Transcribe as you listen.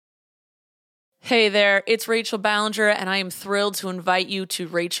Hey there, it's Rachel Ballinger, and I am thrilled to invite you to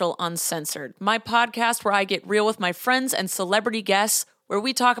Rachel Uncensored, my podcast where I get real with my friends and celebrity guests, where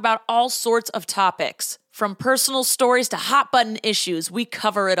we talk about all sorts of topics. From personal stories to hot button issues, we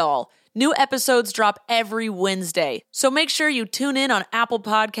cover it all. New episodes drop every Wednesday, so make sure you tune in on Apple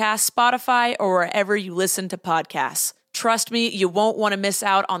Podcasts, Spotify, or wherever you listen to podcasts. Trust me, you won't want to miss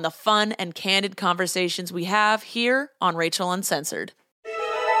out on the fun and candid conversations we have here on Rachel Uncensored.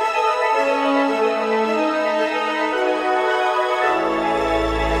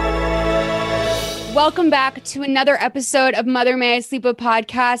 Welcome back to another episode of Mother May I Sleep With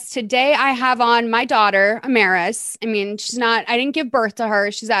podcast. Today I have on my daughter, Amaris. I didn't give birth to her.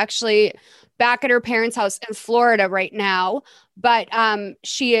 She's actually back at her parents' house in Florida right now. But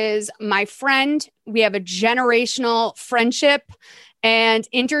she is my friend. We have a generational friendship and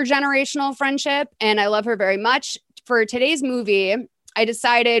intergenerational friendship, and I love her very much. For today's movie, I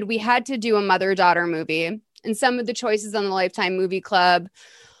decided we had to do a mother-daughter movie, and some of the choices on the Lifetime Movie Club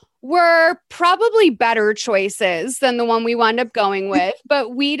were probably better choices than the one we wound up going with,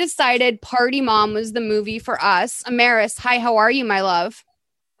 but we decided Party Mom was the movie for us. Amaris, hi, how are you, my love?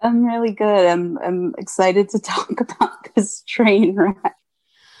 I'm really good. I'm excited to talk about this train wreck.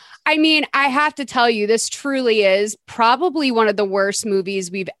 I mean, I have to tell you, this truly is probably one of the worst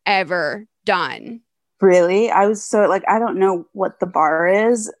movies we've ever done. Really? I was so I don't know what the bar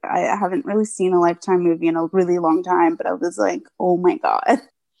is. I haven't really seen a Lifetime movie in a really long time, but I was like, oh my God.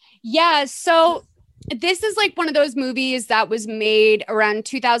 Yeah, so this is like one of those movies that was made around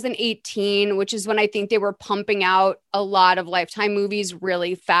 2018, which is when I think they were pumping out a lot of Lifetime movies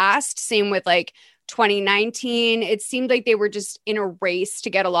really fast. Same with like 2019. It seemed like they were just in a race to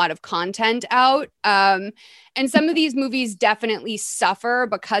get a lot of content out. And some of these movies definitely suffer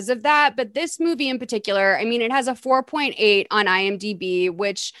because of that. But this movie in particular, I mean, it has a 4.8 on IMDb,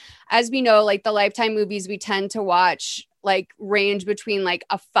 which, as we know, like the Lifetime movies we tend to watch range between like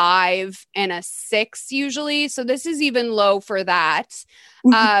a 5 and a 6 usually. So this is even low for that.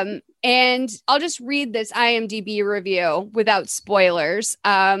 And I'll just read this IMDb review without spoilers.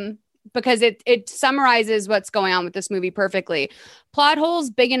 Because it summarizes what's going on with this movie perfectly. Plot holes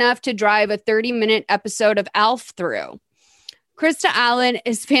big enough to drive a 30-minute episode of ALF through. Krista Allen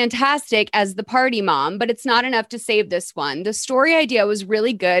is fantastic as the party mom, but it's not enough to save this one. The story idea was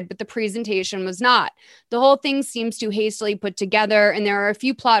really good, but the presentation was not. The whole thing seems too hastily put together, and there are a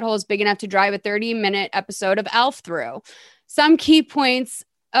few plot holes big enough to drive a 30-minute episode of ALF through. Some key parts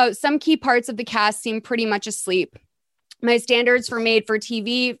of the cast seem pretty much asleep. My standards for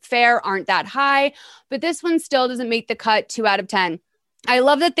made-for-TV fare aren't that high, but this one still doesn't make the cut. 2 out of 10. I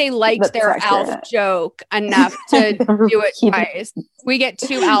love that they liked their ALF joke enough to do it twice. We get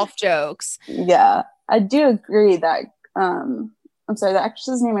 2 ALF jokes. Yeah, I do agree that, I'm sorry, the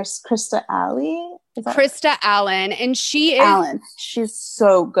actress's name is Krista Allen? Krista Allen, and she is... Allen. She's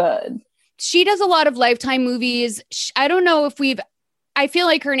so good. She does a lot of Lifetime movies. I don't know if I feel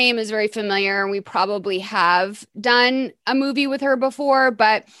like her name is very familiar, and we probably have done a movie with her before,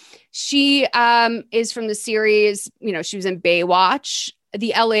 but she is from the series, she was in Baywatch,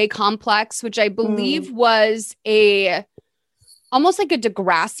 the LA Complex, which I believe was almost like a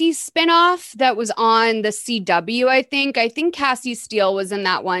Degrassi spinoff that was on the CW, I think. I think Cassie Steele was in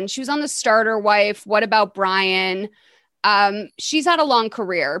that one. She was on The Starter Wife, What About Brian? She's had a long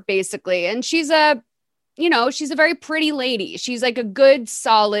career, basically, and she's a very pretty lady. She's like a good,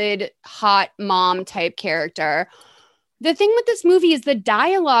 solid, hot mom type character. The thing with this movie is the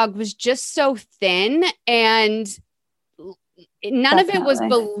dialogue was just so thin and none of it was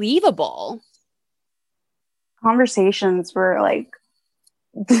believable. Conversations were like,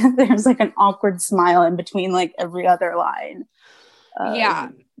 there's like an awkward smile in between like every other line. Yeah.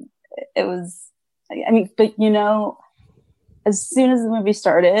 It was, but as soon as the movie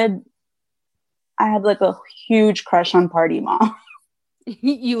started, I had like a huge crush on Party Mom.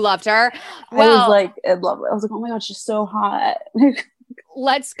 You loved her? Well, I was like, I love it. I was like, oh my God, she's so hot.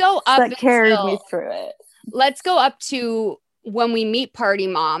 Let's go up. That carried me through it. Let's go up to when we meet Party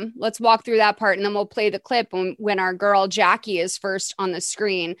Mom. Let's walk through that part, and then we'll play the clip when our girl Jackie is first on the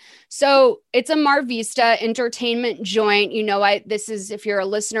screen. So it's a Mar Vista entertainment joint. If you're a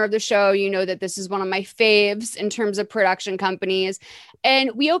listener of the show, you know that this is one of my faves in terms of production companies.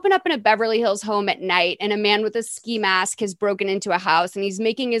 And we open up in a Beverly Hills home at night, and a man with a ski mask has broken into a house, and he's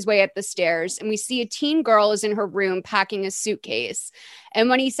making his way up the stairs. And we see a teen girl is in her room packing a suitcase. And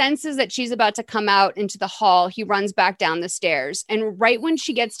when he senses that she's about to come out into the hall, he runs back down the stairs. And right when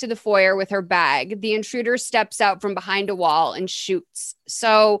she gets to the foyer with her bag, the intruder steps out from behind a wall and shoots.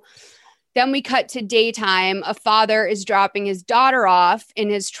 So Then we cut to daytime. A father is dropping his daughter off in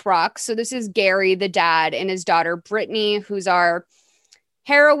his truck. So this is Gary, the dad, and his daughter, Brittany, who's our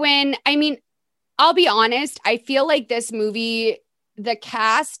heroine. I mean, I'll be honest. I feel like this movie, the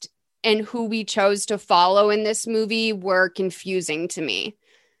cast and who we chose to follow in this movie were confusing to me.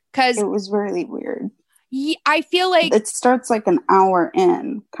 Because it was really weird. I feel like it starts like an hour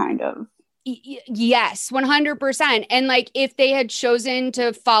in, kind of. Yes, 100%. And like if they had chosen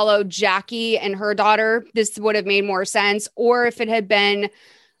to follow Jackie and her daughter, this would have made more sense. Or if it had been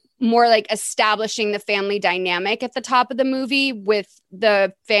more like establishing the family dynamic at the top of the movie with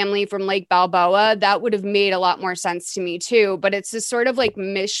the family from Lake Balboa, that would have made a lot more sense to me too. But it's this sort of like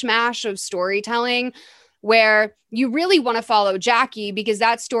mishmash of storytelling where you really want to follow Jackie because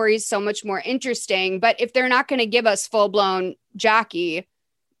that story is so much more interesting. But if they're not going to give us full-blown Jackie,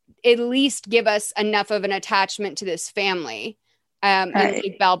 at least give us enough of an attachment to this family in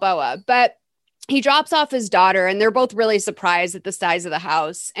Lake Balboa. But he drops off his daughter and they're both really surprised at the size of the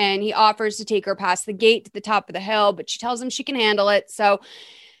house. And he offers to take her past the gate to the top of the hill, but she tells him she can handle it. So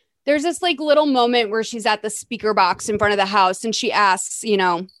there's this like little moment where she's at the speaker box in front of the house and she asks, you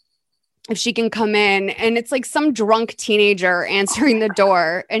know, if she can come in. And it's like some drunk teenager answering the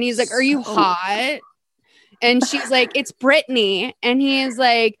door. And he's like, "Are you hot?" And she's like, "It's Brittany." And he is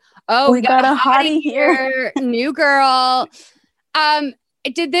like, "Oh, we got a hottie here. New girl."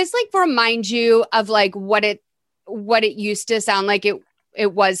 Did this like remind you of like what it used to sound like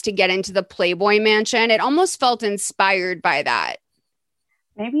it was to get into the Playboy Mansion? It almost felt inspired by that.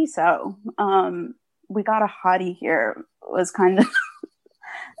 Maybe so. We got a hottie here was kind of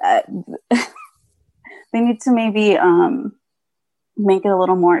they need to maybe make it a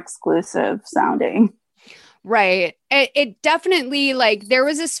little more exclusive sounding. Right. It definitely, like, there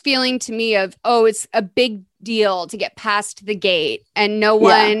was this feeling to me of, oh, it's a big deal to get past the gate and no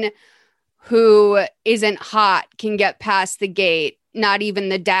one who isn't hot can get past the gate. Not even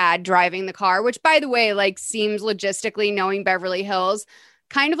the dad driving the car, which, by the way, like, seems logistically, knowing Beverly Hills,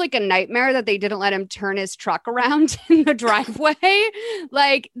 kind of like a nightmare that they didn't let him turn his truck around in the driveway.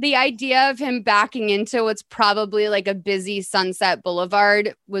 Like, the idea of him backing into what's probably like a busy Sunset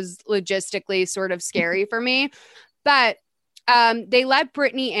Boulevard was logistically sort of scary for me. But they let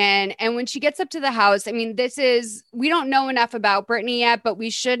Brittany in. And when she gets up to the house, I mean, we don't know enough about Brittany yet, but we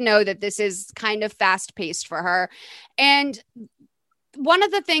should know that this is kind of fast paced for her. And one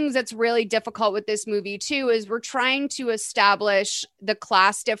of the things that's really difficult with this movie too is we're trying to establish the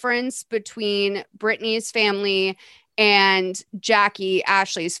class difference between Brittany's family and Jackie,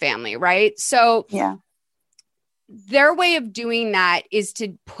 Ashley's family, right? So their way of doing that is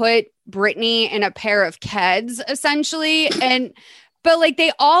to put Brittany in a pair of Keds, essentially. But like,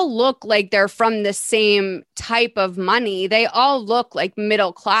 they all look like they're from the same type of money. They all look like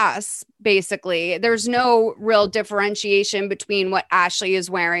middle class, basically. There's no real differentiation between what Ashley is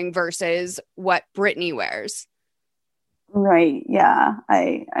wearing versus what Brittany wears. Right. Yeah,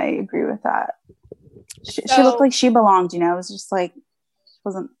 I agree with that. She looked like she belonged, you know? It was just like, she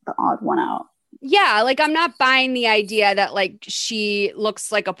wasn't the odd one out. Yeah, like, I'm not buying the idea that like she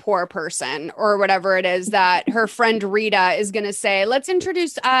looks like a poor person or whatever it is that her friend Rita is going to say. Let's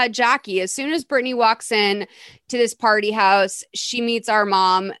introduce Jackie. As soon as Brittany walks in to this party house, she meets our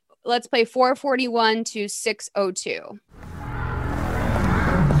mom. Let's play 441 to 602.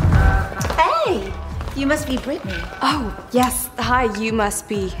 Hey, you must be Brittany. Oh, yes. Hi, you must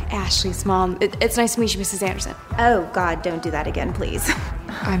be Ashley's mom. It's nice to meet you, Mrs. Anderson. Oh, God, don't do that again, please.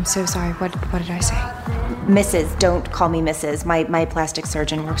 I'm so sorry. What did I say? Mrs., don't call me Mrs. My plastic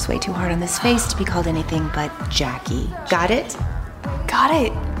surgeon works way too hard on this face to be called anything but Jackie. Got it? Got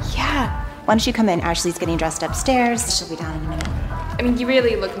it. Yeah. Why don't you come in? Ashley's getting dressed upstairs. She'll be down in a minute. I mean, you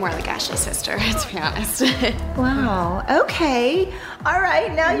really look more like Ashley's sister, to be honest. Wow. Okay. All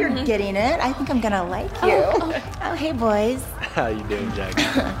right. Now you're getting it. I think I'm gonna like you. Oh, hey, boys. How you doing, Jackie?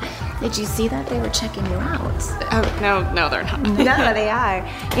 Did you see that? They were checking you out. Oh, no, they're not. No, they are.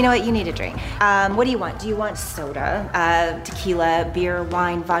 You know what? You need a drink. What do you want? Do you want soda, tequila, beer,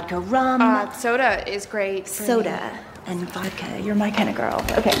 wine, vodka, rum? Soda is great. Soda and vodka. You're my kind of girl.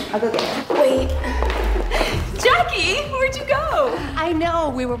 Okay, I'll go get it. Wait. Jackie, where'd you go? I know.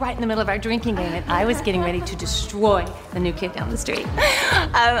 We were right in the middle of our drinking game, and I was getting ready to destroy the new kid down the street.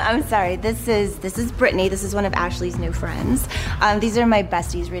 I'm sorry. This is Brittany. This is one of Ashley's new friends. These are my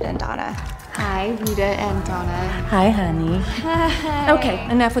besties, Rita and Donna. Hi, Rita and Donna. Hi, honey. Hi. Okay,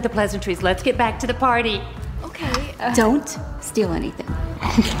 enough with the pleasantries. Let's get back to the party. Okay. Don't steal anything.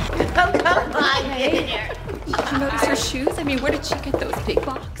 Oh, come on. Hey. Did you notice her shoes? I mean, where did she get those big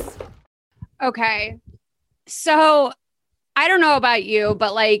box? Okay. So I don't know about you,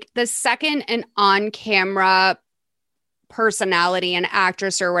 but like the second an on-camera personality, an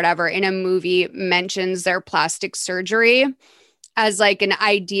actress or whatever in a movie mentions their plastic surgery as like an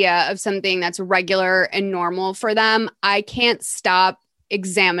idea of something that's regular and normal for them, I can't stop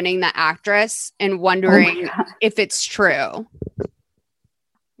examining the actress and wondering if it's true.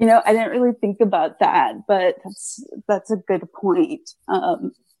 You know, I didn't really think about that, but that's a good point.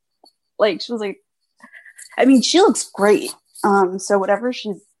 Like she was like, I mean, she looks great. So whatever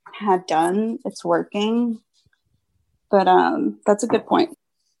she's had done, it's working. But that's a good point.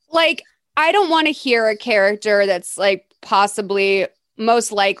 Like, I don't want to hear a character that's like possibly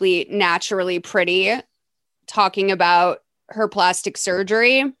most likely naturally pretty talking about her plastic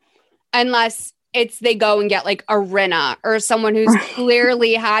surgery unless it's they go and get like a Rinna or someone who's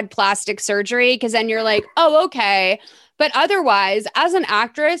clearly had plastic surgery, because then you're like, oh, okay. But otherwise, as an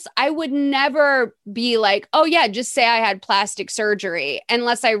actress, I would never be like, oh yeah, just say I had plastic surgery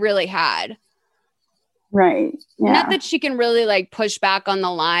unless I really had. Right. Yeah. Not that she can really like push back on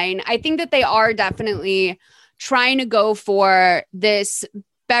the line. I think that they are definitely trying to go for this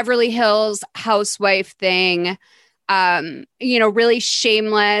Beverly Hills housewife thing, you know, really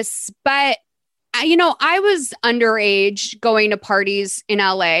shameless. But, you know, I was underage going to parties in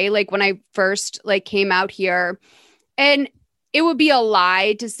LA, like when I first like came out here. And it would be a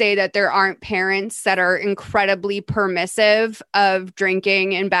lie to say that there aren't parents that are incredibly permissive of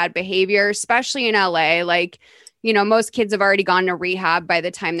drinking and bad behavior, especially in LA. Like, you know, most kids have already gone to rehab by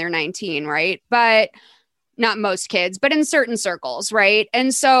the time they're 19, right? But not most kids, but in certain circles, right?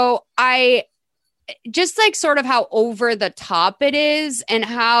 And so I just like sort of how over the top it is and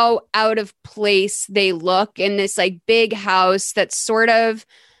how out of place they look in this like big house that's sort of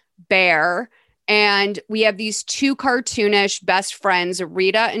bare. And we have these two cartoonish best friends,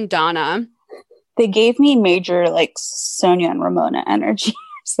 Rita and Donna. They gave me major like Sonia and Ramona energy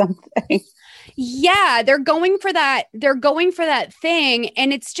or something. Yeah, they're going for that. They're going for that thing.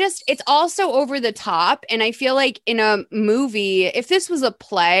 And it's also over the top. And I feel like in a movie, if this was a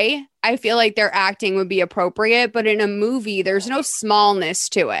play, I feel like their acting would be appropriate. But in a movie, there's no smallness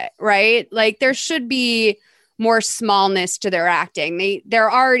to it, right? Like there should be more smallness to their acting.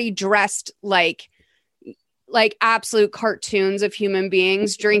 They're already dressed like absolute cartoons of human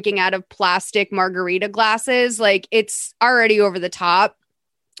beings drinking out of plastic margarita glasses. Like it's already over the top.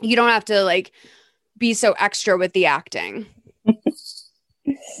 You don't have to like be so extra with the acting.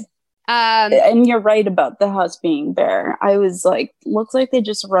 And you're right about the house being bare. I was like, looks like they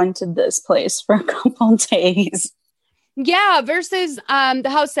just rented this place for a couple days. Yeah, versus the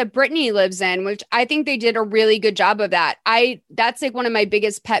house that Brittany lives in, which I think they did a really good job of that. That's like one of my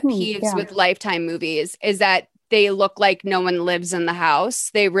biggest pet peeves with Lifetime movies is that they look like no one lives in the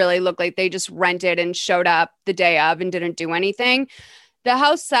house. They really look like they just rented and showed up the day of and didn't do anything. The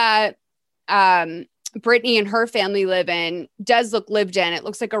house that Brittany and her family live in does look lived in. It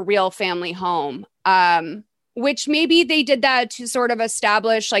looks like a real family home. Which maybe they did that to sort of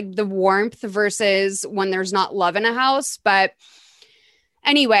establish like the warmth versus when there's not love in a house. But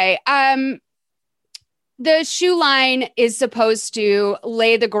anyway, the shoe line is supposed to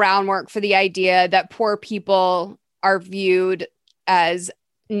lay the groundwork for the idea that poor people are viewed as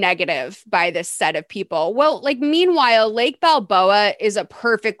negative by this set of people. Well, like meanwhile, Lake Balboa is a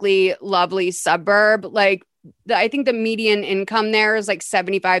perfectly lovely suburb. Like I think the median income there is like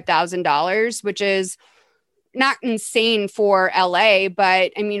 $75,000, which is not insane for LA,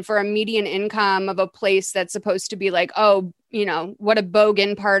 but I mean, for a median income of a place that's supposed to be like, oh, you know, what a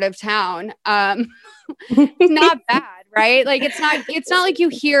bogan part of town. It's not bad, right? Like it's not like you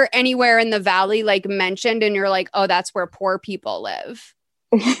hear anywhere in the valley like mentioned and you're like, oh, that's where poor people live.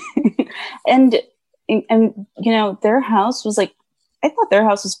 and you know, their house was like, I thought their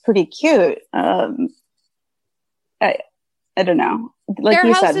house was pretty cute. I don't know. Like their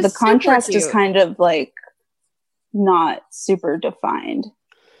you said, the contrast is kind of like not super defined.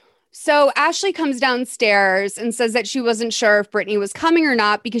 So Ashley comes downstairs and says that she wasn't sure if Brittany was coming or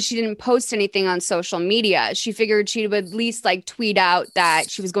not because she didn't post anything on social media. She figured she would at least like tweet out that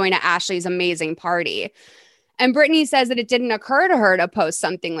she was going to Ashley's amazing party. And Brittany says that it didn't occur to her to post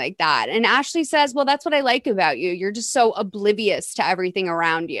something like that. And Ashley says, well, that's what I like about you. You're just so oblivious to everything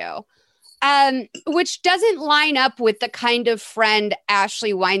around you. Which doesn't line up with the kind of friend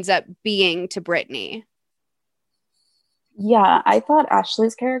Ashley winds up being to Brittany. Yeah, I thought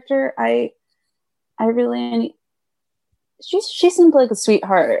Ashley's character, I really, she seemed like a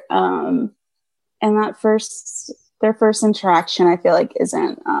sweetheart. And their first interaction, I feel like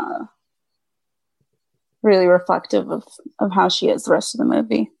isn't really reflective of how she is the rest of the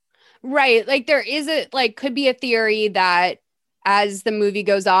movie. Right. Like there is could be a theory that as the movie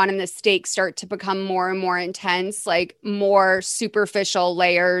goes on and the stakes start to become more and more intense, like more superficial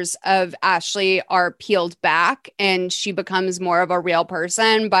layers of Ashley are peeled back and she becomes more of a real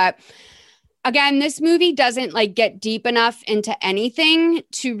person. But again, this movie doesn't like get deep enough into anything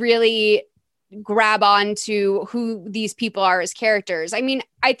to really grab on to who these people are as characters. I mean,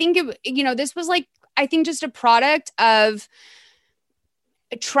 I think this was like, I think just a product of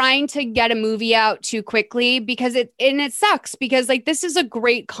trying to get a movie out too quickly because it sucks because like this is a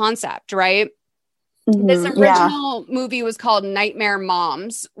great concept, right? This original movie was called Nightmare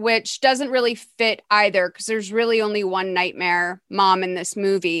Moms, which doesn't really fit either because there's really only one nightmare mom in this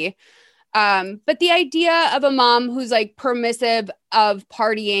movie. But the idea of a mom who's like permissive of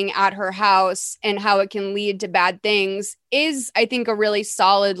partying at her house and how it can lead to bad things is, I think, a really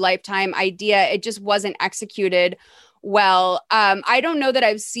solid Lifetime idea. It just wasn't executed well. I don't know that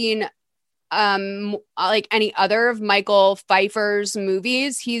I've seen like any other of Michael Pfeiffer's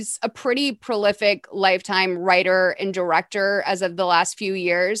movies. He's a pretty prolific Lifetime writer and director as of the last few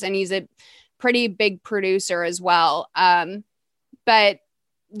years, and he's a pretty big producer as well. But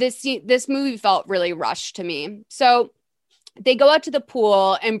this movie felt really rushed to me. So they go out to the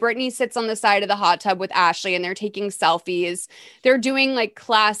pool and Brittany sits on the side of the hot tub with Ashley and they're taking selfies. They're doing like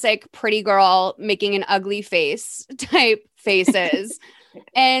classic pretty girl making an ugly face type faces.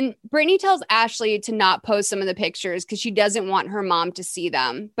 And Brittany tells Ashley to not post some of the pictures because she doesn't want her mom to see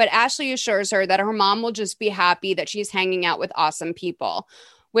them. But Ashley assures her that her mom will just be happy that she's hanging out with awesome people,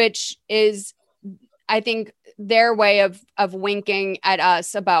 which is, I think, their way of winking at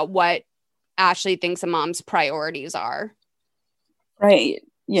us about what Ashley thinks a mom's priorities are. Right.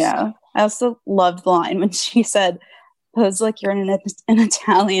 Yeah. I also loved the line when she said, pose like you're in an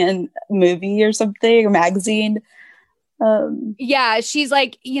Italian movie or something, or magazine. Yeah, she's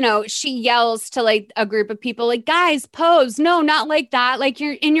like, she yells to like a group of people like, guys, pose. No, not like that. Like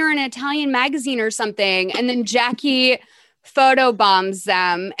you're in an Italian magazine or something. And then Jackie photo bombs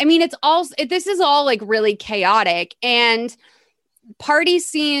them. I mean, this is all like really chaotic, and party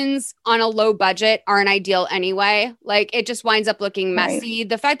scenes on a low budget aren't ideal anyway. Like it just winds up looking messy. Right.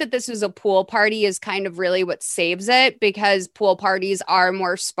 The fact that this was a pool party is kind of really what saves it because pool parties are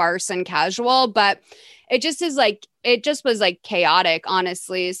more sparse and casual, but it just was like chaotic,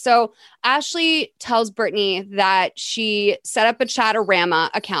 honestly. So Ashley tells Brittany that she set up a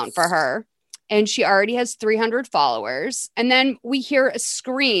Chatorama account for her and she already has 300 followers. And then we hear a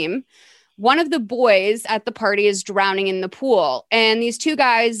scream. One of the boys at the party is drowning in the pool. And these two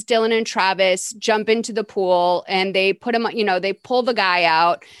guys, Dylan and Travis, jump into the pool and they put him, they pull the guy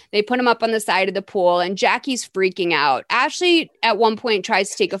out. They put him up on the side of the pool and Jackie's freaking out. Ashley at one point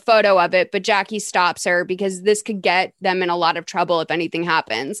tries to take a photo of it, but Jackie stops her because this could get them in a lot of trouble if anything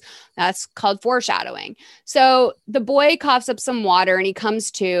happens. That's called foreshadowing. So the boy coughs up some water and he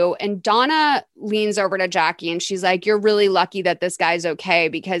comes to, and Donna leans over to Jackie and she's like, you're really lucky that this guy's okay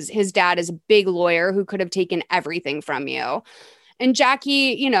because his dad is a big lawyer who could have taken everything from you. And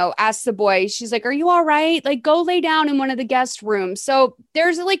Jackie, asks the boy, she's like, are you all right? Like, go lay down in one of the guest rooms. So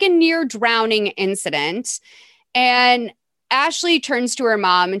there's like a near drowning incident. And Ashley turns to her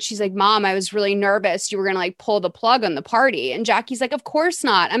mom and she's like, Mom, I was really nervous. You were going to like pull the plug on the party. And Jackie's like, of course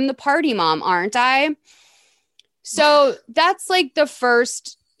not. I'm the party mom, aren't I? So that's like the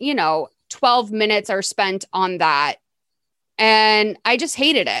first, 12 minutes are spent on that. And I just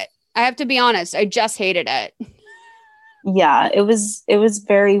hated it. I have to be honest. I just hated it. Yeah, it was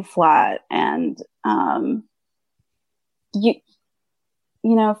very flat. And,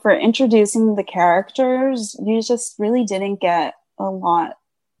 for introducing the characters, you just really didn't get a lot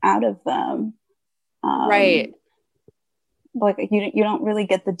out of them. Right. Like you don't really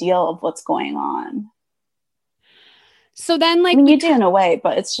get the deal of what's going on. So then you do in a way,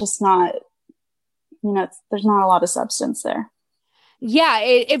 but it's just not, there's not a lot of substance there. Yeah,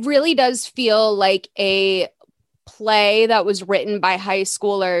 it really does feel like a play that was written by high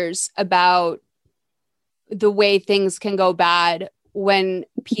schoolers about the way things can go bad when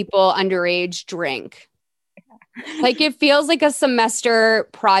people underage drink. Like it feels like a semester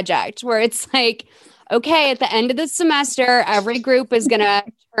project where it's like, okay, at the end of the semester, every group is going to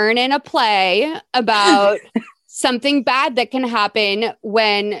turn in a play about something bad that can happen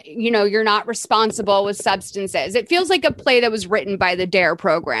when, you're not responsible with substances. It feels like a play that was written by the DARE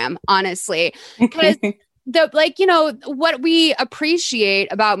program, honestly. Because what we appreciate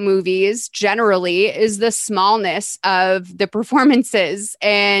about movies generally is the smallness of the performances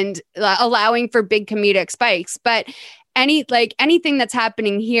and allowing for big comedic spikes. But anything that's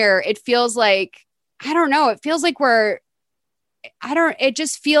happening here, it feels like, I don't know, it feels like we're it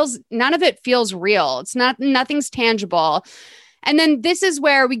just feels, none of it feels real. Nothing's tangible. And then this is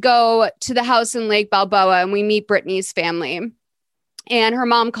where we go to the house in Lake Balboa and we meet Brittany's family. And her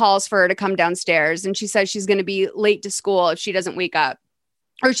mom calls for her to come downstairs. And she says she's going to be late to school if she doesn't wake up.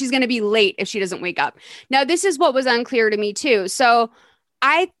 Or she's going to be late if she doesn't wake up. Now, this is what was unclear to me too. So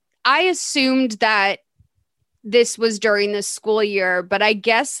I assumed that this was during the school year, but I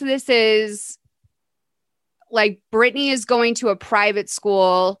guess this is like Brittany is going to a private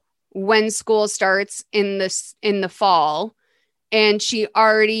school when school starts in the fall. And she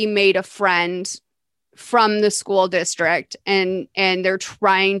already made a friend from the school district and they're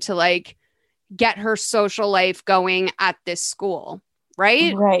trying to like get her social life going at this school.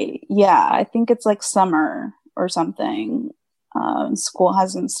 Right? Right. Yeah. I think it's like summer or something. School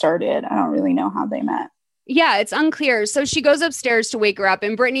hasn't started. I don't really know how they met. Yeah, it's unclear. So she goes upstairs to wake her up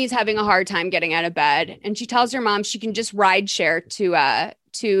and Brittany's having a hard time getting out of bed. And she tells her mom she can just ride share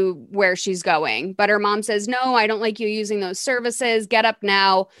to where she's going. But her mom says, no, I don't like you using those services. Get up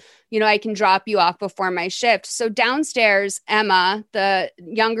now. You know, I can drop you off before my shift. So downstairs, Emma, the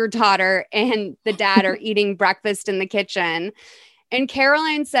younger daughter, and the dad are eating breakfast in the kitchen. And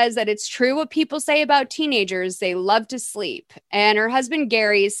Caroline says that it's true what people say about teenagers. They love to sleep. And her husband,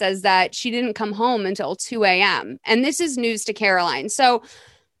 Gary, says that she didn't come home until 2 a.m. And this is news to Caroline. So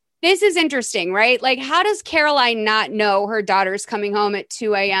this is interesting, right? Like, how does Caroline not know her daughter's coming home at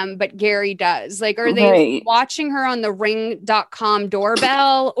 2 a.m., but Gary does? Like, are they watching her on the ring.com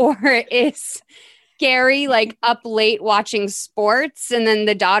doorbell? Or is Gary like up late watching sports and then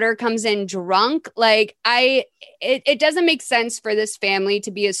the daughter comes in drunk? Like, it doesn't make sense for this family to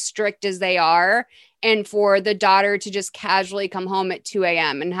be as strict as they are and for the daughter to just casually come home at 2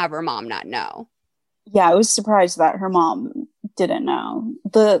 a.m. and have her mom not know. Yeah, I was surprised that her mom didn't know.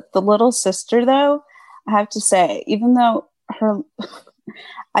 The little sister, though, I have to say, even though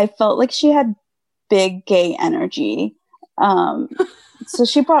I felt like she had big gay energy. So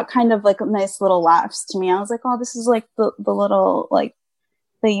she brought kind of like nice little laughs to me. I was like, oh, this is like the little, like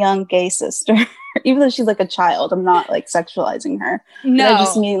the young gay sister. Even though she's like a child, I'm not like sexualizing her. No. But I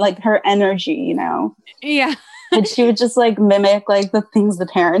just mean like her energy, you know? Yeah. And she would just like mimic like the things the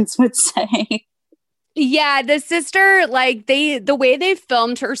parents would say. Yeah, the sister, like the way they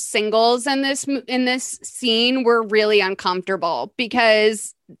filmed her singles in this scene were really uncomfortable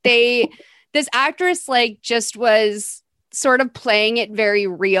because this actress like just was sort of playing it very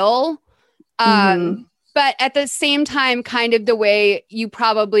real. But at the same time, kind of the way you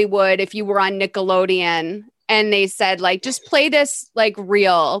probably would if you were on Nickelodeon and they said like, just play this like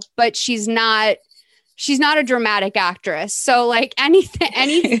real, but she's not a dramatic actress. So like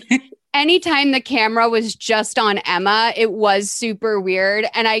anytime the camera was just on Emma, it was super weird.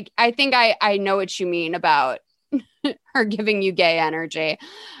 And I think I know what you mean about her giving you gay energy.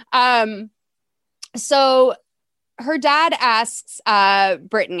 So her dad asks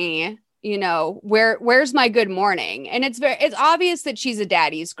Brittany, you know, where's my good morning? And it's obvious that she's a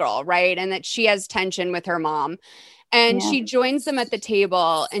daddy's girl, right? And that she has tension with her mom. And she joins them at the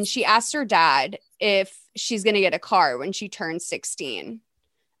table and she asks her dad if she's going to get a car when she turns 16.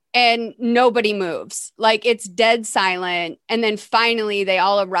 And nobody moves. Like, it's dead silent. And then finally they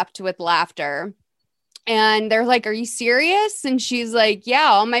all erupt with laughter. And they're like, are you serious? And she's like, yeah,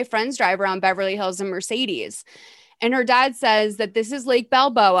 all my friends drive around Beverly Hills in Mercedes. And her dad says that this is Lake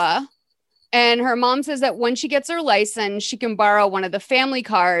Balboa. And her mom says that when she gets her license, she can borrow one of the family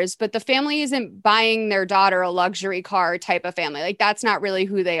cars, but the family isn't buying their daughter a luxury car type of family. Like, that's not really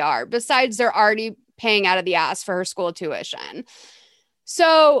who they are. Besides, they're already paying out of the ass for her school tuition.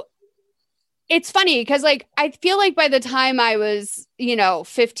 So it's funny because like, I feel like by the time I was,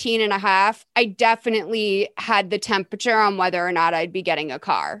 15 and a half, I definitely had the temperature on whether or not I'd be getting a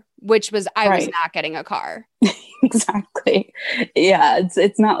car, which was, I was not getting a car. Exactly. Yeah.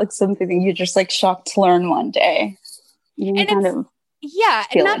 It's not like something that you're just like shocked to learn one day. You and kind of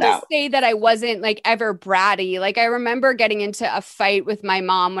and not to say that I wasn't like ever bratty. Like, I remember getting into a fight with my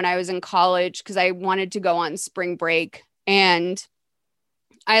mom when I was in college because I wanted to go on spring break and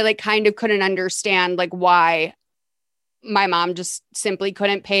I like kind of couldn't understand like why my mom just simply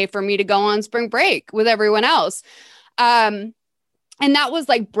couldn't pay for me to go on spring break with everyone else. And that was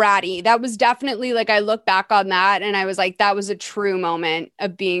like bratty. That was definitely like, I look back on that and I was like, that was a true moment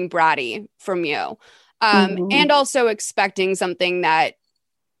of being bratty from you. And also expecting something that,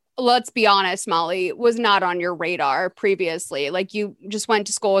 let's be honest, Molly, was not on your radar previously. Like, you just went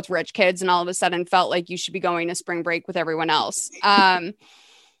to school with rich kids and all of a sudden felt like you should be going to spring break with everyone else.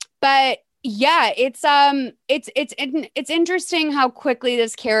 But Yeah, it's interesting how quickly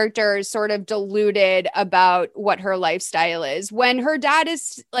this character is sort of deluded about what her lifestyle is when her dad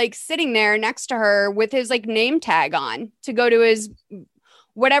is like sitting there next to her with his like name tag on to go to his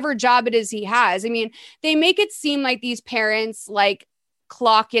whatever job it is he has. I mean, they make it seem like these parents like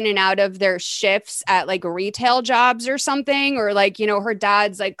clock in and out of their shifts at like retail jobs or something, or like, you know, her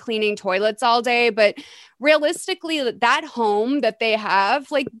dad's like cleaning toilets all day. But realistically, that home that they have,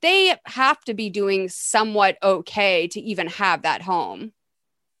 like they have to be doing somewhat okay to even have that home.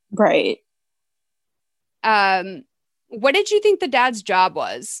 Right. What did you think the dad's job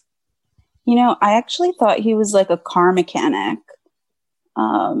was? You know, I actually thought he was like a car mechanic.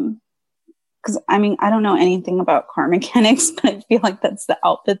 Because I mean, I don't know anything about car mechanics, but I feel like that's the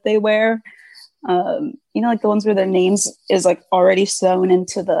outfit they wear. You know, like the ones where their names is like already sewn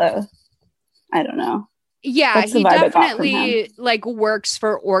into the, I don't know. Yeah, he definitely like works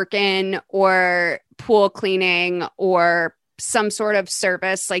for Orkin or pool cleaning or some sort of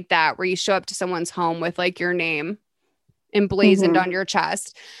service like that where you show up to someone's home with like your name emblazoned on your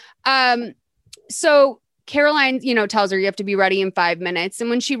chest. So Caroline, you know, tells her you have to be ready in 5 minutes. And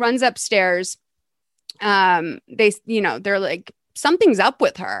when she runs upstairs, they, you know, they're like, something's up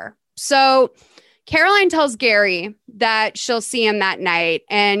with her. So Caroline tells Gary that she'll see him that night.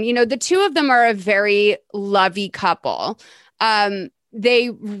 And, you know, the two of them are a very lovey couple. They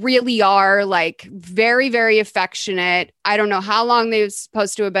really are like very, very affectionate. I don't know how long they're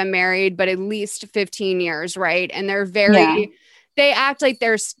supposed to have been married, but at least 15 years, right? And they're very, they act like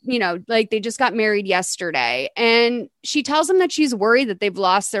they're, you know, like they just got married yesterday. And she tells him that she's worried that they've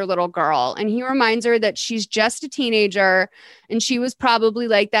lost their little girl. And he reminds her that she's just a teenager and she was probably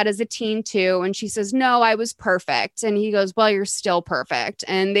like that as a teen too. And she says, no, I was perfect. And he goes, well, you're still perfect.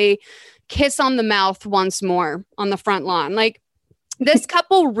 And they kiss on the mouth once more on the front lawn. Like this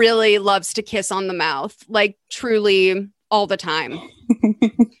couple really loves to kiss on the mouth, like truly all the time.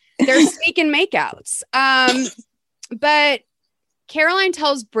 They're sneaking makeouts. But Caroline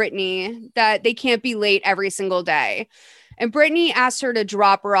tells Brittany that they can't be late every single day. And Brittany asks her to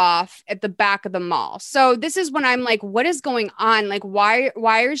drop her off at the back of the mall. So this is when I'm like, what is going on? Like, why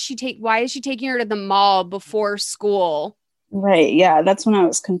is she taking her to the mall before school? Right. Yeah. That's when I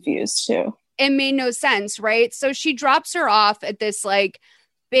was confused too. It made no sense. Right. So she drops her off at this like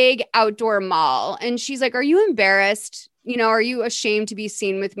big outdoor mall. And she's like, are you embarrassed? You know, are you ashamed to be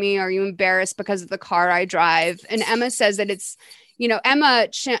seen with me? Are you embarrassed because of the car I drive? And Emma says that it's, you know, Emma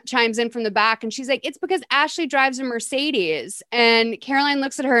chimes in from the back and she's like, it's because Ashley drives a Mercedes. And Caroline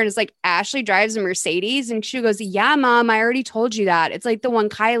looks at her and is like, Ashley drives a Mercedes? And she goes, yeah, Mom, I already told you that. It's like the one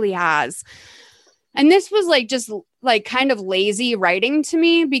Kylie has. And this was like just like kind of lazy writing to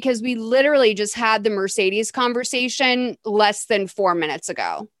me because we literally just had the Mercedes conversation less than 4 minutes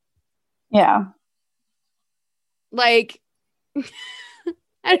ago. Yeah. Like,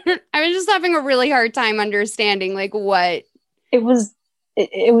 I was just having a really hard time understanding like what it was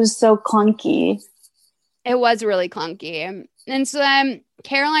so clunky. It was really clunky. And so then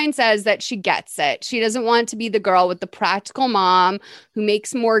Caroline says that she gets it. She doesn't want to be the girl with the practical mom who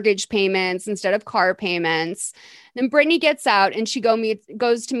makes mortgage payments instead of car payments. Then Brittany gets out and she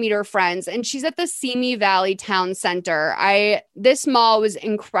goes to meet her friends. And she's at the Simi Valley Town Center. This mall was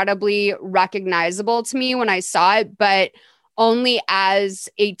incredibly recognizable to me when I saw it, but only as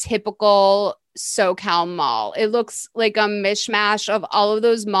a typical SoCal mall. It looks like a mishmash of all of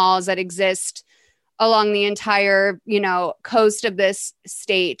those malls that exist along the entire, you know, coast of this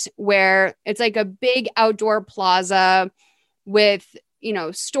state, where it's like a big outdoor plaza with, you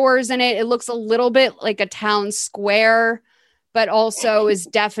know, stores in it. It looks a little bit like a town square, but also is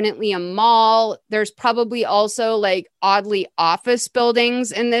definitely a mall. There's probably also like oddly office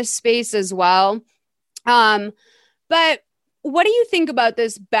buildings in this space as well. But what do you think about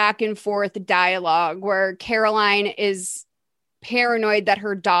this back and forth dialogue where Caroline is paranoid that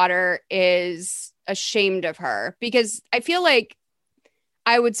her daughter is ashamed of her? Because I feel like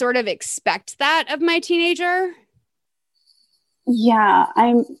I would sort of expect that of my teenager. Yeah,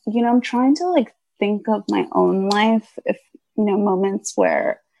 I'm trying to like think of my own life, if, you know, moments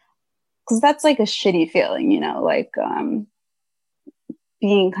where, because that's like a shitty feeling, you know, like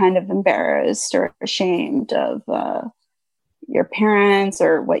being kind of embarrassed or ashamed of your parents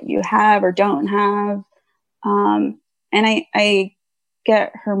or what you have or don't have. And I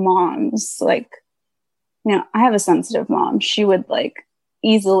get her mom's like, you know, I have a sensitive mom. She would like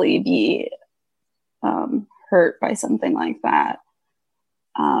easily be hurt by something like that.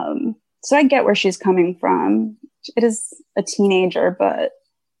 So I get where she's coming from. It is a teenager, but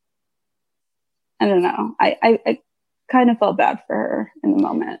I don't know. I kind of felt bad for her in the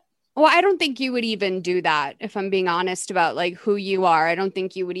moment. Well, I don't think you would even do that, if I'm being honest about like who you are. I don't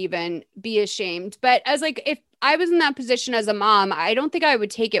think you would even be ashamed. But as like, if I was in that position as a mom, I don't think I would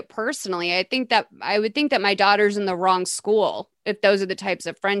take it personally. I would think that my daughter's in the wrong school if those are the types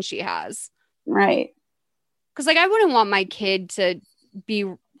of friends she has. Right. Because like, I wouldn't want my kid to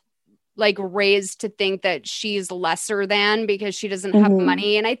be like raised to think that she's lesser than because she doesn't have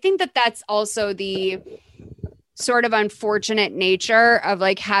money. And I think that that's also the sort of unfortunate nature of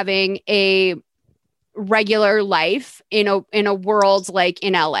like having a regular life in a world like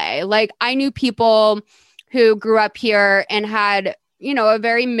in LA. Like I knew people who grew up here and had, you know, a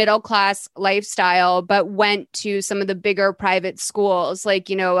very middle class lifestyle, but went to some of the bigger private schools, like,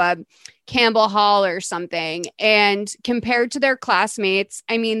 you know, Campbell Hall or something. And compared to their classmates,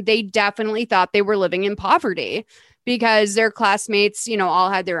 I mean, they definitely thought they were living in poverty because their classmates, you know,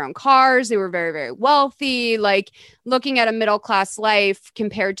 all had their own cars. They were very, very wealthy. Like looking at a middle class life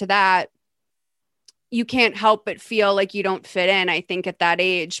compared to that, you can't help but feel like you don't fit in, I think, at that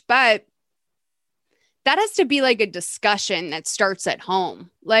age. But that has to be like a discussion that starts at home.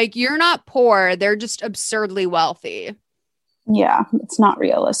 Like you're not poor. They're just absurdly wealthy. Yeah, it's not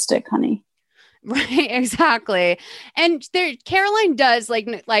realistic, honey. Right, exactly. And Caroline does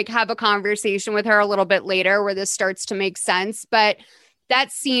like have a conversation with her a little bit later where this starts to make sense, but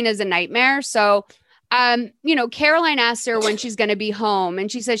that scene is a nightmare. So, you know, Caroline asks her when she's going to be home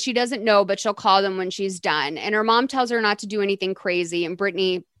and she says she doesn't know, but she'll call them when she's done. And her mom tells her not to do anything crazy. And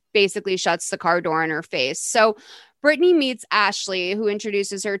Brittany basically shuts the car door in her face. So Brittany meets Ashley, who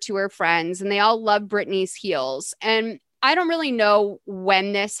introduces her to her friends, and they all love Brittany's heels. And I don't really know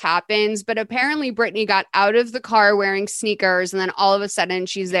when this happens, but apparently Brittany got out of the car wearing sneakers and then all of a sudden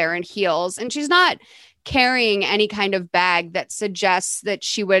she's there in heels and she's not carrying any kind of bag that suggests that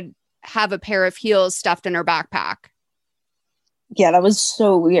she would have a pair of heels stuffed in her backpack. Yeah, that was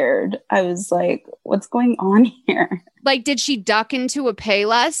so weird. I was like, what's going on here? Like, did she duck into a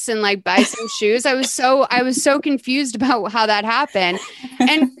Payless and like buy some shoes? I was so confused about how that happened.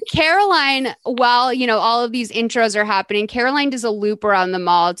 And Caroline, while, you know, all of these intros are happening, Caroline does a loop around the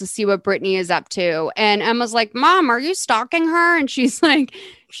mall to see what Brittany is up to. And Emma's like, Mom, are you stalking her? And she's like,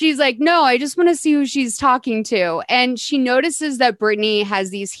 no, I just want to see who she's talking to. And she notices that Brittany has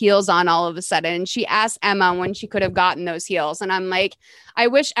these heels on all of a sudden. She asks Emma when she could have gotten those heels. And I'm like, I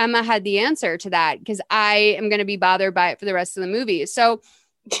wish Emma had the answer to that because I am going to be bothered by it for the rest of the movie. So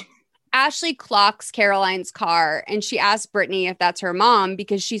Ashley clocks Caroline's car and she asks Brittany if that's her mom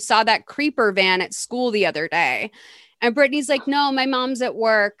because she saw that creeper van at school the other day. And Brittany's like, no, my mom's at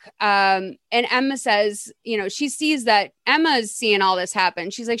work. And Emma says, you know, she sees that Emma's seeing all this happen.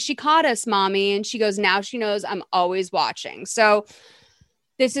 She's like, she caught us, Mommy. And she goes, now she knows I'm always watching. So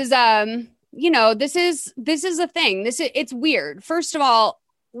this is, you know, this is a thing. It's weird. First of all,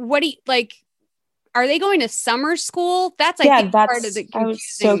 what do you like? Are they going to summer school? I think part of the confusing. I was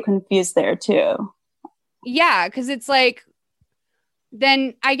so confused there too. Yeah, because it's like,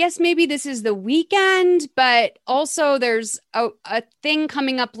 then I guess maybe this is the weekend, but also there's a thing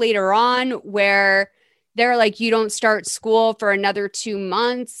coming up later on where they're like, you don't start school for another 2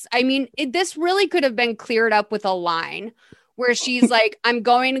 months. I mean, this really could have been cleared up with a line where she's like, I'm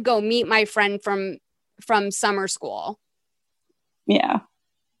going to go meet my friend from summer school. Yeah.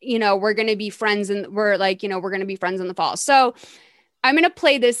 You know, we're going to be friends and we're like, you know, we're going to be friends in the fall. So I'm going to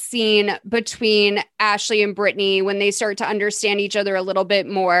play this scene between Ashley and Brittany when they start to understand each other a little bit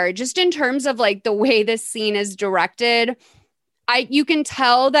more, just in terms of like the way this scene is directed. You can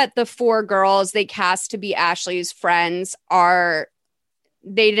tell that the 4 girls they cast to be Ashley's friends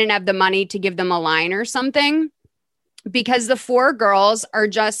they didn't have the money to give them a line or something because the 4 girls are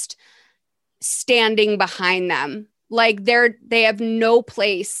just standing behind them. Like they have no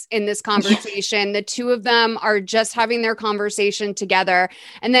place in this conversation. The 2 of them are just having their conversation together.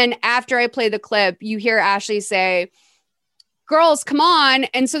 And then after I play the clip, you hear Ashley say, girls, come on.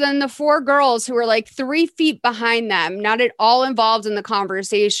 And so then the 4 girls who are like 3 feet behind them, not at all involved in the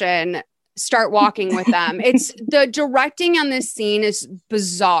conversation, start walking with them. It's the directing on this scene is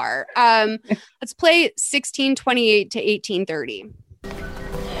bizarre. Let's play 1628 to 1830.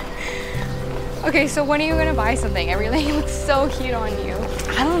 Okay, so when are you gonna buy something? Everything looks so cute on you.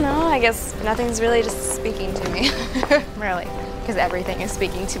 I don't know. I guess nothing's really just speaking to me. Really? Because everything is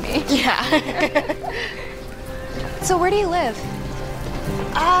speaking to me. Yeah. So where do you live?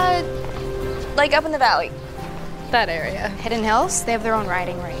 Like up in the valley. That area. Hidden Hills? They have their own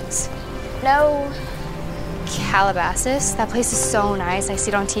riding rings. No. Calabasas? That place is so nice. I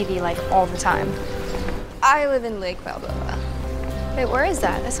see it on TV like all the time. I live in Lake Balboa. Wait, where is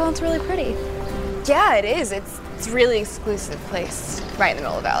that? That sounds really pretty. Yeah, it is. It's a really exclusive place right in the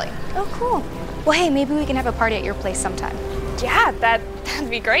middle of the valley. Oh, cool. Well, hey, maybe we can have a party at your place sometime. Yeah, that'd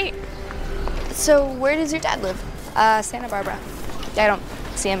be great. So where does your dad live? Santa Barbara. I don't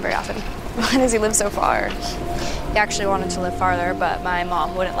see him very often. Why does he live so far? He actually wanted to live farther, but my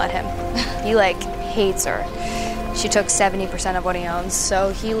mom wouldn't let him. He, hates her. She took 70% of what he owns, so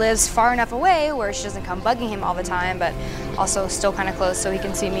he lives far enough away where she doesn't come bugging him all the time, but also still kind of close so he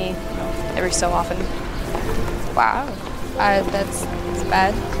can see me, every so often. Wow. That's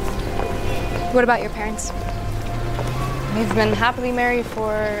bad. What about your parents? We've been happily married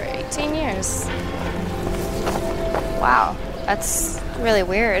for 18 years. Wow, that's really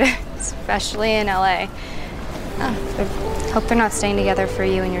weird, especially in LA. I hope they're not staying together for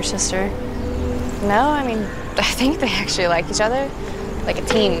you and your sister. No, I think they actually like each other. Like a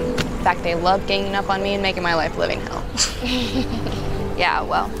team. In fact, they love ganging up on me and making my life a living hell. Yeah,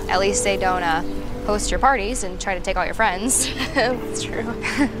 well, at least they don't host your parties and try to take all your friends. That's true.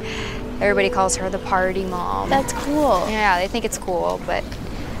 Everybody calls her the party mom. That's cool. Yeah, they think it's cool, but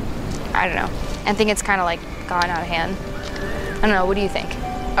I don't know. I think it's kind of gone out of hand. I don't know, what do you think?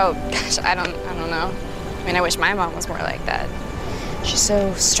 Oh, gosh, I don't know. I wish my mom was more like that. She's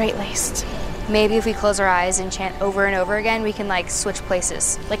so straight-laced. Maybe if we close our eyes and chant over and over again, we can switch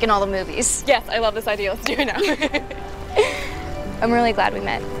places, like in all the movies. Yes, I love this idea. Let's do it now. I'm really glad we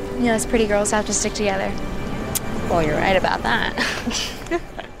met. Us pretty girls have to stick together. Well, you're right about that.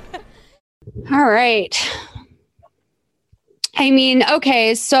 All right.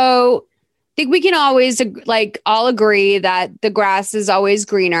 Okay, so I think we can always all agree that the grass is always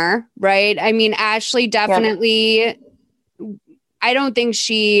greener, right? Ashley definitely, I don't think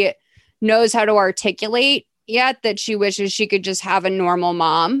she knows how to articulate yet that she wishes she could just have a normal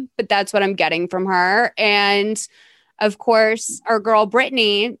mom, but that's what I'm getting from her. And of course, our girl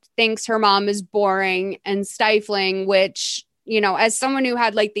Brittany thinks her mom is boring and stifling, which, as someone who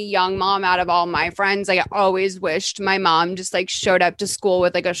had the young mom out of all my friends, I always wished my mom just showed up to school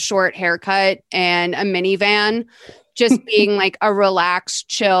with a short haircut and a minivan, just being a relaxed,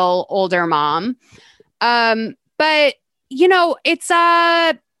 chill, older mom. But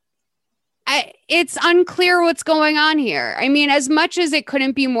it's unclear what's going on here. As much as it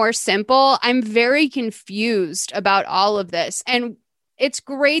couldn't be more simple, I'm very confused about all of this. And it's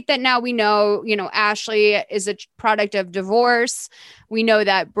great that now we know, Ashley is a product of divorce. We know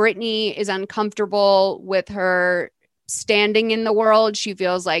that Brittany is uncomfortable with her standing in the world. She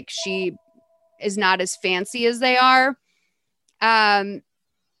feels like she is not as fancy as they are. I'm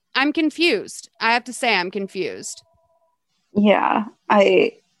confused. I have to say I'm confused. Yeah,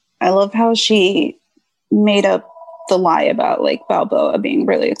 I love how she made up the lie about Balboa being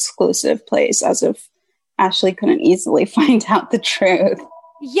really exclusive place, as if Ashley couldn't easily find out the truth.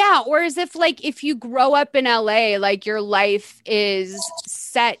 Yeah, or as if if you grow up in LA, your life is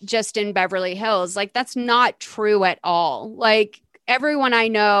set just in Beverly Hills. That's not true at all. Everyone I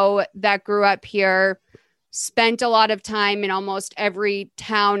know that grew up here spent a lot of time in almost every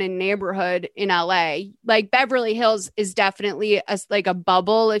town and neighborhood in LA. Beverly Hills is definitely a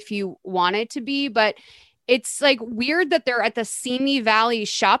bubble if you want it to be, but it's weird that they're at the Simi Valley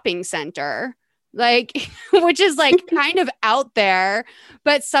Shopping Center, which is kind of out there,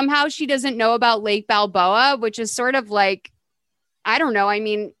 but somehow she doesn't know about Lake Balboa, which is sort of I don't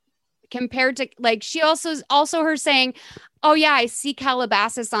know. Compared to she also her saying, oh yeah, I see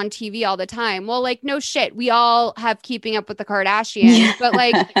Calabasas on TV all the time. Well, no shit. We all have Keeping Up with the Kardashians,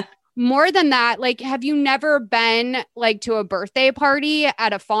 but more than that, have you never been to a birthday party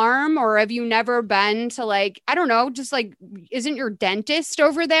at a farm, or have you never been to I don't know, just isn't your dentist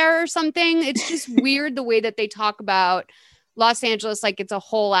over there or something? It's just weird the way that they talk about Los Angeles it's a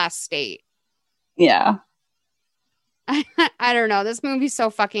whole ass state. Yeah. I don't know. This movie's so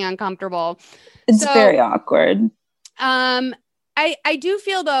fucking uncomfortable. It's very awkward. I do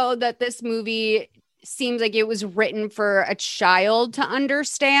feel though that this movie seems like it was written for a child to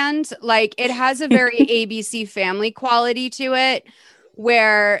understand. It has a very ABC Family quality to it,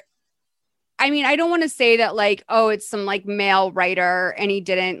 where I don't want to say that it's some male writer and he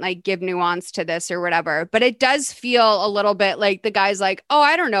didn't give nuance to this or whatever, but it does feel a little bit the guy's oh,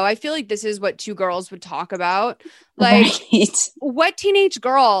 I don't know, I feel this is what two girls would talk about. Right. What teenage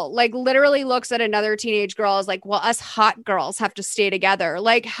girl literally looks at another teenage girl as well, us hot girls have to stay together.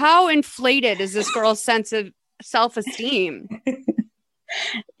 How inflated is this girl's sense of self-esteem?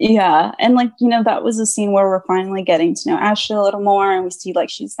 Yeah. And that was a scene where we're finally getting to know Ashley a little more, and we see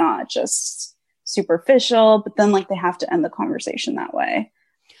she's not just superficial, but then they have to end the conversation that way.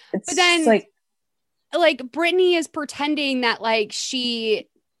 It's but then Brittany is pretending that she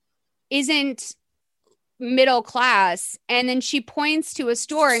isn't middle class. And then she points to a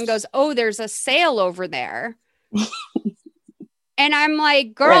store and goes, oh, there's a sale over there. And I'm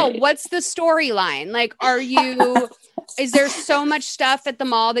like, girl, what's the storyline? Like, is there so much stuff at the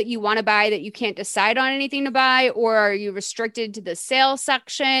mall that you want to buy that you can't decide on anything to buy? Or are you restricted to the sale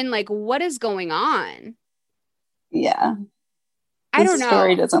section? Like, what is going on? Yeah. I don't know. The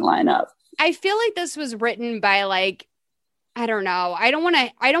story doesn't line up. I feel like this was written by like, I don't know. I don't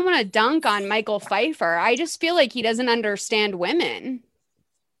want to dunk on Michael Pfeiffer. I just feel like he doesn't understand women.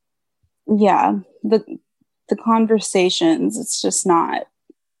 Yeah. The conversations, it's just not,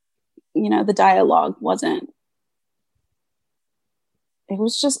 the dialogue wasn't, it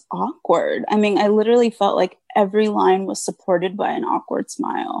was just awkward. I mean, I literally felt like every line was supported by an awkward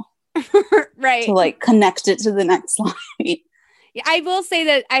smile. Right. To like connect it to the next line. Yeah, I will say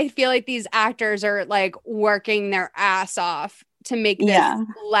that I feel like these actors are like working their ass off to make this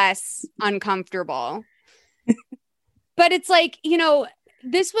less uncomfortable. But it's like,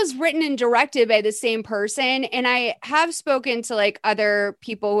 this was written and directed by the same person. And I have spoken to like other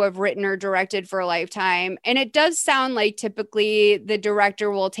people who have written or directed for Lifetime. And it does sound like typically the director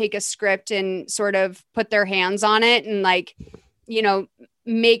will take a script and sort of put their hands on it and like,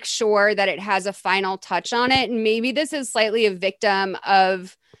 make sure that it has a final touch on it. And maybe this is slightly a victim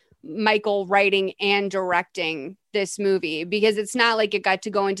of Michael writing and directing this movie, because it's not like it got to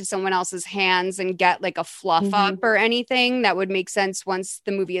go into someone else's hands and get like a fluff up or anything that would make sense once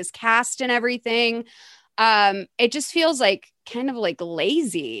the movie is cast and everything. It just feels like kind of like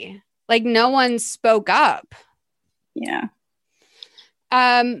lazy, like no one spoke up. Yeah.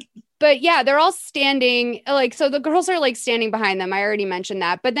 But yeah, they're all standing, like, so the girls are like standing behind them. I already mentioned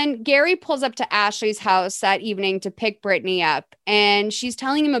that. But then Gary pulls up to Ashley's house that evening to pick Brittany up. And she's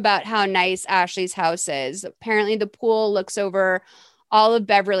telling him about how nice Ashley's house is. Apparently the pool looks over all of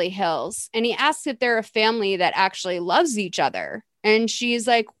Beverly Hills. And he asks if they're a family that actually loves each other. And she's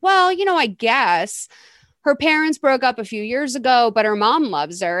like, well, I guess. Her parents broke up a few years ago, but her mom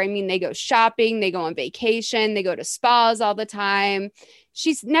loves her. I mean, they go shopping, they go on vacation, they go to spas all the time.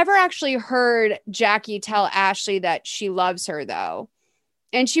 She's never actually heard Jackie tell Ashley that she loves her, though.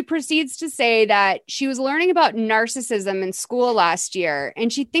 And she proceeds to say that she was learning about narcissism in school last year,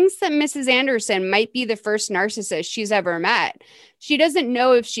 and she thinks that Mrs. Anderson might be the first narcissist she's ever met. She doesn't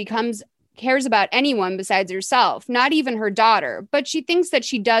know if she cares about anyone besides herself, not even her daughter, but she thinks that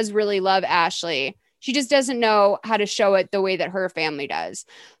she does really love Ashley. She just doesn't know how to show it the way that her family does.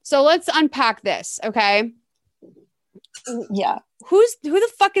 So let's unpack this, okay? Yeah. Who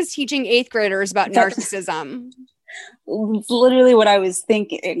the fuck is teaching 8th graders about narcissism? It's literally what I was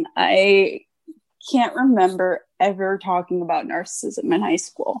thinking. I can't remember ever talking about narcissism in high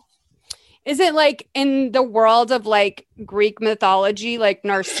school. Is it like in the world of like Greek mythology, like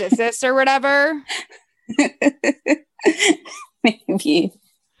Narcissus or whatever? Maybe.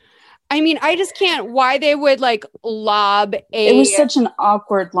 I mean, I just can't. Why they would like lob It was such an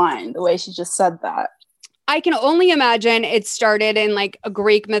awkward line, the way she just said that. I can only imagine it started in like a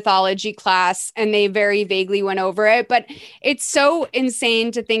Greek mythology class and they very vaguely went over it. But it's so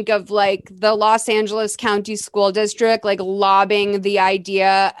insane to think of like the Los Angeles County School District, like lobbing the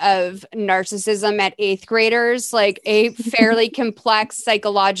idea of narcissism at 8th graders, like a fairly complex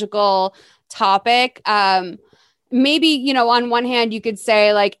psychological topic. Maybe, on one hand, you could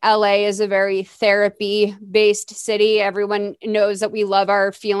say like LA is a very therapy based city. Everyone knows that we love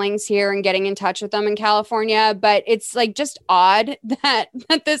our feelings here and getting in touch with them in California. But it's like just odd that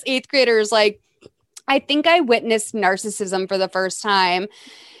this 8th grader is like, I think I witnessed narcissism for the first time.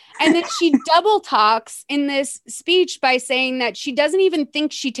 And then she double talks in this speech by saying that she doesn't even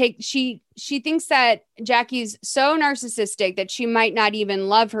think she thinks that Jackie's so narcissistic that she might not even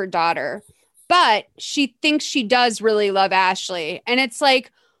love her daughter. But she thinks she does really love Ashley. And it's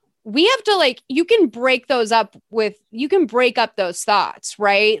like, we have to like, you can break up those thoughts,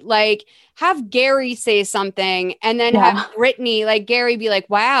 right? Like have Gary say something and then have Brittany, like Gary be like,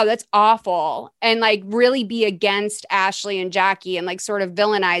 wow, that's awful. And like really be against Ashley and Jackie and like sort of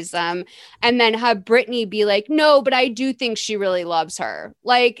villainize them. And then have Brittany be like, no, but I do think she really loves her.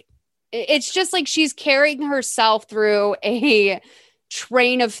 Like, it's just like she's carrying herself through a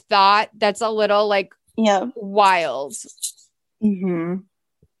train of thought that's a little like wild. Mm-hmm.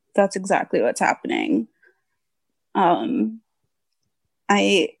 That's exactly what's happening. I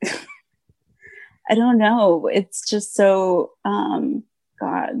don't know. It's just so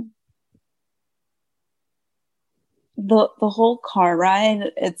God. The whole car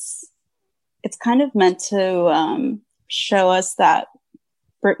ride, it's kind of meant to show us that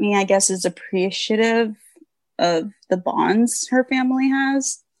Brittany, I guess, is appreciative of the bonds her family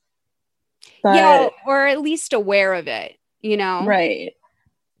has. But, yeah, or at least aware of it, you know? Right.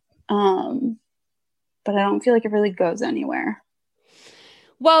 But I don't feel like it really goes anywhere.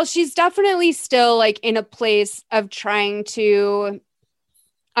 Well, she's definitely still like in a place of trying to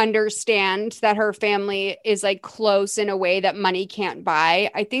understand that her family is like close in a way that money can't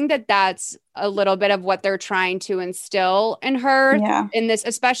buy. I think that that's a little bit of what they're trying to instill in her in this,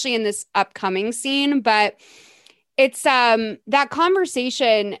 especially in this upcoming scene. But it's that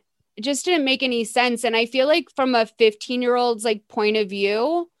conversation just didn't make any sense. And I feel like from a 15-year-old's like point of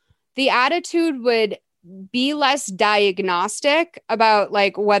view, the attitude would be less diagnostic about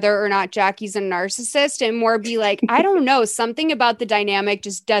like whether or not Jackie's a narcissist and more be like, I don't know, something about the dynamic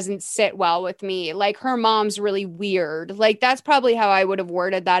just doesn't sit well with me. Like her mom's really weird. Like that's probably how I would have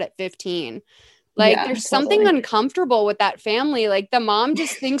worded that at 15. Like there's something uncomfortable with that family. Like the mom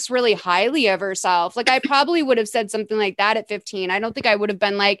just thinks really highly of herself. Like I probably would have said something like that at 15. I don't think I would have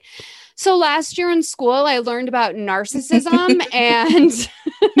been like, so last year in school, I learned about narcissism and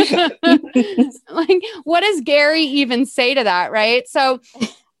like, what does Gary even say to that? Right. So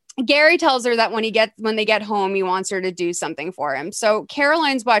Gary tells her that when they get home, he wants her to do something for him. So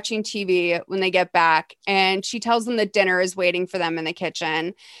Caroline's watching TV when they get back and she tells them that dinner is waiting for them in the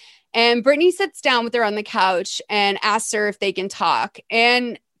kitchen. And Brittany sits down with her on the couch and asks her if they can talk.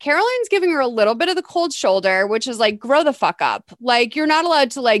 And Caroline's giving her a little bit of the cold shoulder, which is like, grow the fuck up. Like, you're not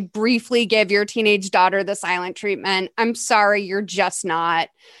allowed to like briefly give your teenage daughter the silent treatment. I'm sorry, you're just not.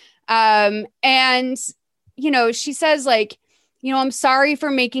 And, you know, she says like, you know, I'm sorry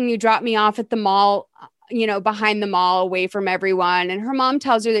for making you drop me off at the mall, you know, behind the mall away from everyone. And her mom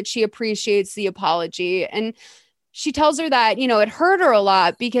tells her that she appreciates the apology. And she tells her that, you know, it hurt her a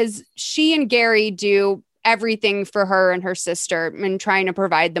lot because she and Gary do everything for her and her sister and trying to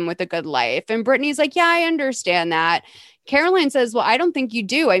provide them with a good life. And Brittany's like, yeah, I understand that. Caroline says, well, I don't think you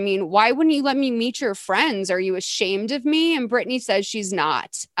do. I mean, why wouldn't you let me meet your friends? Are you ashamed of me? And Brittany says she's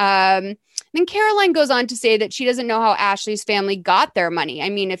not. Then Caroline goes on to say that she doesn't know how Ashley's family got their money. I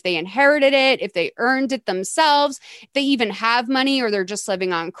mean, if they inherited it, if they earned it themselves, if they even have money or they're just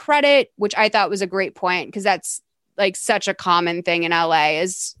living on credit, which I thought was a great point because that's like such a common thing in LA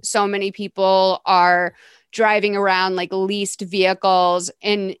is so many people are driving around like leased vehicles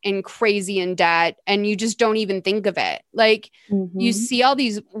in crazy in debt and you just don't even think of it. Like you see all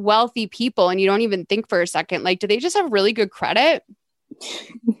these wealthy people and you don't even think for a second, like, do they just have really good credit?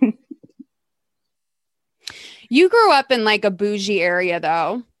 You grew up in like a bougie area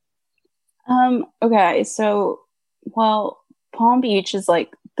though. Okay. So, well, Palm Beach is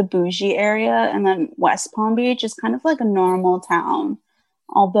like the bougie area and then West Palm Beach is kind of like a normal town.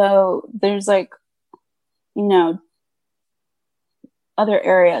 Although there's like, you know, other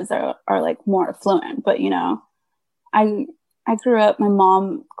areas that are like more affluent, but you know, I grew up, my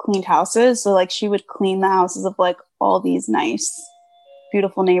mom cleaned houses. So like she would clean the houses of like all these nice,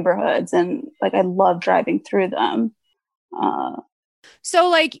 beautiful neighborhoods. And like, I love driving through them. So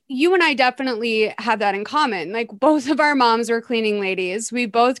like you and I definitely have that in common. Like both of our moms were cleaning ladies. We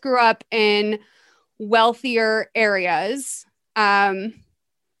both grew up in wealthier areas,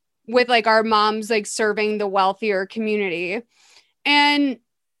 with like our moms like serving the wealthier community. And,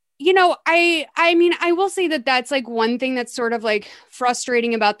 you know, I mean, I will say that that's like one thing that's sort of like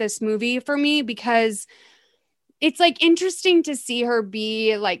frustrating about this movie for me because it's like interesting to see her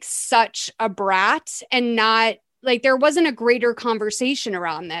be like such a brat and not like there wasn't a greater conversation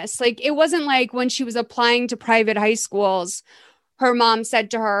around this. Like it wasn't like when she was applying to private high schools, her mom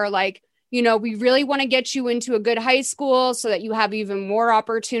said to her like, you know, we really want to get you into a good high school so that you have even more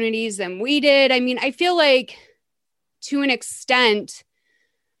opportunities than we did. I mean, I feel like to an extent,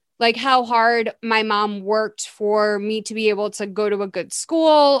 like how hard my mom worked for me to be able to go to a good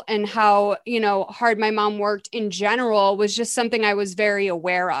school and how, you know, hard my mom worked in general was just something I was very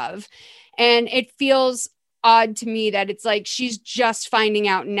aware of. And it feels odd to me that it's like she's just finding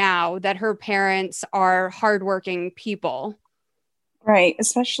out now that her parents are hardworking people. Right.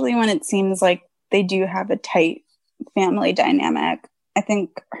 Especially when it seems like they do have a tight family dynamic. I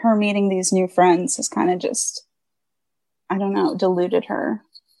think her meeting these new friends has kind of just, I don't know, diluted her.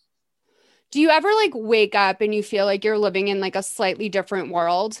 Do you ever like wake up and you feel like you're living in like a slightly different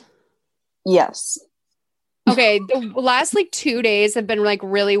world? Yes. Okay. The last like 2 days have been like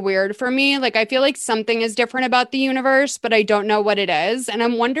really weird for me. Like I feel like something is different about the universe, but I don't know what it is. And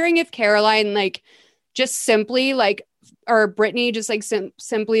I'm wondering if Caroline like just simply like or Brittany just like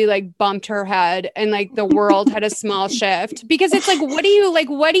simply like bumped her head and like the world had a small shift because it's like, what do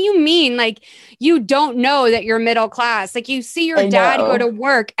you mean? Like, you don't know that you're middle class. Like you see your dad go to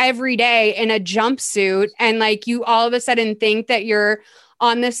work every day in a jumpsuit and like you all of a sudden think that you're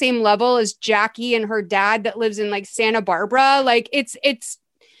on the same level as Jackie and her dad that lives in like Santa Barbara. Like it's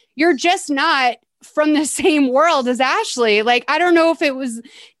you're just not from the same world as Ashley. Like, I don't know if it was,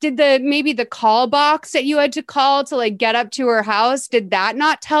 maybe the call box that you had to call to like get up to her house, did that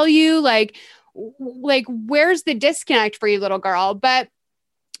not tell you like where's the disconnect for you, little girl? But,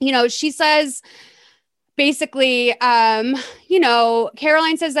 you know, she says basically, you know,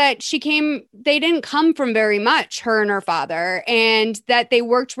 Caroline says that they didn't come from very much, her and her father, and that they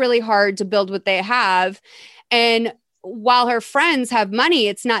worked really hard to build what they have. And while her friends have money,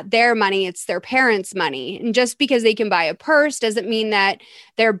 it's not their money, it's their parents' money. And just because they can buy a purse doesn't mean that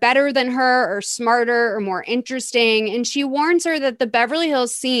they're better than her or smarter or more interesting. And she warns her that the Beverly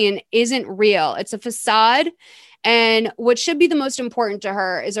Hills scene isn't real. It's a facade. And what should be the most important to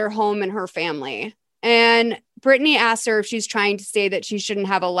her is her home and her family. And Brittany asks her if she's trying to say that she shouldn't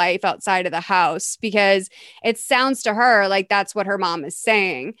have a life outside of the house, because it sounds to her like that's what her mom is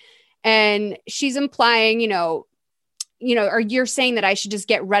saying. And she's implying, or you're saying that I should just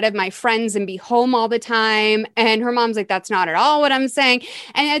get rid of my friends and be home all the time. And her mom's like, that's not at all what I'm saying.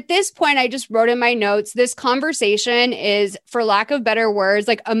 And at this point, I just wrote in my notes, this conversation is, for lack of better words,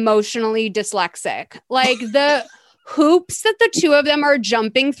 like emotionally dyslexic. Like the hoops that the two of them are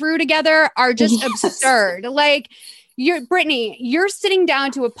jumping through together are just absurd. Like, Brittany, you're sitting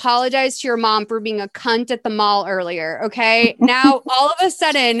down to apologize to your mom for being a cunt at the mall earlier. Okay. Now, all of a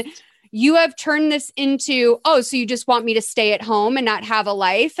sudden, you have turned this into, oh, so you just want me to stay at home and not have a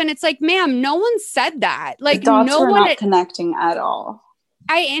life? And it's like, ma'am, no one said that. Like, the dots no were one not connecting at all.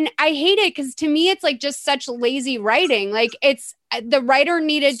 I hate it because to me, it's like just such lazy writing. Like, it's the writer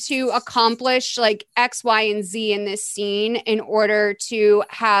needed to accomplish like X, Y, and Z in this scene in order to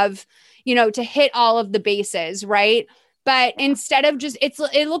have, to hit all of the bases, right? But instead of just,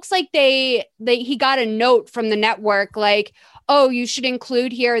 it looks like he got a note from the network like, oh, you should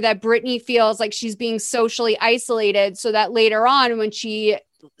include here that Brittany feels like she's being socially isolated, so that later on when she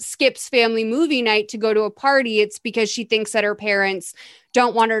skips family movie night to go to a party, it's because she thinks that her parents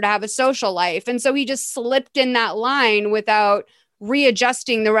don't want her to have a social life. And so he just slipped in that line without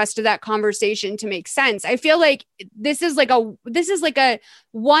readjusting the rest of that conversation to make sense. I feel like this is like a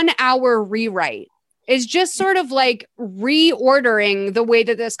 1 hour rewrite. Is just sort of like reordering the way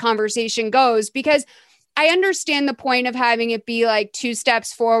that this conversation goes, because I understand the point of having it be like 2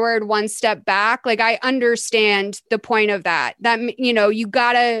 steps forward, 1 step back. Like, I understand the point of that, you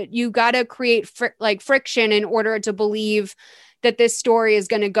gotta create friction in order to believe that this story is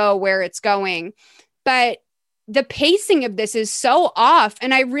going to go where it's going. But the pacing of this is so off.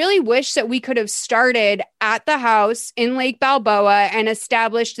 And I really wish that we could have started at the house in Lake Balboa and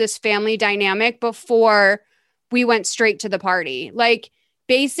established this family dynamic before we went straight to the party. Like,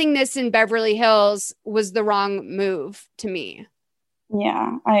 basing this in Beverly Hills was the wrong move to me.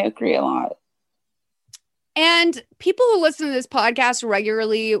 Yeah, I agree a lot. And people who listen to this podcast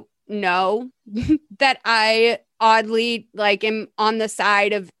regularly know that I oddly am on the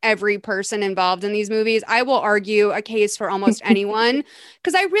side of every person involved in these movies. I will argue a case for almost anyone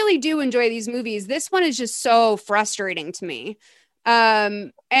because I really do enjoy these movies. This one is just so frustrating to me.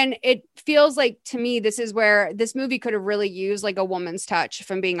 And it feels like to me, this is where this movie could have really used like a woman's touch,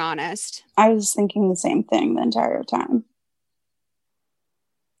 if I'm being honest. I was thinking the same thing the entire time.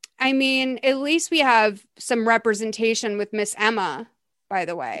 I mean, at least we have some representation with Miss Emma, by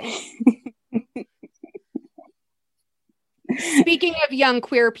the way. Speaking of young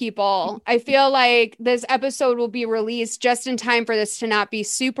queer people, I feel like this episode will be released just in time for this to not be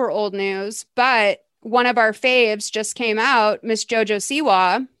super old news, but one of our faves just came out, Miss JoJo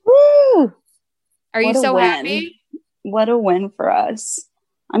Siwa. Woo! Are you so happy? What a win for us.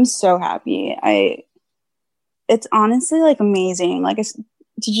 I'm so happy. It's honestly like amazing. Like,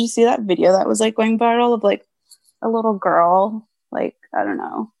 did you see that video that was like going viral of like a little girl, like, I don't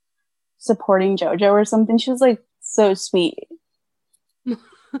know, supporting JoJo or something? She was like so sweet.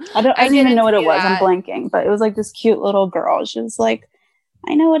 I don't even know what it was. I'm blanking, but it was like this cute little girl. She was like,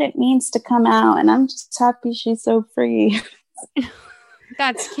 I know what it means to come out, and I'm just happy she's so free.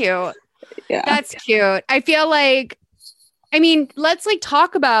 That's cute. Yeah. That's cute. I feel like, I mean, let's like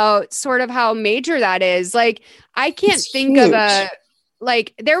talk about sort of how major that is. Like, I can't think of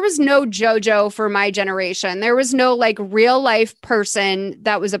there was no JoJo for my generation. There was no like real life person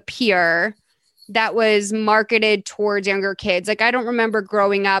that was a peer that was marketed towards younger kids. Like, I don't remember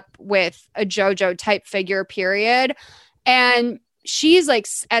growing up with a JoJo type figure, period. And she's like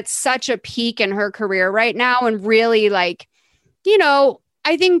at such a peak in her career right now. And really like,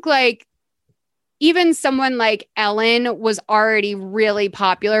 I think like even someone like Ellen was already really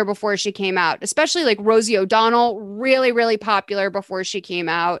popular before she came out, especially like Rosie O'Donnell, really, really popular before she came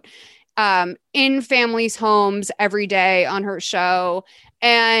out, in families' homes every day on her show.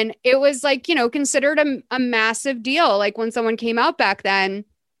 And it was like, you know, considered a massive deal. Like when someone came out back then,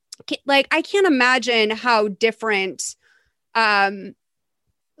 like I can't imagine how different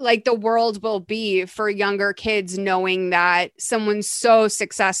like the world will be for younger kids knowing that someone so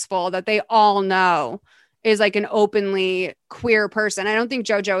successful that they all know is like an openly queer person. I don't think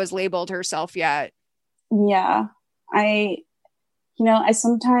JoJo has labeled herself yet. Yeah. I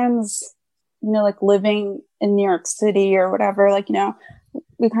sometimes, you know, like living in New York City or whatever, like, you know,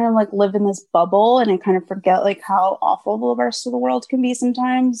 we kind of like live in this bubble and I kind of forget like how awful the rest of the world can be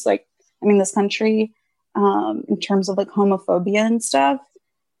sometimes. Like, I mean, this country, in terms of like homophobia and stuff.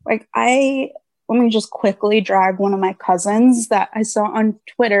 Like let me just quickly drag one of my cousins that I saw on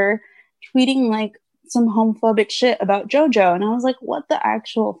Twitter tweeting like some homophobic shit about JoJo. And I was like, what the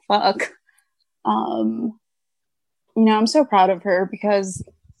actual fuck? You know, I'm so proud of her because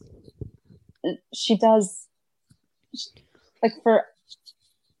she does like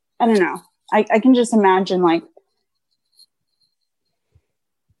I don't know. I can just imagine like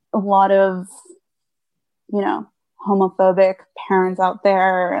a lot of, you know, homophobic parents out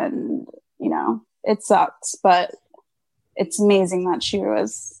there, and you know it sucks, but it's amazing that she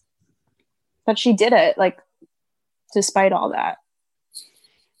did it, like despite all that.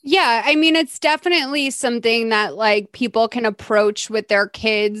 Yeah, I mean, it's definitely something that like people can approach with their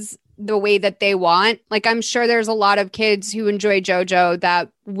kids the way that they want. Like I'm sure there's a lot of kids who enjoy JoJo that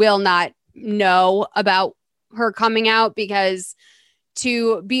will not know about her coming out, because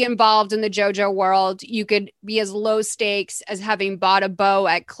to be involved in the JoJo world, you could be as low stakes as having bought a bow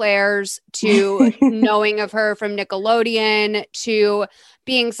at Claire's, to knowing of her from Nickelodeon, to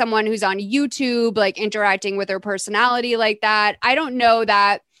being someone who's on YouTube, like interacting with her personality like that. I don't know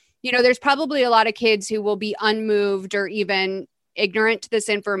that, you know, there's probably a lot of kids who will be unmoved or even ignorant to this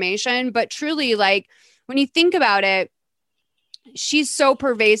information, but truly, like when you think about it, she's so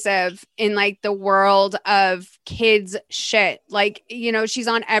pervasive in like the world of kids shit. Like, you know, she's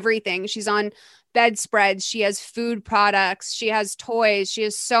on everything. She's on bedspreads. She has food products. She has toys. She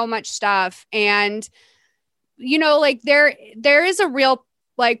has so much stuff. And, you know, like there is a real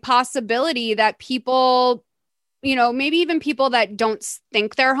like possibility that people, you know, maybe even people that don't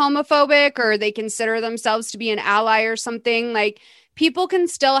think they're homophobic or they consider themselves to be an ally or something, like people can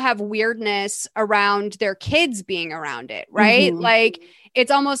still have weirdness around their kids being around it, right? Mm-hmm. Like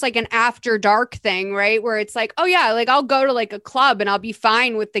it's almost like an after dark thing, right? Where it's like, oh yeah, like I'll go to like a club and I'll be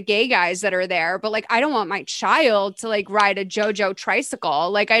fine with the gay guys that are there, but like I don't want my child to like ride a JoJo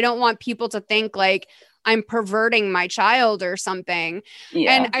tricycle. Like I don't want people to think like I'm perverting my child or something.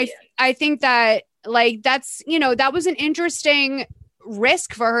 Yeah. And I think that like that's, you know, that was an interesting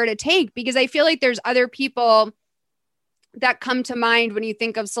risk for her to take, because I feel like there's other people that come to mind when you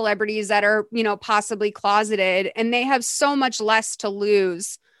think of celebrities that are, you know, possibly closeted, and they have so much less to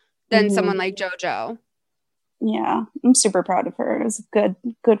lose than someone like JoJo. Yeah, I'm super proud of her. It was a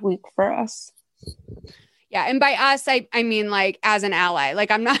good week for us. Yeah, and by us, I mean like as an ally. Like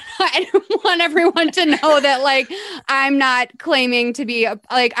I don't want everyone to know that like I'm not claiming to be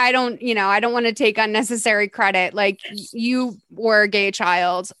like I don't want to take unnecessary credit. Like you were a gay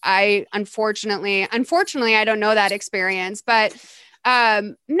child. Unfortunately I don't know that experience, but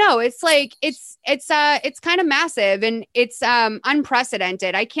no, it's like it's kind of massive, and it's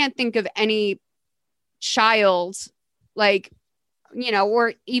unprecedented. I can't think of any child like, you know,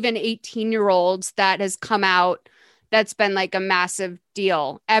 or even 18-year-olds that has come out that's been like a massive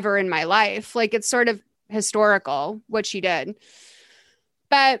deal ever in my life. Like it's sort of historical what she did.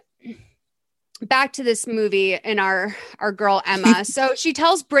 But back to this movie and our girl Emma. So she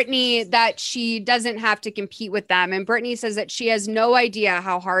tells Brittany that she doesn't have to compete with them, and Brittany says that she has no idea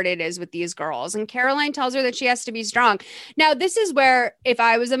how hard it is with these girls, and Caroline tells her that she has to be strong. Now this is where if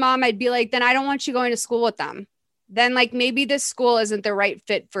I was a mom, I'd be like, then I don't want you going to school with them. Then like maybe this school isn't the right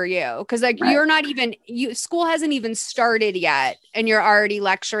fit for you, because like right. You're not even school hasn't even started yet, and you're already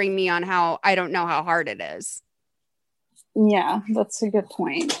lecturing me on how I don't know how hard it is. Yeah, that's a good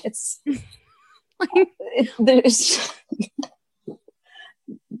point. It's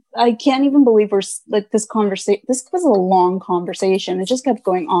I can't even believe we're like this conversation. This was a long conversation. It just kept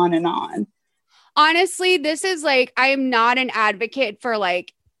going on and on. Honestly, this is like, I am not an advocate for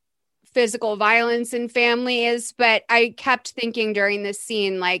like physical violence in families, but I kept thinking during this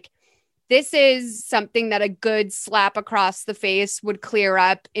scene, like, this is something that a good slap across the face would clear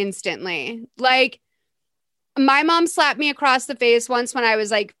up instantly. Like, my mom slapped me across the face once when I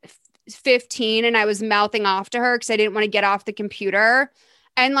was like 15 and I was mouthing off to her because I didn't want to get off the computer.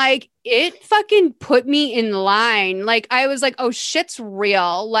 And like, it fucking put me in line. Like, I was like, oh, shit's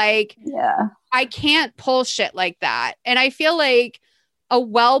real. Like, Yeah. I can't pull shit like that. And I feel like a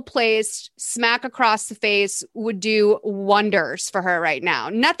well-placed smack across the face would do wonders for her right now.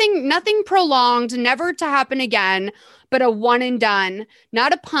 Nothing prolonged, never to happen again, but a one and done.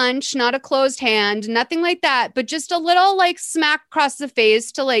 Not a punch, not a closed hand, nothing like that, but just a little like smack across the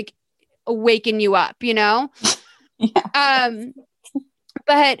face to like awaken you up, you know? Yeah.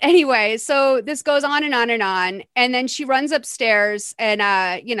 But anyway, so this goes on and on and on. And then she runs upstairs and,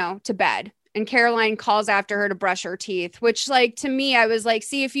 to bed. And Caroline calls after her to brush her teeth, which like, to me, I was like,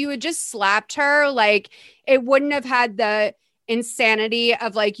 see, if you had just slapped her, like it wouldn't have had the insanity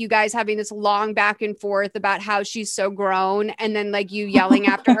of like you guys having this long back and forth about how she's so grown. And then like you yelling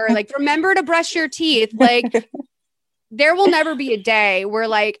after her, like, remember to brush your teeth. Like, there will never be a day where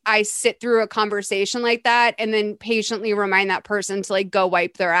like I sit through a conversation like that and then patiently remind that person to like go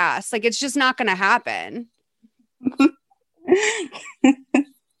wipe their ass. Like, it's just not going to happen.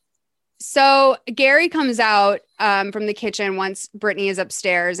 So Gary comes out from the kitchen once Brittany is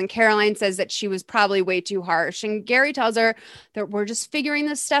upstairs, and Caroline says that she was probably way too harsh. And Gary tells her that we're just figuring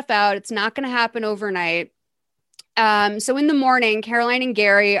this stuff out. It's not going to happen overnight. So in the morning, Caroline and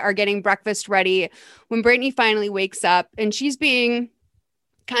Gary are getting breakfast ready when Brittany finally wakes up, and she's being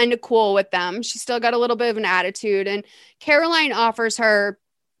kind of cool with them. She's still got a little bit of an attitude, and Caroline offers her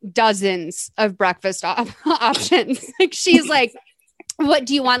dozens of breakfast options. Like, she's like, what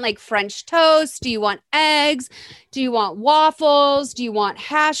do you want? Like French toast? Do you want eggs? Do you want waffles? Do you want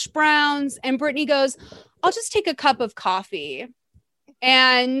hash browns? And Brittany goes, I'll just take a cup of coffee.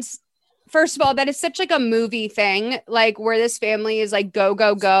 And first of all, that is such like a movie thing, like where this family is like go,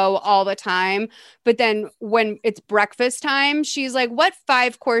 go, go all the time. But then when it's breakfast time, she's like, what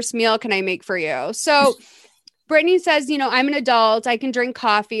 5-course meal can I make for you? So Brittany says, I'm an adult. I can drink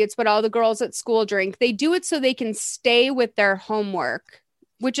coffee. It's what all the girls at school drink. They do it so they can stay with their homework,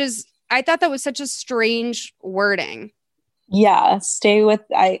 which is, I thought that was such a strange wording. Yeah, stay with,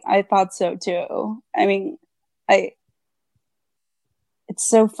 I thought so too. I mean, it's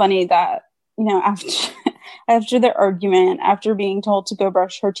so funny that, after their argument, after being told to go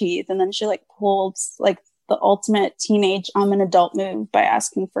brush her teeth, and then she like pulls like the ultimate teenage I'm an adult move by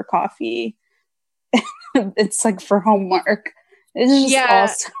asking for coffee. It's like for homework. It's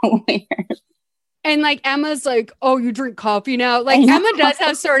just all so weird. And like Emma's like, oh, you drink coffee now? Like Emma does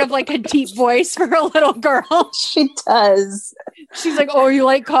have sort of like a deep voice for a little girl. She does. She's like, oh, you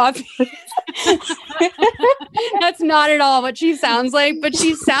like coffee? That's not at all what she sounds like, but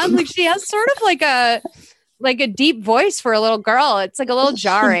she sounds like she has sort of like a deep voice for a little girl. It's like a little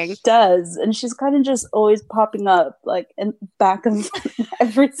jarring. She does. And she's kind of just always popping up like in back of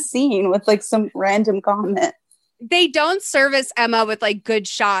every scene with like some random comment. They don't service Emma with like good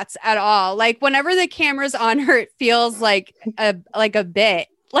shots at all. Like whenever the camera's on her, it feels like a bit.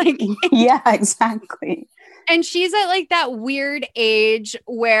 Like, yeah, exactly. And she's at like that weird age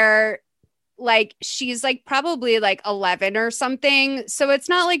where like she's like probably like 11 or something. So it's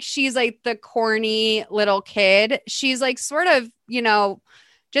not like she's like the corny little kid. She's like sort of,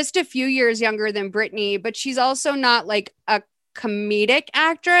 just a few years younger than Brittany, but she's also not like a comedic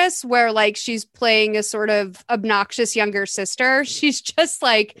actress where like she's playing a sort of obnoxious younger sister. She's just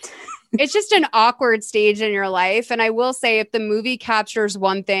like, it's just an awkward stage in your life. And I will say, if the movie captures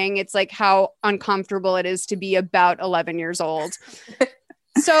one thing, it's like how uncomfortable it is to be about 11 years old.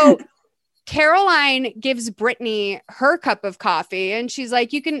 So Caroline gives Brittany her cup of coffee and she's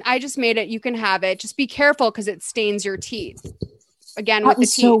like, I just made it. You can have it. Just be careful because it stains your teeth. Again, with the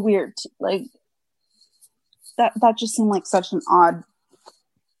teeth. So weird. Like that just seemed like such an odd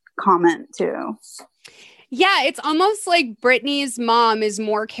comment too. Yeah, it's almost like Brittany's mom is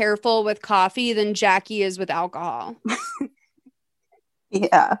more careful with coffee than Jackie is with alcohol.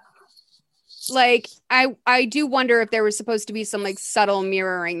 Yeah. Like, I do wonder if there was supposed to be some like subtle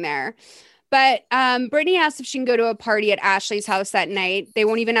mirroring there. But Brittany asks if she can go to a party at Ashley's house that night. They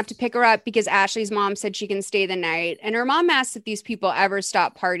won't even have to pick her up because Ashley's mom said she can stay the night. And her mom asks if these people ever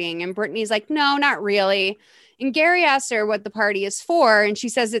stop partying. And Brittany's like, no, not really. And Gary asks her what the party is for. And she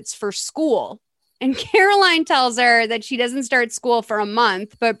says it's for school. And Caroline tells her that she doesn't start school for a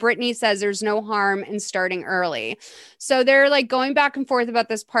month, but Brittany says there's no harm in starting early. So they're like going back and forth about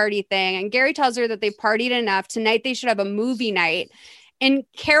this party thing. And Gary tells her that they've partied enough. Tonight they should have a movie night. And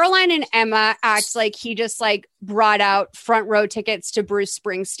Caroline and Emma act like he just like brought out front row tickets to Bruce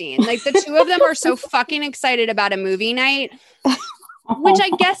Springsteen. Like the two of them are so fucking excited about a movie night, which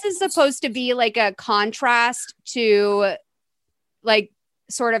I guess is supposed to be like a contrast to like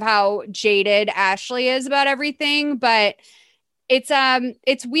sort of how jaded Ashley is about everything, but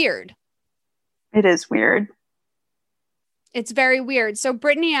it's weird. It is weird. It's very weird. So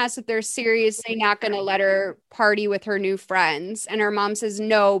Brittany asks if they're seriously not going to let her party with her new friends. And her mom says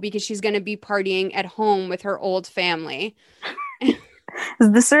no, because she's going to be partying at home with her old family.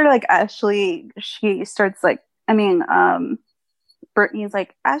 Is this sort of like Ashley? She starts like, Brittany's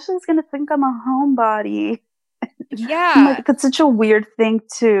like, Ashley's going to think I'm a homebody. Yeah. Like, that's such a weird thing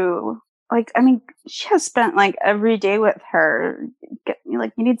to, like, she has spent like every day with her.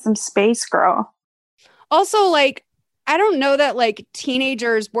 You need some space, girl. Also, like, I don't know that like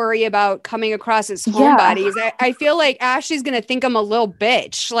teenagers worry about coming across as homebodies. I feel like Ashley's going to think I'm a little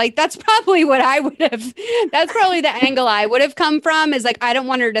bitch. Like, that's probably what I would have. That's probably the angle I would have come from, is like, I don't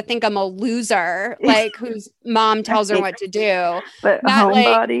want her to think I'm a loser, like whose mom tells her what to do. But not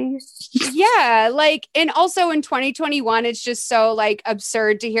homebody. Like, yeah. Like, and also in 2021, it's just so like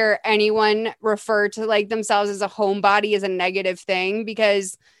absurd to hear anyone refer to like themselves as a homebody as a negative thing,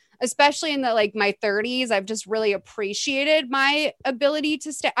 because especially in my 30s, I've just really appreciated my ability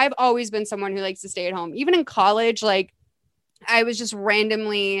to stay. I've always been someone who likes to stay at home. Even in college, like I was just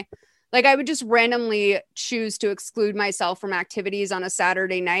randomly, like I would just randomly choose to exclude myself from activities on a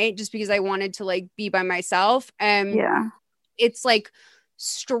Saturday night just because I wanted to like be by myself. And it's like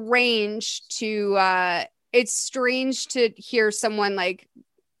strange to hear someone like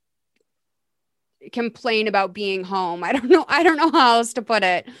complain about being home. I don't know how else to put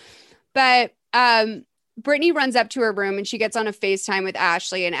it. But Brittany runs up to her room and she gets on a FaceTime with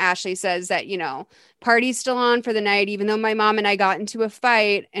Ashley, and Ashley says that, party's still on for the night, even though my mom and I got into a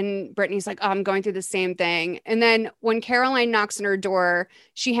fight. And Brittany's like, oh, I'm going through the same thing. And then when Caroline knocks on her door,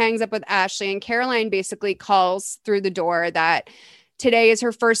 she hangs up with Ashley, and Caroline basically calls through the door that today is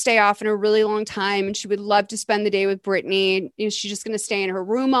her first day off in a really long time, and she would love to spend the day with Brittany. She's just going to stay in her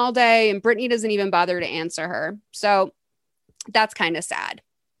room all day, and Brittany doesn't even bother to answer her. So that's kind of sad.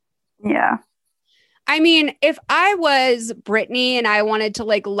 Yeah. If I was Brittany and I wanted to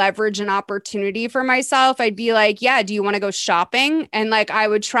like leverage an opportunity for myself, I'd be like, yeah, do you want to go shopping? And like, I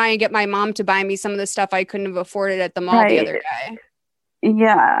would try and get my mom to buy me some of the stuff I couldn't have afforded at the mall the other day.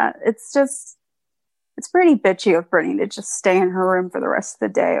 Yeah. It's pretty bitchy of Brittany to just stay in her room for the rest of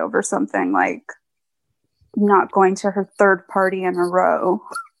the day over something like not going to her third party in a row.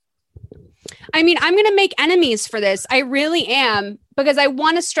 I'm going to make enemies for this. I really am, because I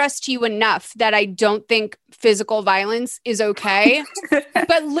want to stress to you enough that I don't think physical violence is okay.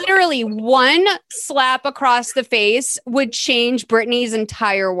 But literally one slap across the face would change Brittany's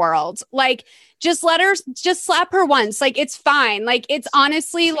entire world. Like, just slap her once. Like, it's fine. Like, it's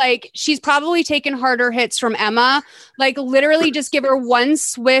honestly like she's probably taken harder hits from Emma. Like, literally just give her one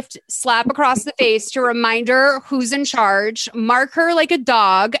swift slap across the face to remind her who's in charge, mark her like a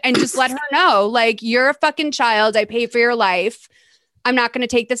dog, and just let her know, like, you're a fucking child. I pay for your life. I'm not going to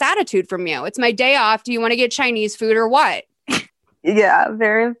take this attitude from you. It's my day off. Do you want to get Chinese food or what? Yeah,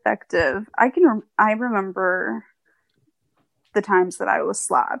 very effective. I remember the times that I was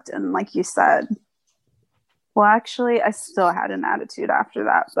slapped, and like you said, well, actually I still had an attitude after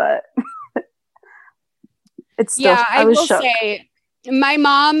that, but it's still, I will shook. Say my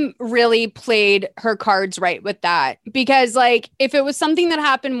mom really played her cards right with that, because like if it was something that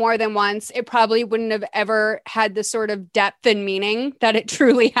happened more than once, it probably wouldn't have ever had the sort of depth and meaning that it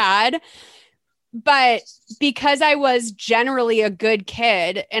truly had. But because I was generally a good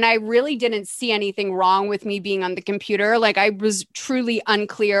kid and I really didn't see anything wrong with me being on the computer, like I was truly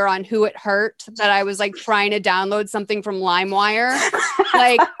unclear on who it hurt that I was like trying to download something from LimeWire.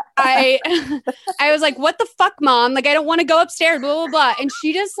 Like I was like, what the fuck, mom? Like, I don't want to go upstairs, blah, blah, blah. And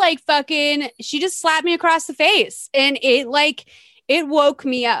she just slapped me across the face. And it woke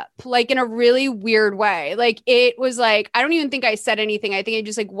me up like in a really weird way. Like, it was like, I don't even think I said anything. I think I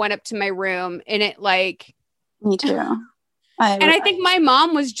just like went up to my room, and it like, me too. I think my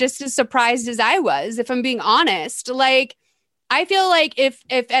mom was just as surprised as I was, if I'm being honest. Like, I feel like if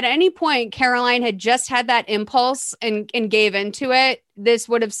at any point Caroline had just had that impulse and gave into it, this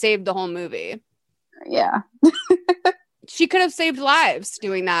would have saved the whole movie. Yeah. She could have saved lives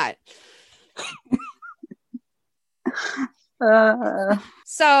doing that.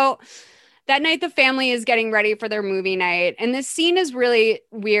 So that night, the family is getting ready for their movie night. And this scene is really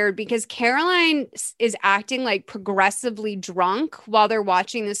weird because Caroline is acting like progressively drunk while they're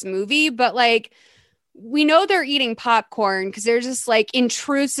watching this movie. But like, we know they're eating popcorn because there's this like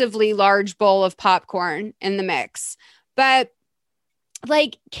intrusively large bowl of popcorn in the mix. But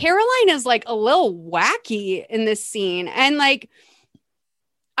like, Caroline is like a little wacky in this scene. And like,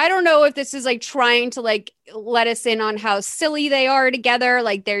 I don't know if this is like trying to like let us in on how silly they are together,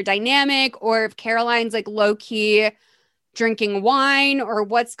 like their dynamic, or if Caroline's like low key drinking wine or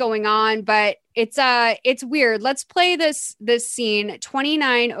what's going on, but it's weird. Let's play this scene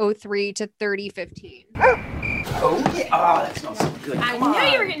 29:03 to 30:15. Oh yeah! Oh, that smells so good. I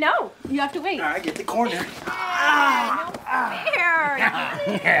knew you were gonna. No, you have to wait. All right, get the corner.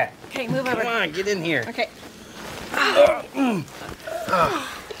 Fair. Okay, move over. Come on, get in here. Okay.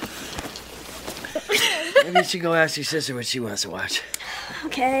 Maybe you should go ask your sister what she wants to watch.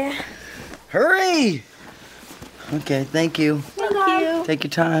 Okay. Hurry! Okay, thank you. Thank you. Take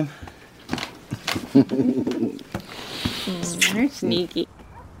your time. You're sneaky.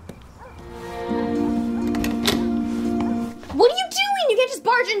 What are you doing? You can't just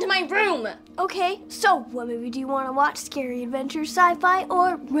barge into my room. Okay, so what movie do you want to watch? Scary adventure, sci-fi,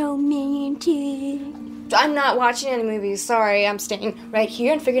 or romantic? I'm not watching any movies. Sorry, I'm staying right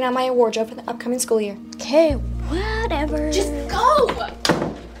here and figuring out my wardrobe for the upcoming school year. Okay, whatever. Just go!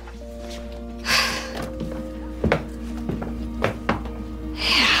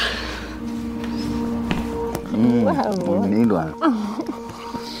 You need one.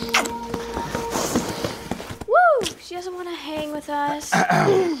 Woo! She doesn't want to hang with us.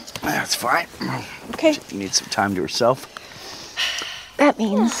 That's fine. Okay. You need some time to yourself. That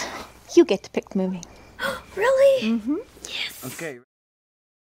means you get to pick the movie. Really? Mm-hmm. Yes. Okay.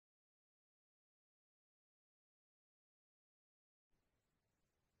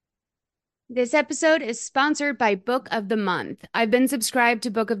 This episode is sponsored by Book of the Month. I've been subscribed to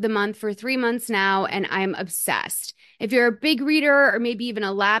Book of the Month for 3 months now, and I'm obsessed. If you're a big reader or maybe even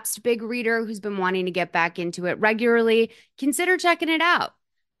a lapsed big reader who's been wanting to get back into it regularly, consider checking it out.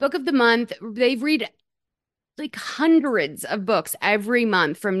 Book of the Month, they read like hundreds of books every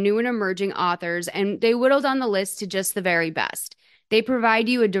month from new and emerging authors, and they whittled down the list to just the very best. They provide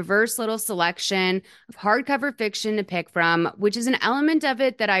you a diverse little selection of hardcover fiction to pick from, which is an element of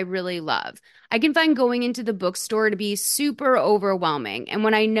it that I really love. I can find going into the bookstore to be super overwhelming, and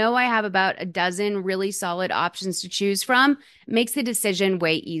when I know I have about a dozen really solid options to choose from, it makes the decision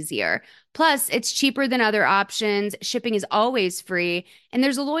way easier. Plus, it's cheaper than other options, shipping is always free, and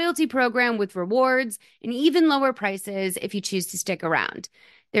there's a loyalty program with rewards and even lower prices if you choose to stick around.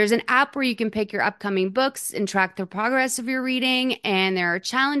 There's an app where you can pick your upcoming books and track the progress of your reading, and there are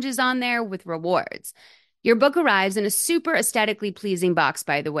challenges on there with rewards. Your book arrives in a super aesthetically pleasing box,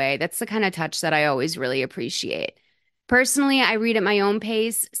 by the way. That's the kind of touch that I always really appreciate. Personally, I read at my own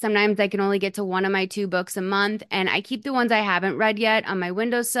pace. Sometimes I can only get to one of my 2 books a month, and I keep the ones I haven't read yet on my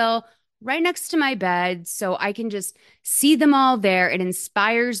windowsill right next to my bed so I can just see them all there. It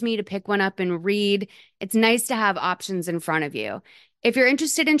inspires me to pick one up and read. It's nice to have options in front of you. If you're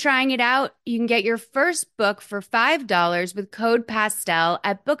interested in trying it out, you can get your first book for $5 with code PASTEL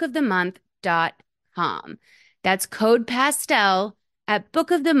at bookofthemonth.com. That's code PASTEL at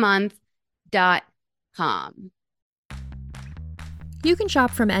bookofthemonth.com. You can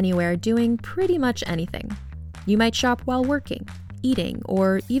shop from anywhere doing pretty much anything. You might shop while working, eating,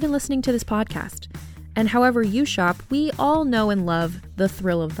 or even listening to this podcast. And however you shop, we all know and love the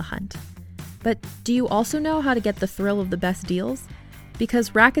thrill of the hunt. But do you also know how to get the thrill of the best deals? Because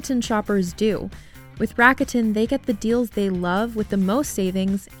Rakuten shoppers do. With Rakuten, they get the deals they love with the most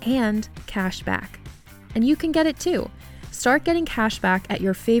savings and cash back. And you can get it too. Start getting cash back at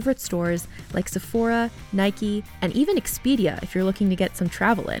your favorite stores like Sephora, Nike, and even Expedia if you're looking to get some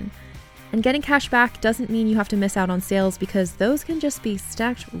travel in. And getting cash back doesn't mean you have to miss out on sales because those can just be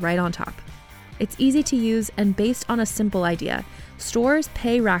stacked right on top. It's easy to use and based on a simple idea. Stores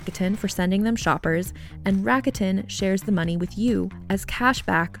pay Rakuten for sending them shoppers, and Rakuten shares the money with you as cash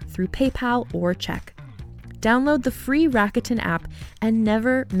back through PayPal or check. Download the free Rakuten app and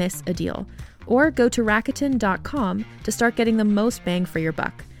never miss a deal. Or go to Rakuten.com to start getting the most bang for your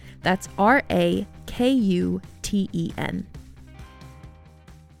buck. That's Rakuten.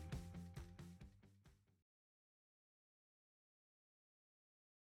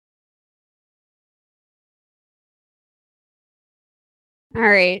 All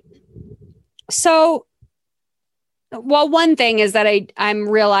right. So, well, one thing is that I'm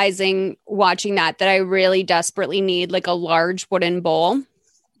realizing watching that I really desperately need like a large wooden bowl.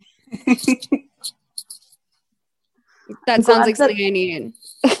 That sounds like something I need.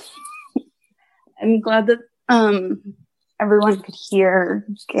 I'm glad that everyone could hear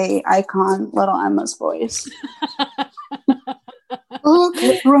gay icon Little Emma's voice.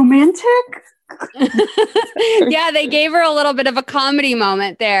 Oh, romantic? Yeah, they gave her a little bit of a comedy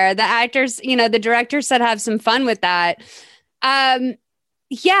moment there. The actors, the director said have some fun with that.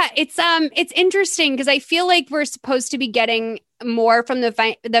 Yeah, it's interesting because I feel like we're supposed to be getting more from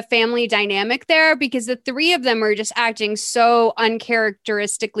the family dynamic there, because the three of them are just acting so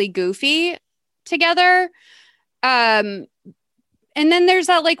uncharacteristically goofy together. And then there's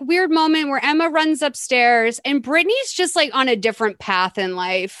that like weird moment where Emma runs upstairs and Brittany's just like on a different path in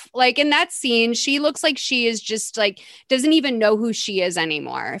life. Like in that scene, she looks like she is just like, doesn't even know who she is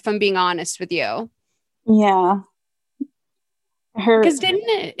anymore, if I'm being honest with you. Yeah. Because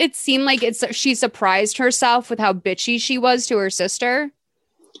didn't it seem like she surprised herself with how bitchy she was to her sister?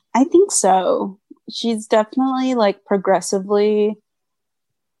 I think so. She's definitely like progressively.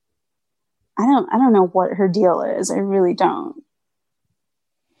 I don't know what her deal is. I really don't.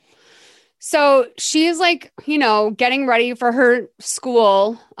 So she's like, you know, getting ready for her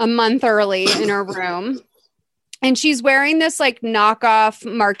school a month early in her room. And she's wearing this like knockoff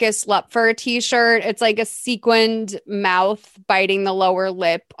Marcus Lupfer t-shirt. It's like a sequined mouth biting the lower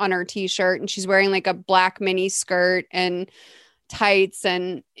lip on her t-shirt. And she's wearing like a black mini skirt and tights.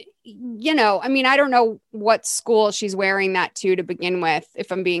 And, you know, I mean, I don't know what school she's wearing that to begin with,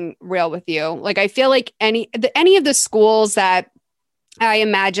 if I'm being real with you. Like, I feel like any of the schools that I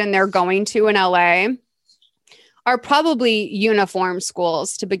imagine they're going to in LA are probably uniform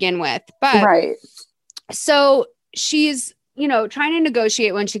schools to begin with. But right. So she's, you know, trying to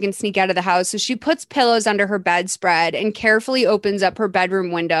negotiate when she can sneak out of the house. So she puts pillows under her bedspread and carefully opens up her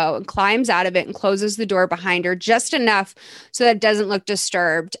bedroom window and climbs out of it and closes the door behind her just enough so that it doesn't look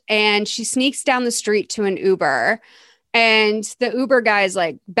disturbed. And she sneaks down the street to an Uber. And the Uber guy's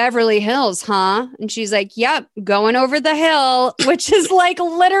like, Beverly Hills, huh? And she's like, yep, going over the hill, which is like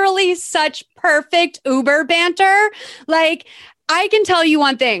literally such perfect Uber banter. Like, I can tell you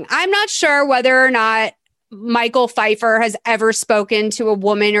one thing. I'm not sure whether or not Michael Pfeiffer has ever spoken to a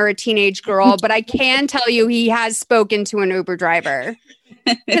woman or a teenage girl, but I can tell you he has spoken to an Uber driver.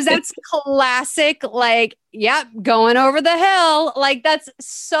 Because that's classic, like, yep, going over the hill. Like, that's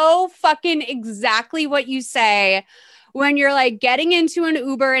so fucking exactly what you say when you're like getting into an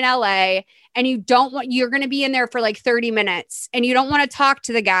Uber in LA and you're going to be in there for like 30 minutes and you don't want to talk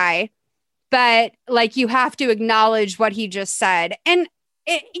to the guy, but like you have to acknowledge what he just said. And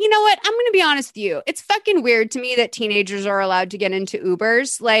you know what? I'm going to be honest with you. It's fucking weird to me that teenagers are allowed to get into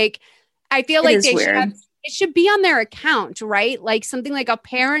Ubers. Like, I feel like it should be on their account, right? Like something like a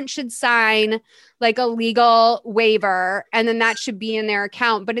parent should sign like a legal waiver and then that should be in their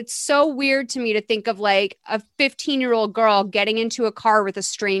account. But it's so weird to me to think of like a 15-year-old girl getting into a car with a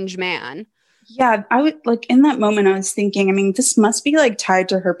strange man. Yeah, I would like in that moment, I was thinking, I mean, this must be like tied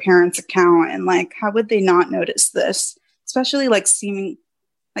to her parents' account. And like, how would they not notice this? Especially like seeming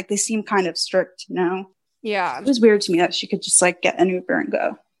like they seem kind of strict, you know? Yeah. It was weird to me that she could just like get an Uber and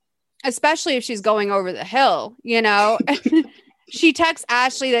go. Especially if she's going over the hill, you know? She texts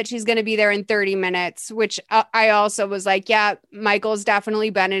Ashley that she's going to be there in 30 minutes, which I also was like, yeah, Michael's definitely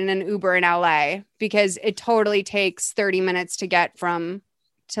been in an Uber in LA because it totally takes 30 minutes to get from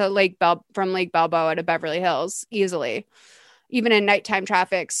Lake Balboa to Beverly Hills easily, even in nighttime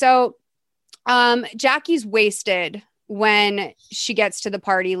traffic. So Jackie's wasted when she gets to the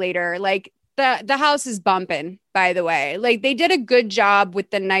party later. Like the house is bumping, by the way. Like they did a good job with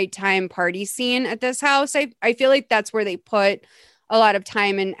the nighttime party scene at this house. I feel like that's where they put a lot of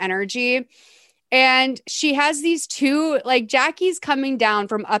time and energy. And she has these two, like Jackie's coming down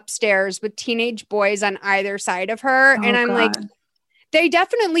from upstairs with teenage boys on either side of her. And I'm like, they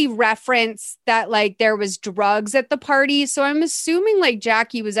definitely reference that like there was drugs at the party. So I'm assuming like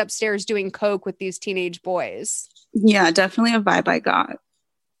Jackie was upstairs doing coke with these teenage boys. Yeah, definitely a vibe I got.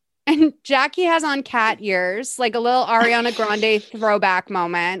 And Jackie has on cat ears, like a little Ariana Grande throwback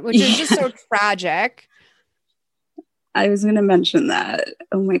moment, which is just so tragic. I was going to mention that.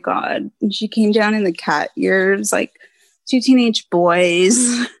 Oh my God. And she came down in the cat ears, like two teenage boys.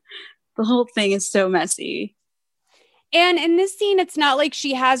 The whole thing is so messy. And in this scene, it's not like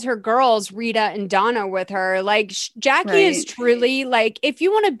she has her girls, Rita and Donna, with her. Like Jackie is truly like, if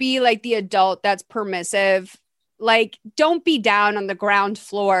you want to be like the adult that's permissive, like, don't be down on the ground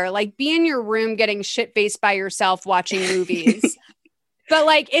floor. Like, be in your room getting shit-faced by yourself watching movies. But,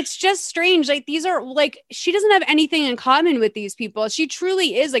 like, it's just strange. Like, these are, like, she doesn't have anything in common with these people. She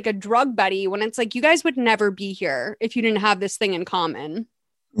truly is, like, a drug buddy when it's like, you guys would never be here if you didn't have this thing in common.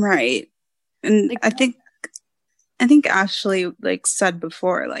 Right. And like, I think Ashley, like, said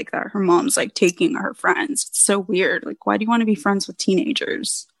before, like, that her mom's, like, taking her friends. It's so weird. Like, why do you want to be friends with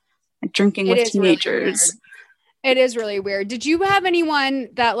teenagers? Like, drinking with teenagers. Really it is really weird. Did you have anyone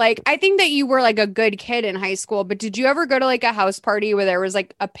that like, I think that you were like a good kid in high school, but did you ever go to like a house party where there was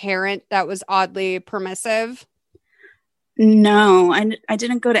like a parent that was oddly permissive? No, I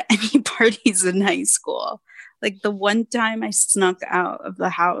didn't go to any parties in high school. Like the one time I snuck out of the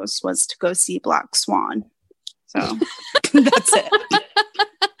house was to go see Black Swan. So that's it.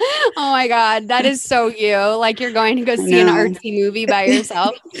 Oh my God. That is so you. Like you're going to go see an artsy movie by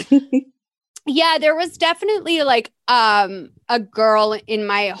yourself. Yeah, there was definitely like a girl in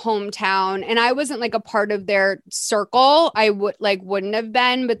my hometown, and I wasn't like a part of their circle. I wouldn't have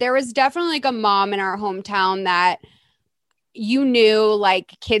been, but there was definitely like a mom in our hometown that you knew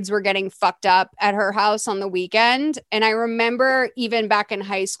like kids were getting fucked up at her house on the weekend. And I remember even back in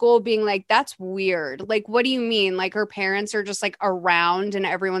high school being like, that's weird. Like, what do you mean? Like her parents are just like around and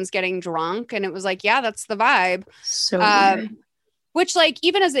everyone's getting drunk. And it was like, yeah, that's the vibe. So weird. Which like,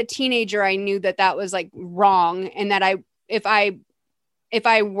 even as a teenager, I knew that that was like wrong. And that if I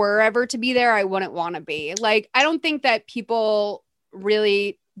were ever to be there, I wouldn't want to be. Like, I don't think that people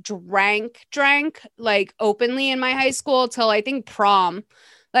really drank like openly in my high school till I think prom.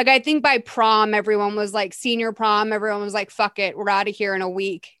 Like I think by prom everyone was like senior prom, everyone was like fuck it, we're out of here in a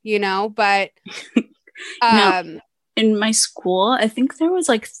week, you know. But in my school I think there was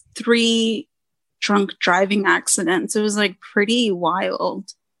like 3 drunk driving accidents. It was like pretty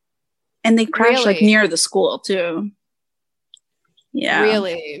wild, and they crashed like near the school too. Yeah,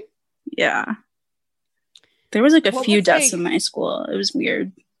 really. Yeah, there was like a few deaths in my school. It was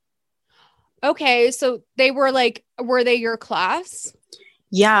weird. Okay, so they were like, were they your class?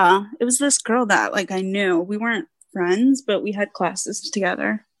 Yeah, it was this girl that like I knew. We weren't friends, but we had classes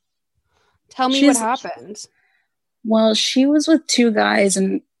together. Tell me what happened. Well, she was with 2 guys,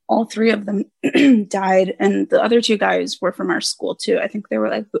 and all 3 of them died. And the other 2 guys were from our school too. I think they were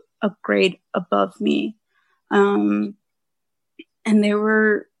like a grade above me. And they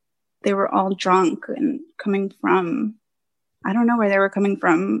were all drunk and coming from, I don't know where they were coming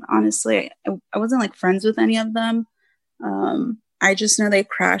from. Honestly, I wasn't like friends with any of them. I just know they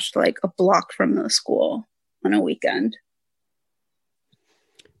crashed like a block from the school on a weekend.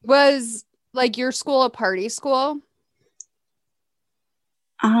 Was like your school a party school?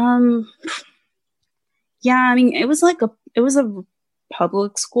 Yeah, I mean, it was a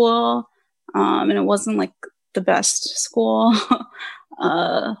public school. And it wasn't like the best school.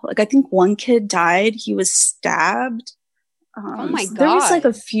 Like I think one kid died. He was stabbed. Oh my God. There was like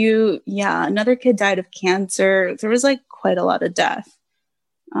a few. Yeah, another kid died of cancer. There was like quite a lot of death.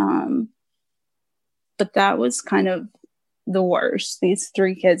 But that was kind of the worst. These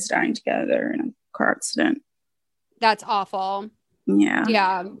 3 kids dying together in a car accident. That's awful. Yeah.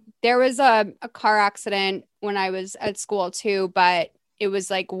 Yeah. There was a car accident when I was at school too, but it was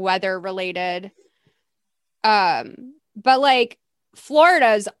like weather related. But like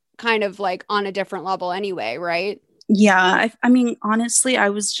Florida's kind of like on a different level anyway, right? Yeah. I mean, honestly, I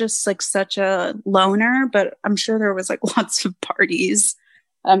was just like such a loner, but I'm sure there was like lots of parties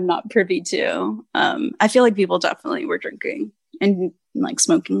I'm not privy to. I feel like people definitely were drinking and like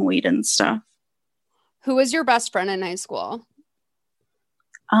smoking weed and stuff. Who was your best friend in high school?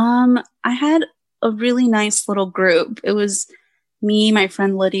 I had a really nice little group. It was me, my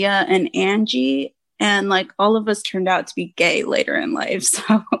friend Lydia, and Angie. And like all of us turned out to be gay later in life.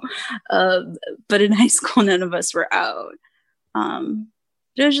 So, but in high school, none of us were out.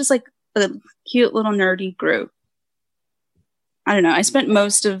 It was just like a cute little nerdy group. I don't know. I spent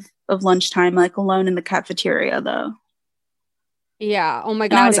most of lunchtime like alone in the cafeteria though. Yeah. Oh my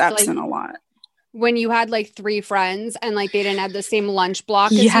God. And I was absent a lot. When you had like 3 friends and like they didn't have the same lunch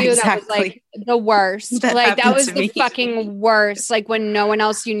block as yeah, you, exactly. That was like the worst. That was the fucking worst. Like when no one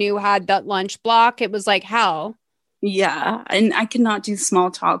else you knew had that lunch block, it was like hell. Yeah. And I could not do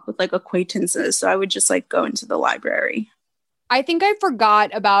small talk with like acquaintances. So I would just like go into the library. I think I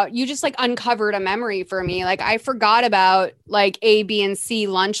forgot about, you just like uncovered a memory for me. Like I forgot about like A, B, and C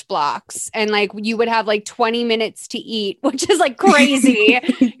lunch blocks. And like you would have like 20 minutes to eat, which is like crazy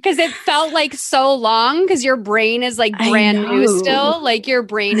because it felt like so long because your brain is like brand new still. Like your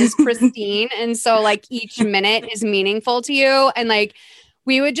brain is pristine. And so like each minute is meaningful to you. And like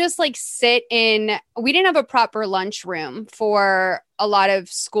we would just like sit in, we didn't have a proper lunchroom for a lot of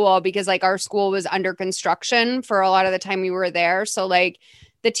school because like our school was under construction for a lot of the time we were there. So like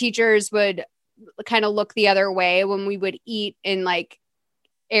the teachers would kind of look the other way when we would eat in like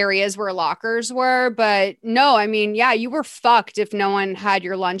areas where lockers were. But no, I mean, yeah, you were fucked if no one had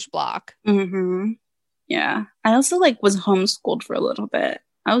your lunch block. Mm-hmm. Yeah. I also like was homeschooled for a little bit.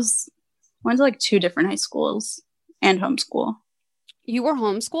 Went to like 2 different high schools and homeschool. You were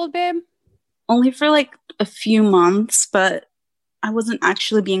homeschooled, babe? Only for like a few months, but I wasn't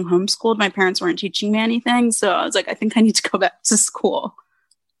actually being homeschooled. My parents weren't teaching me anything. So I was like, I think I need to go back to school.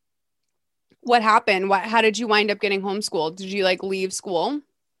 What happened? How did you wind up getting homeschooled? Did you like leave school?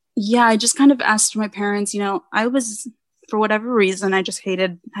 Yeah, I just kind of asked my parents, I was, for whatever reason, I just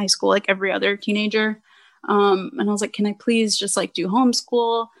hated high school like every other teenager. And I was like, can I please just like do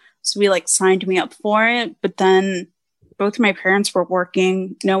homeschool? So we like signed me up for it. But then both my parents were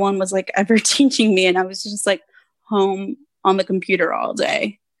working. No one was like ever teaching me. And I was just like home on the computer all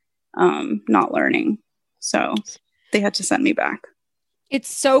day, not learning. So they had to send me back. It's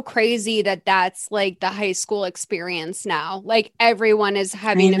so crazy that that's like the high school experience now. Like everyone is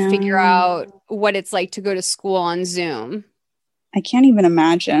having to figure out what it's like to go to school on Zoom. I can't even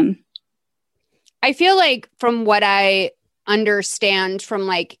imagine. I feel like from what I understand from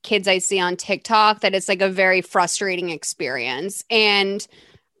like kids I see on TikTok, that it's like a very frustrating experience. And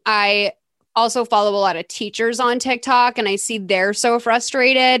I also follow a lot of teachers on TikTok and I see they're so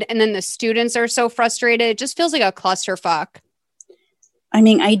frustrated. And then the students are so frustrated. It just feels like a clusterfuck. I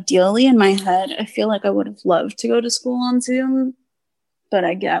mean, ideally in my head, I feel like I would have loved to go to school on Zoom, but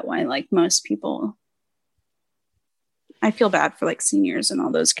I get why like most people, I feel bad for like seniors and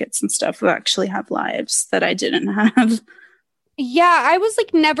all those kids and stuff who actually have lives that I didn't have. Yeah, I was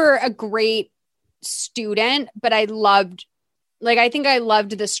like never a great student, but I loved, like, I think I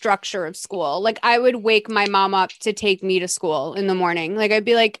loved the structure of school. Like I would wake my mom up to take me to school in the morning. Like I'd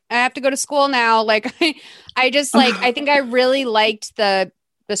be like, I have to go to school now. Like I just like, I think I really liked the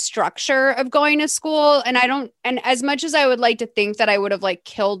structure of going to school. And and as much as I would like to think that I would have like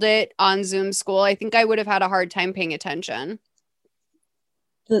killed it on Zoom school, I think I would have had a hard time paying attention.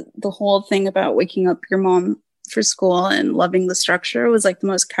 The whole thing about waking up your mom for school and loving the structure was like the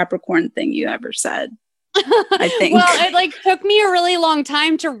most Capricorn thing you ever said. I think. Well, it like took me a really long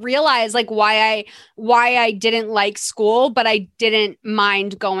time to realize like why I didn't like school, but I didn't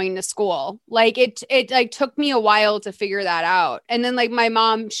mind going to school. Like it like took me a while to figure that out. And then like my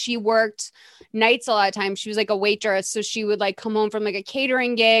mom, she worked nights a lot of times. She was like a waitress, so she would like come home from like a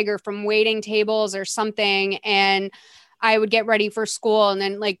catering gig or from waiting tables or something, and I would get ready for school and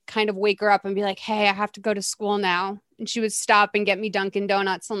then like kind of wake her up and be like, "Hey, I have to go to school now." And she would stop and get me Dunkin'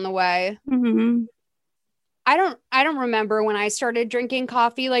 Donuts on the way. Mm-hmm. I don't remember when I started drinking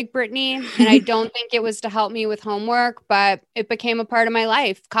coffee like Brittany, and I don't think it was to help me with homework, but it became a part of my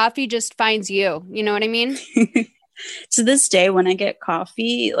life. Coffee just finds you. You know what I mean? To this day, when I get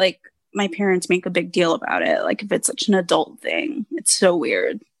coffee, like my parents make a big deal about it. Like if it's such an adult thing, it's so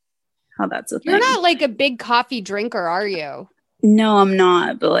weird how that's a thing. You're not like a big coffee drinker, are you? No, I'm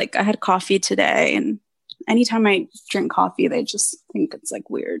not. But like I had coffee today, and anytime I drink coffee, they just think it's like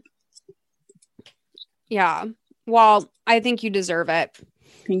weird. Yeah. Well, I think you deserve it.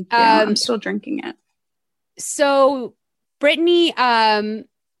 Thank you. I'm still drinking it. So Brittany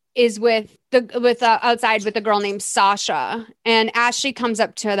is outside with a girl named Sasha, and Ashley comes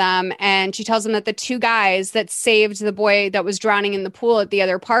up to them and she tells them that the two guys that saved the boy that was drowning in the pool at the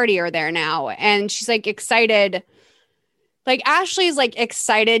other party are there now. And she's like excited. Like Ashley's like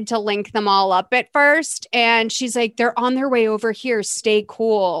excited to link them all up at first. And she's like, they're on their way over here. Stay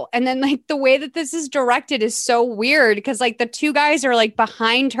cool. And then like the way that this is directed is so weird because like the two guys are like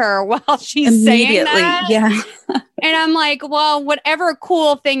behind her while she's saying that. Yeah. And I'm like, well, whatever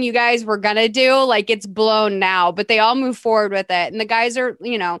cool thing you guys were going to do, like it's blown now, but they all move forward with it. And the guys are,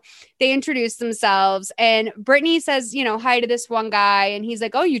 they introduce themselves and Brittany says, hi to this one guy. And he's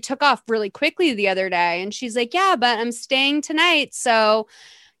like, oh, you took off really quickly the other day. And she's like, yeah, but I'm staying tonight. So,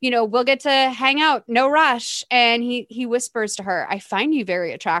 we'll get to hang out. No rush. And he whispers to her, I find you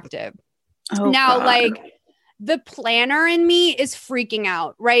very attractive. Oh, now, God. like, the planner in me is freaking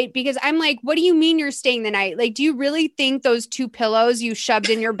out, right? Because I'm like, what do you mean you're staying the night? Like, do you really think those two pillows you shoved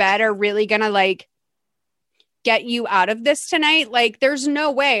in your bed are really gonna like get you out of this tonight? Like, there's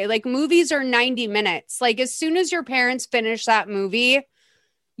no way. Like, movies are 90 minutes. Like, as soon as your parents finish that movie,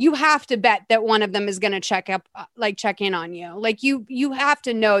 you have to bet that one of them is gonna check in on you. Like, you have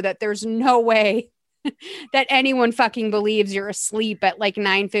to know that there's no way that anyone fucking believes you're asleep at like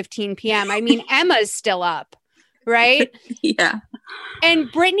 9:15 p.m. I mean, Emma's still up. Right? Yeah.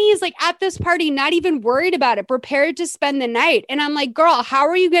 And Brittany is like at this party, not even worried about it, prepared to spend the night. And I'm like, girl, how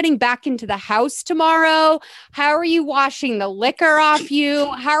are you getting back into the house tomorrow? How are you washing the liquor off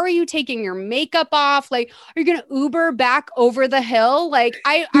you? How are you taking your makeup off? Like, are you going to Uber back over the hill? Like,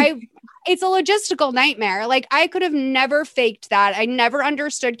 it's a logistical nightmare. Like, I could have never faked that. I never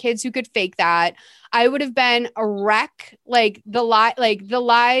understood kids who could fake that. I would have been a wreck. Like the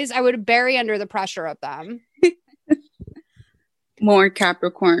lies, I would bury under the pressure of them. More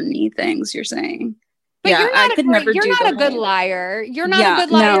Capricorn-y things you're saying. But yeah, you're not a good liar. You're not a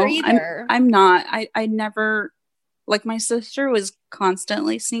good liar either. I'm not. I never, like my sister was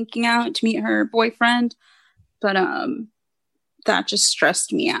constantly sneaking out to meet her boyfriend. But that just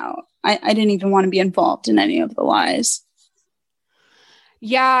stressed me out. I didn't even want to be involved in any of the lies.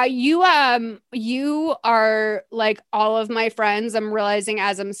 Yeah, you are like all of my friends. I'm realizing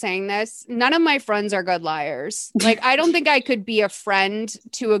as I'm saying this, none of my friends are good liars. Like, I don't think I could be a friend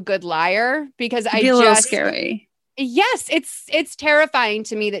to a good liar because It'd be a little scary. Yes, it's terrifying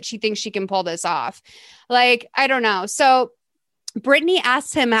to me that she thinks she can pull this off. Like, I don't know. So Brittany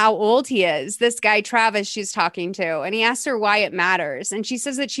asks him how old he is, this guy Travis she's talking to, and he asks her why it matters. And she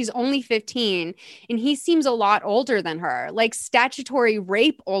says that she's only 15 and he seems a lot older than her, like statutory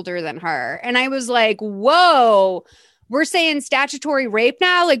rape older than her. And I was like, whoa, we're saying statutory rape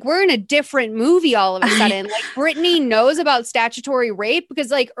now? Like, we're in a different movie all of a sudden. Like, Brittany knows about statutory rape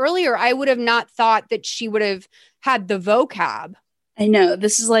because, like, earlier I would have not thought that she would have had the vocab. I know,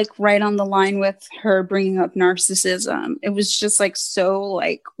 this is like right on the line with her bringing up narcissism. It was just like so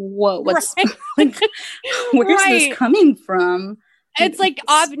like, what's right. like, where's this coming from? It's like,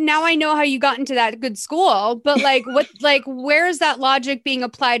 now I know how you got into that good school, but like, what, like, where is that logic being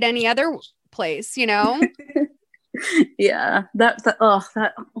applied any other place, you know? Yeah,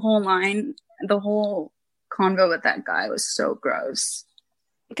 that whole line, the whole convo with that guy was so gross.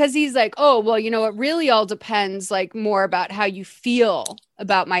 Because he's like, oh, well, you know, it really all depends, like, more about how you feel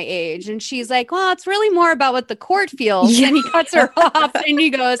about my age. And she's like, well, it's really more about what the court feels. Yeah. And he cuts her off and he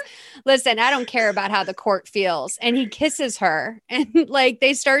goes, listen, I don't care about how the court feels. And he kisses her and like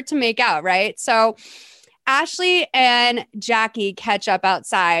they start to make out, right? So Ashley and Jackie catch up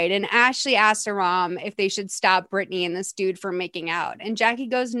outside and Ashley asks Aram if they should stop Brittany and this dude from making out. And Jackie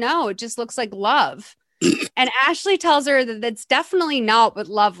goes, no, it just looks like love. And Ashley tells her that that's definitely not what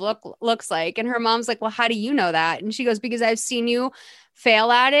love looks like. And her mom's like, well, how do you know that? And she goes, because I've seen you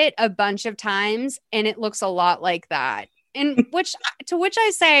fail at it a bunch of times and it looks a lot like that. And to which I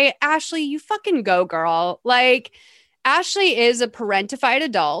say, Ashley, you fucking go, girl. Like, Ashley is a parentified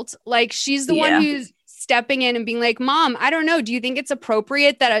adult. Like, she's the one who's stepping in and being like, Mom, I don't know. Do you think it's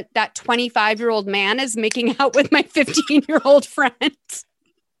appropriate that that 25-year-old man is making out with my 15-year-old friend?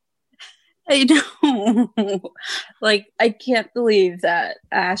 I know. Like, I can't believe that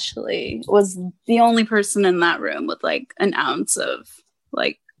Ashley was the only person in that room with like an ounce of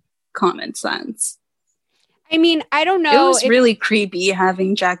like common sense. I mean, I don't know. It was really creepy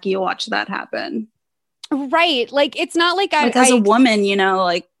having Jackie watch that happen. Right. Like, it's not like as a woman, you know,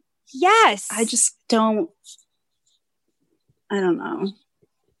 like, yes, I just don't, I don't know.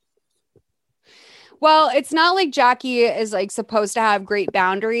 Well, it's not like Jackie is like supposed to have great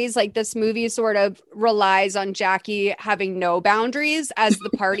boundaries. Like, this movie sort of relies on Jackie having no boundaries as the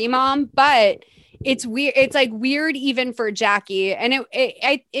party mom, but it's weird. It's like weird even for Jackie. And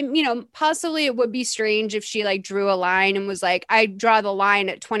it, you know, possibly it would be strange if she like drew a line and was like, I draw the line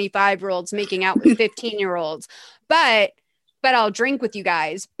at 25-year-olds making out with 15-year-olds, but I'll drink with you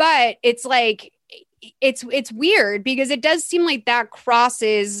guys. But it's like, it's weird because it does seem like that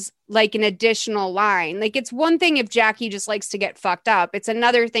crosses like an additional line. Like, it's one thing if Jackie just likes to get fucked up. It's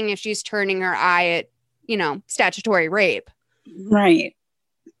another thing if she's turning her eye at, you know, statutory rape. Right.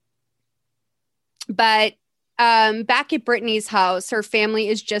 But back at Brittany's house, her family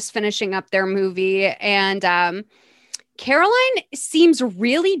is just finishing up their movie. And Caroline seems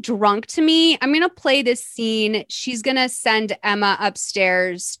really drunk to me. I'm going to play this scene. She's going to send Emma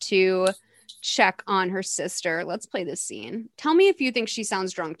upstairs to check on her sister. Let's play this scene. Tell me if you think she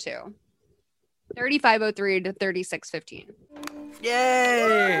sounds drunk too. 3503 to 3615.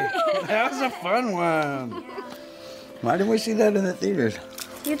 Yay! That was a fun one. Why didn't we see that in the theaters?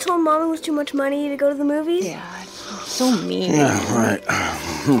 You told Mom it was too much money to go to the movies? Yeah, so mean. Yeah, right.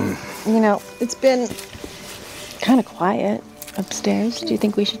 You know, it's been kind of quiet upstairs. Do you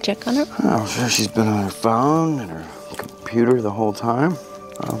think we should check on her? Oh, sure. She's been on her phone and her computer the whole time.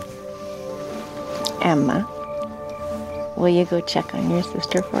 Emma, will you go check on your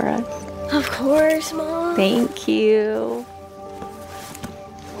sister for us? Of course, Mom. Thank you.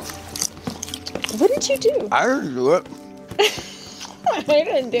 What did you do? I didn't do it. I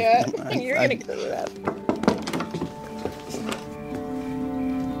didn't do it. You're gonna cover it up.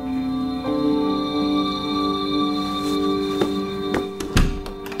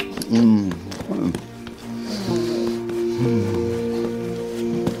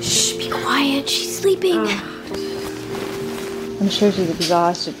 Shh, be quiet. She's sleeping. I'm sure she's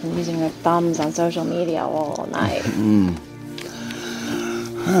exhausted from using her thumbs on social media all night. I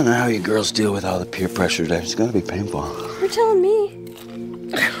don't know how you girls deal with all the peer pressure there. It's gonna be painful. You're telling me.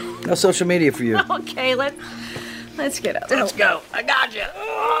 No social media for you. Okay, let's get up. Let's go. I got you.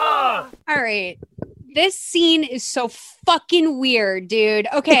 All right. This scene is so fucking weird, dude.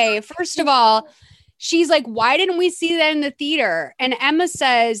 Okay, first of all, she's like, why didn't we see that in the theater? And Emma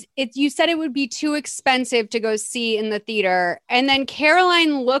says, you said it would be too expensive to go see in the theater. And then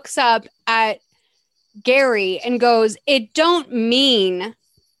Caroline looks up at Gary and goes, it don't mean,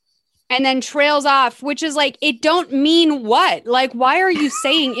 and then trails off, which is like, it don't mean what? Like, why are you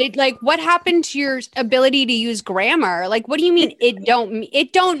saying it? Like, what happened to your ability to use grammar? Like, what do you mean it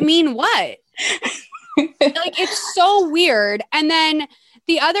don't mean what? Like, it's so weird. And then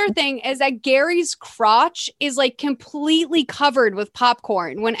the other thing is that Gary's crotch is like completely covered with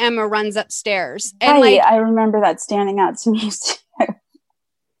popcorn when Emma runs upstairs. And right, I remember that standing out to me too.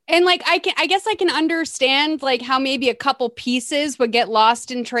 And like, I guess I can understand like how maybe a couple pieces would get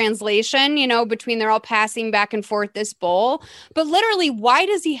lost in translation, you know, between they're all passing back and forth this bowl. But literally, why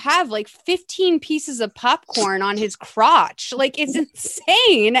does he have like 15 pieces of popcorn on his crotch? Like, it's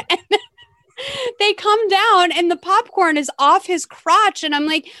insane. And they come down and the popcorn is off his crotch. And I'm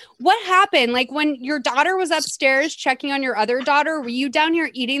like, what happened? Like, when your daughter was upstairs checking on your other daughter, were you down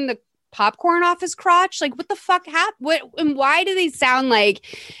here eating the popcorn off his crotch? Like, what the fuck happened? What and why do they sound like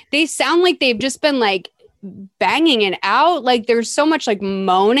they've just been like banging it out? Like, there's so much like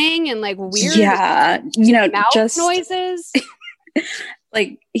moaning and like weird mouth just noises.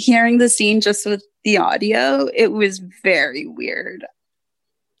 Like, hearing the scene just with the audio, it was very weird.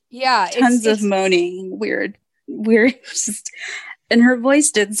 Yeah, tons of moaning, weird just, and her voice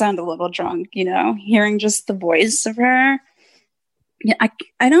did sound a little drunk, you know, hearing just the voice of her. Yeah,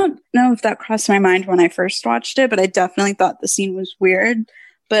 I don't know if that crossed my mind when I first watched it, but I definitely thought the scene was weird.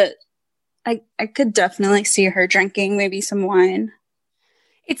 But I could definitely see her drinking maybe some wine.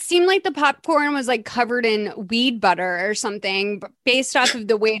 It seemed like the popcorn was like covered in weed butter or something, based off of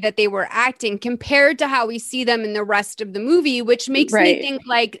the way that they were acting compared to how we see them in the rest of the movie, which makes me think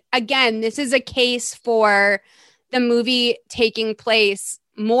like, again, this is a case for the movie taking place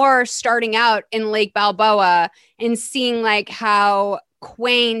more starting out in Lake Balboa and seeing like how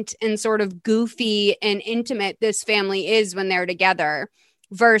quaint and sort of goofy and intimate this family is when they're together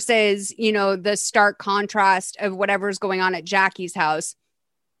versus, you know, the stark contrast of whatever's going on at Jackie's house.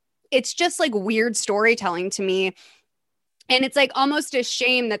 It's just like weird storytelling to me. And it's like almost a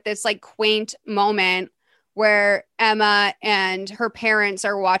shame that this like quaint moment where Emma and her parents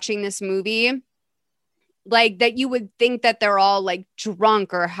are watching this movie, like that you would think that they're all like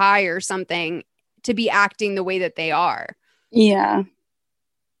drunk or high or something to be acting the way that they are. Yeah.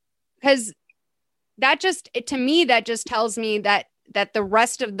 Because that just, to me, that just tells me that the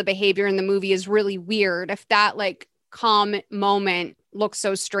rest of the behavior in the movie is really weird. If that like calm moment looks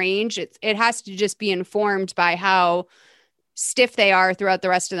so strange, it has to just be informed by how stiff they are throughout the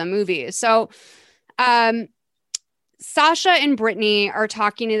rest of the movie. So, Sasha and Brittany are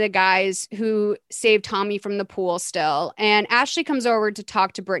talking to the guys who saved Tommy from the pool still. And Ashley comes over to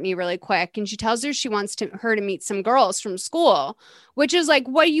talk to Brittany really quick. And she tells her she wants her to meet some girls from school, which is like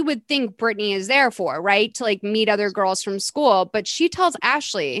what you would think Brittany is there for, right? To like meet other girls from school. But she tells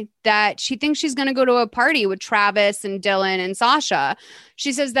Ashley that she thinks she's going to go to a party with Travis and Dylan and Sasha.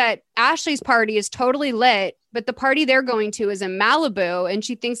 She says that Ashley's party is totally lit, but the party they're going to is in Malibu. And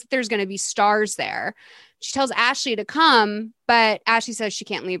she thinks that there's going to be stars there. She tells Ashley to come, but Ashley says she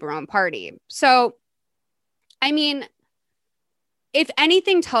can't leave her own party. So, I mean, if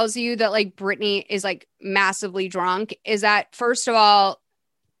anything tells you that like Brittany is like massively drunk, is that first of all,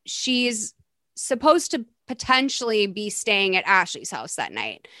 she's supposed to potentially be staying at Ashley's house that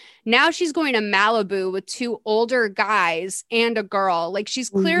night. Now she's going to Malibu with two older guys and a girl. Like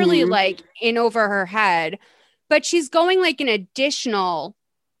she's clearly like in over her head, but she's going like an additional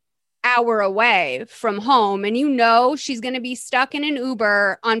hour away from home, and you know she's going to be stuck in an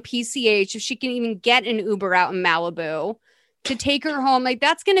Uber on PCH if she can even get an Uber out in Malibu to take her home. Like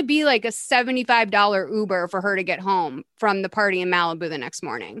that's going to be like a $75 Uber for her to get home from the party in Malibu the next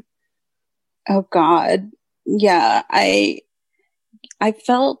morning. Oh God. Yeah, I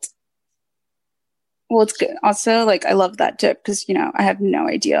felt, well, it's good. Also, like I love that tip because, you know, I have no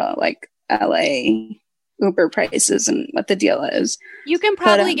idea like LA Uber prices and what the deal is. You can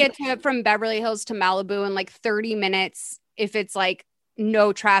probably get to it from Beverly Hills to Malibu in like 30 minutes if it's like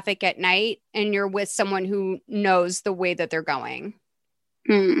no traffic at night and you're with someone who knows the way that they're going.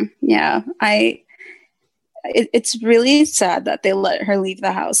 Yeah. It's really sad that they let her leave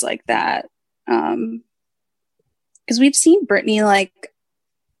the house like that. Because we've seen Brittany like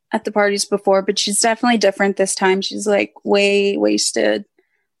at the parties before, but she's definitely different this time. She's like way wasted.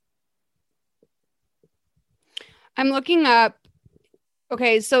 I'm looking up.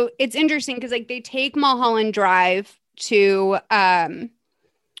 Okay, so it's interesting because like they take Mulholland Drive to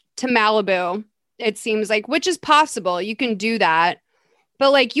Malibu. It seems like, which is possible. You can do that,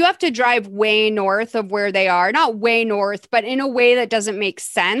 but like you have to drive way north of where they are. Not way north, but in a way that doesn't make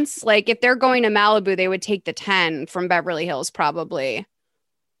sense. Like if they're going to Malibu, they would take the 10 from Beverly Hills probably.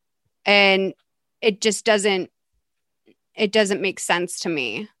 And it just doesn't make sense to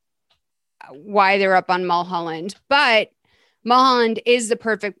me why they're up on Mulholland. But Mulholland is the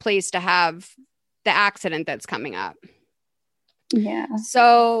perfect place to have the accident that's coming up. Yeah.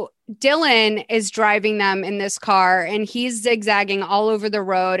 So Dylan is driving them in this car and he's zigzagging all over the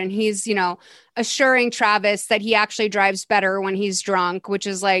road. And he's, assuring Travis that he actually drives better when he's drunk, which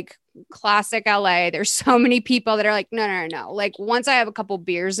is like classic LA. There's so many people that are like, no. Like once I have a couple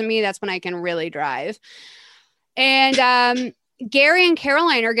beers in me, that's when I can really drive. And Gary and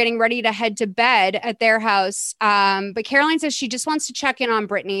Caroline are getting ready to head to bed at their house. But Caroline says she just wants to check in on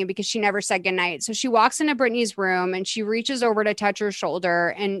Brittany because she never said goodnight. So she walks into Brittany's room and she reaches over to touch her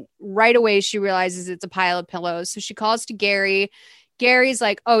shoulder. And right away, she realizes it's a pile of pillows. So she calls to Gary. Gary's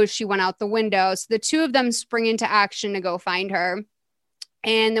like, oh, she went out the window. So the two of them spring into action to go find her.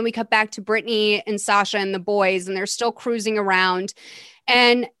 And then we cut back to Brittany and Sasha and the boys, and they're still cruising around.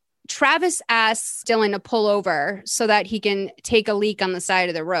 And Travis asks Dylan to pull over so that he can take a leak on the side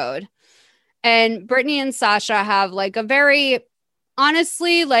of the road. And Brittany and Sasha have like a very,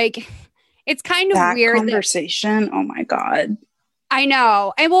 honestly, like it's kind of that weird conversation. Oh my God. I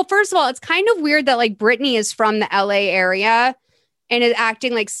know. And well, first of all, it's kind of weird that like Brittany is from the LA area and is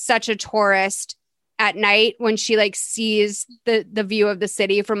acting like such a tourist at night when she like sees the view of the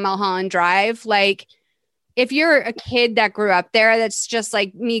city from Mulholland Drive. Like, if you're a kid that grew up there, that's just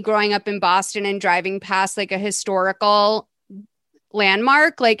like me growing up in Boston and driving past like a historical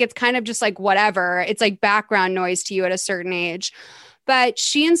landmark. Like it's kind of just like whatever. It's like background noise to you at a certain age. But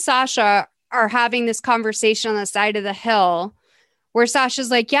she and Sasha are having this conversation on the side of the hill where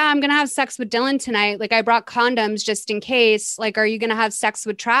Sasha's like, yeah, I'm going to have sex with Dylan tonight. Like I brought condoms just in case. Like, are you going to have sex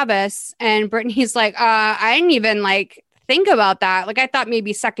with Travis? And Brittany's like, I didn't even like think about that. Like I thought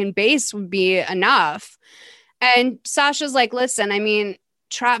maybe second base would be enough. And Sasha's like, listen, I mean,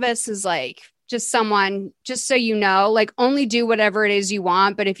 Travis is like just someone, just so you know, like only do whatever it is you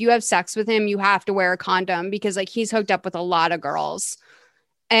want. But if you have sex with him, you have to wear a condom because like he's hooked up with a lot of girls.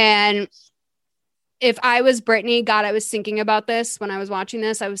 And if I was Brittany, God, I was thinking about this when I was watching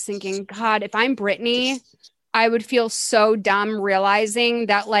this. I was thinking, God, if I'm Brittany, I would feel so dumb realizing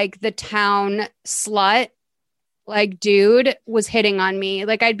that like the town slut like dude was hitting on me.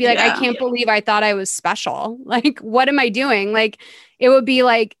 Like I'd be like, I can't believe I thought I was special. Like, what am I doing? Like it would be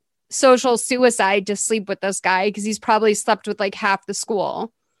like social suicide to sleep with this guy because he's probably slept with like half the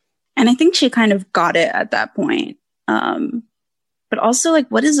school. And I think she kind of got it at that point. But also like,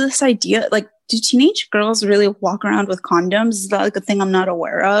 what is this idea? Like, do teenage girls really walk around with condoms? Is that like a thing I'm not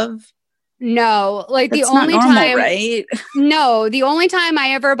aware of? No, like That's the only not normal, time, right? No, the only time I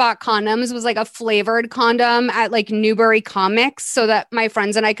ever bought condoms was like a flavored condom at like Newbury Comics so that my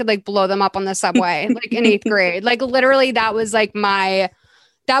friends and I could like blow them up on the subway, like in 8th grade. Like literally that was like that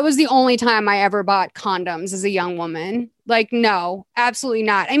was the only time I ever bought condoms as a young woman. Like, no, absolutely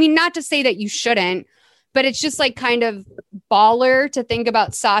not. I mean, not to say that you shouldn't, but it's just like kind of baller to think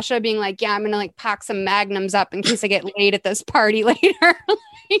about Sasha being like, yeah, I'm going to like pack some magnums up in case I get laid at this party later.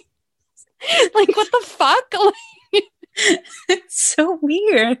 Like, what the fuck? It's so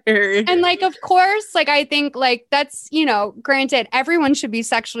weird. And like, of course, like, I think like that's, granted, everyone should be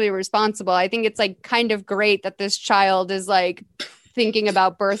sexually responsible. I think it's like kind of great that this child is like thinking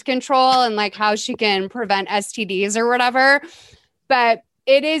about birth control and like how she can prevent STDs or whatever. But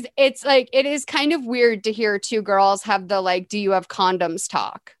it is kind of weird to hear two girls have the like, do you have condoms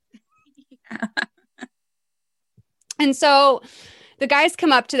talk? Yeah. And so the guys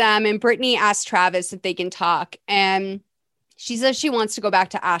come up to them and Brittany asks Travis if they can talk. And she says she wants to go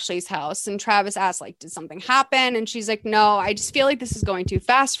back to Ashley's house. And Travis asks, like, did something happen? And she's like, no, I just feel like this is going too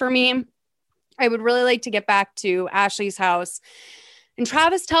fast for me. I would really like to get back to Ashley's house. And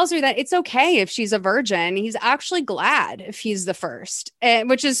Travis tells her that it's okay if she's a virgin. He's actually glad if he's the first,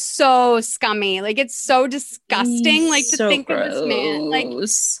 which is so scummy. Like, it's so disgusting, like, to think of this man. Like,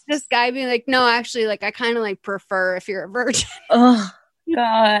 this guy being like, no, actually, like, I kind of, like, prefer if you're a virgin. Oh,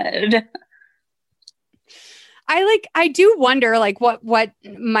 God. I do wonder, like, what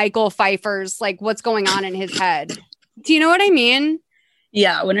Michael Pfeiffer's, like, what's going on in his head. Do you know what I mean?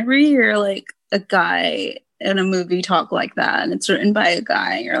 Yeah, whenever you hear, like, a guy in a movie talk like that and it's written by a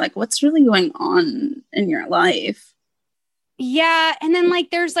guy, you're like, what's really going on in your life? Yeah. And then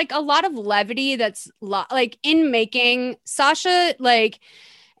like there's like a lot of levity that's like in making Sasha like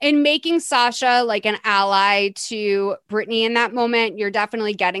an ally to Brittany in that moment. You're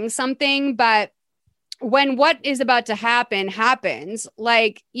definitely getting something, but when what is about to happen happens,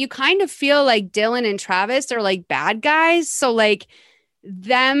 like you kind of feel like Dylan and Travis are like bad guys. So like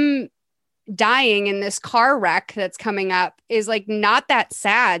them dying in this car wreck that's coming up is like not that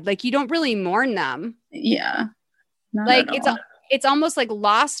sad. Like you don't really mourn them. Yeah. Like it's almost like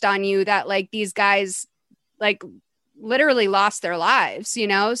lost on you that like these guys like literally lost their lives, you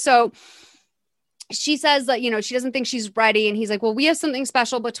know? So she says that, you know, she doesn't think she's ready. And he's like, well, we have something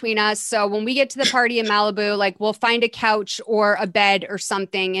special between us. So when we get to the party in Malibu, like we'll find a couch or a bed or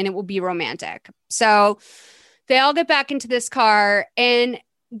something and it will be romantic. So they all get back into this car and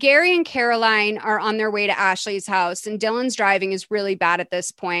Gary and Caroline are on their way to Ashley's house and Dylan's driving is really bad at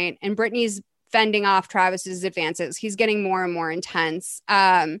this point. And Brittany's fending off Travis's advances. He's getting more and more intense.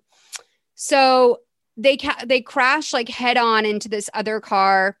 So they crash like head on into this other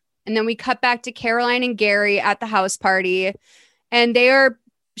car. And then we cut back to Caroline and Gary at the house party. And they are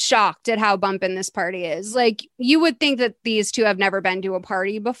shocked at how bumpin' this party is. Like you would think that these two have never been to a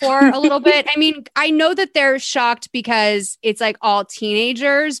party before a little bit. I mean, I know that they're shocked because it's like all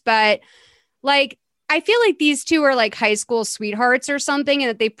teenagers, but like, I feel like these two are like high school sweethearts or something and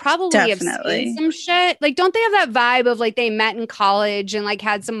that they probably have seen some shit. Like, don't they have that vibe of like they met in college and like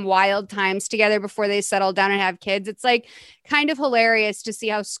had some wild times together before they settled down and have kids? It's like kind of hilarious to see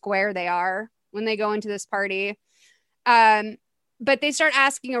how square they are when they go into this party. But they start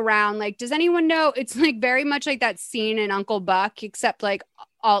asking around, like, does anyone know? It's like very much like that scene in Uncle Buck, except like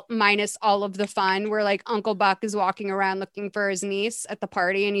minus all of the fun where like Uncle Buck is walking around looking for his niece at the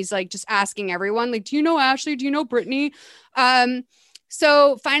party. And he's like, just asking everyone, like, do you know Ashley? Do you know Brittany?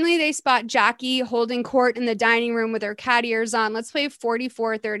 So finally they spot Jackie holding court in the dining room with her cat ears on. Let's play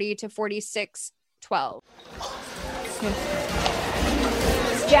 44:30 to 46:12.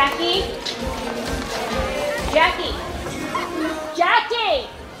 Jackie? Jackie! Jackie!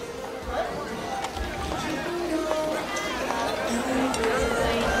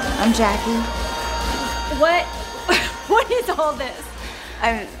 I'm Jackie. What? What is all this?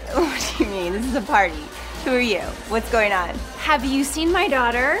 What do you mean? This is a party. Who are you? What's going on? Have you seen my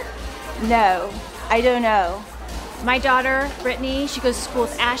daughter? No, I don't know. My daughter, Brittany, she goes to school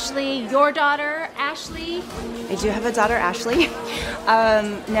with Ashley. Your daughter, Ashley? I do have a daughter, Ashley.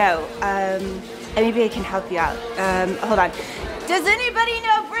 No. Maybe I can help you out. Hold on. Does anybody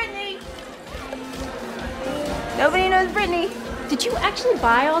know Brittany? Nobody knows Brittany. Did you actually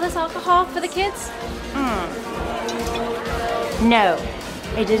buy all this alcohol for the kids? No,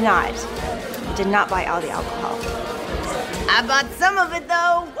 I did not. I did not buy all the alcohol. I bought some of it,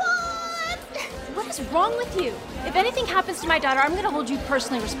 though. What? What is wrong with you? If anything happens to my daughter, I'm going to hold you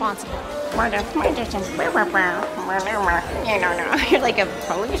personally responsible. You're like a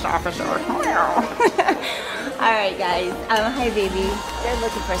police officer. All right, guys. Hi, baby. They're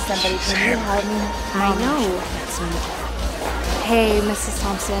looking for somebody. Can you help me? I know. That's me. Hey, Mrs.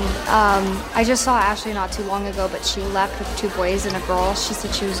 Thompson. I just saw Ashley not too long ago, but she left with 2 boys and a girl. She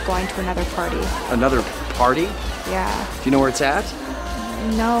said she was going to another party. Another party? Yeah. Do you know where it's at?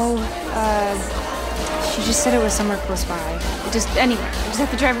 No. She just said it was somewhere close by. Just anywhere. I just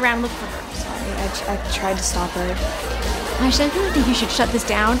have to drive around and look for her. Sorry, I tried to stop her. Ashley, I really think you should shut this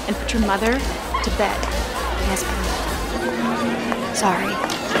down and put your mother to bed. Yes, ma'am. Sorry.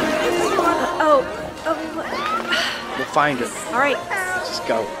 We'll find her. All right. Let's just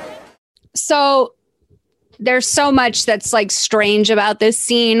go. So there's so much that's like strange about this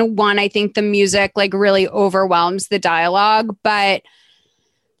scene. One, I think the music like really overwhelms the dialogue, but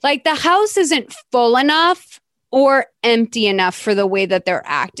like the house isn't full enough or empty enough for the way that they're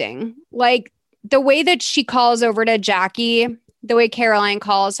acting. Like the way that she calls over to Jackie, the way Caroline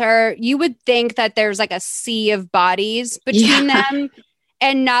calls her, you would think that there's like a sea of bodies between them.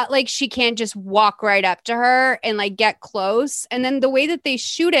 And not like she can't just walk right up to her and like get close. And then the way that they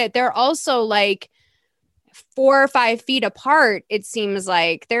shoot it, they're also like 4 or 5 feet apart. It seems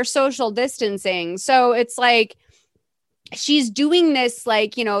like they're social distancing. So it's like she's doing this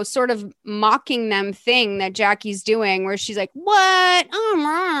like, you know, sort of mocking them thing that Jackie's doing where she's like, what?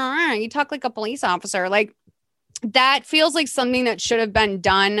 You talk like a police officer. Like that feels like something that should have been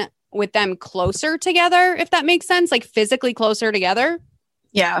done with them closer together, if that makes sense, like physically closer together.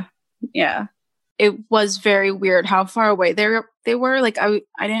 Yeah. It was very weird how far away they were. Like I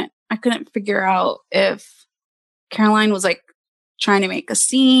couldn't figure out if Caroline was like trying to make a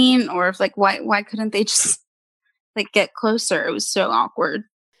scene or if like why couldn't they just like get closer? It was so awkward.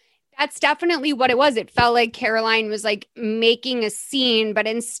 That's definitely what it was. It felt like Caroline was like making a scene, but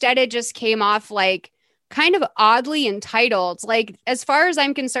instead it just came off like kind of oddly entitled. Like, as far as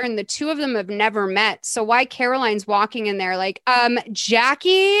I'm concerned, the two of them have never met. So why Caroline's walking in there like,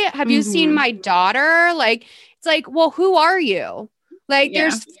 Jackie, have you seen my daughter? Like, it's like, well, who are you? Like,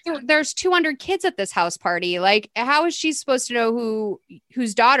 there's 200 kids at this house party. Like, how is she supposed to know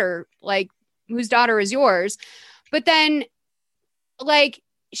whose daughter is yours? But then, like,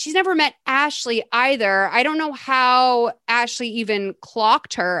 she's never met Ashley either. I don't know how Ashley even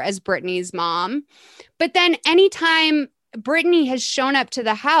clocked her as Brittany's mom. But then anytime Brittany has shown up to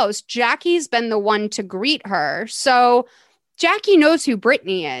the house, Jackie's been the one to greet her. So Jackie knows who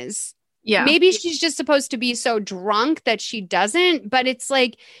Brittany is. Yeah. Maybe she's just supposed to be so drunk that she doesn't, but it's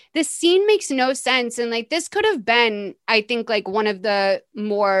like this scene makes no sense. And like this could have been, I think, like one of the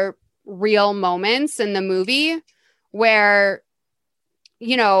more real moments in the movie where,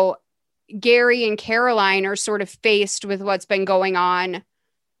 you know, Gary and Caroline are sort of faced with what's been going on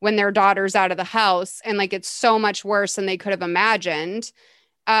when their daughter's out of the house. And like it's so much worse than they could have imagined.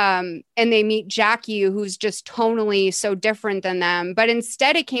 And they meet Jackie, who's just tonally so different than them. But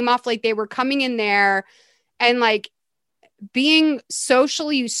instead, it came off like they were coming in there and like being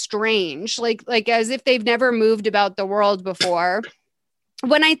socially strange, like as if they've never moved about the world before.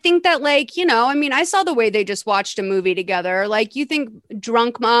 When I think that, like, you know, I mean, I saw the way they just watched a movie together. Like, you think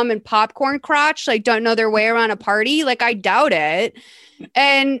drunk mom and popcorn crotch like don't know their way around a party? Like, I doubt it.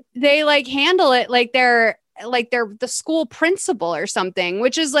 And they like handle it like they're the school principal or something,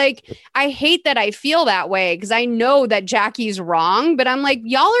 which is like, I hate that I feel that way because I know that Jackie's wrong, but I'm like,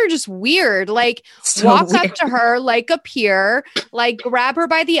 y'all are just weird. Like, walk up to her like a peer, like grab her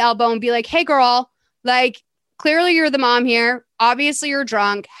by the elbow and be like, hey girl, like clearly you're the mom here. Obviously you're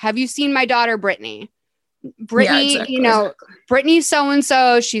drunk. Have you seen my daughter, Brittany? Brittany, exactly. You know, Brittany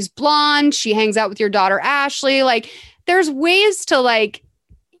so-and-so, she's blonde. She hangs out with your daughter, Ashley. Like there's ways to like,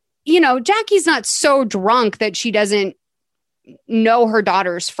 you know, Jackie's not so drunk that she doesn't know her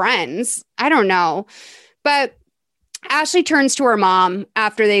daughter's friends. I don't know. But Ashley turns to her mom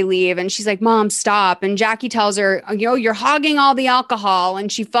after they leave and she's like, Mom, stop. And Jackie tells her, you know, you're hogging all the alcohol.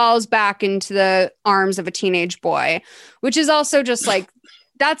 And she falls back into the arms of a teenage boy, which is also just like,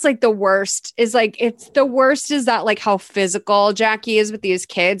 that's like the worst is like, it's the worst is that like how physical Jackie is with these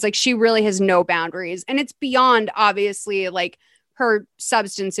kids. Like she really has no boundaries. And it's beyond obviously like her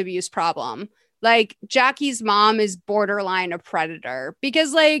substance abuse problem. Like Jackie's mom is borderline a predator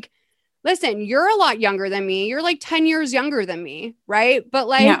because like, listen, you're a lot younger than me. You're like 10 years younger than me. Right. But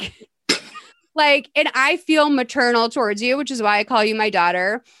like, and I feel maternal towards you, which is why I call you my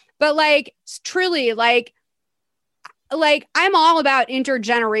daughter. But like, truly, like I'm all about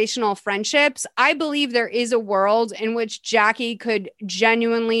intergenerational friendships. I believe there is a world in which Jackie could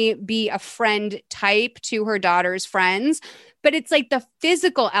genuinely be a friend type to her daughter's friends. But it's like the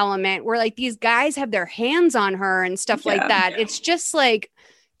physical element where like these guys have their hands on her and stuff like that. It's just like,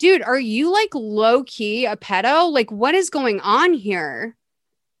 dude, are you like low key a pedo? Like what is going on here?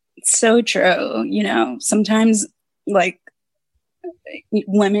 It's so true. You know, sometimes like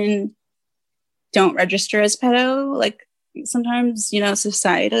women don't register as pedo, like sometimes, you know,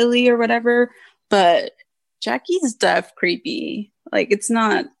 societally or whatever, but Jackie's deaf creepy. Like it's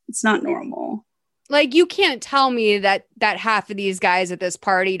not normal. Like, you can't tell me that half of these guys at this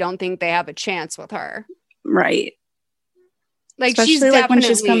party don't think they have a chance with her. Right. Like, especially she's like when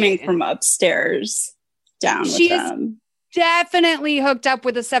she's coming from upstairs down with them. Definitely hooked up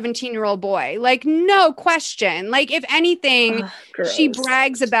with a 17-year-old boy. Like, no question. Like, if anything, she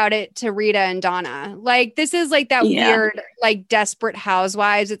brags about it to Rita and Donna. Like, this is like that weird, like, Desperate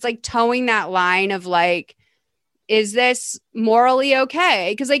Housewives. It's like towing that line of like, is this morally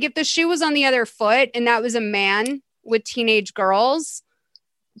okay? Because like if the shoe was on the other foot and that was a man with teenage girls,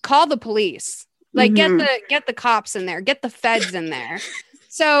 call the police. Like get the cops in there, get the feds in there.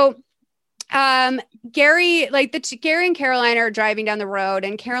 So Gary and Caroline are driving down the road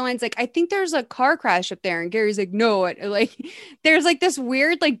and Caroline's like, I think there's a car crash up there. And Gary's like, no, like there's like this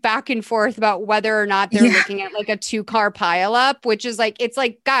weird like back and forth about whether or not they're looking at like a 2-car pileup, which is like, it's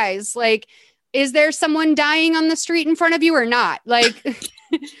like, guys, like, is there someone dying on the street in front of you or not? Like,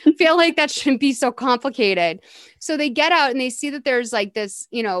 feel like that shouldn't be so complicated. So they get out and they see that there's like this,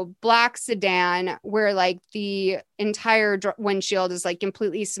 you know, black sedan where like the entire windshield is like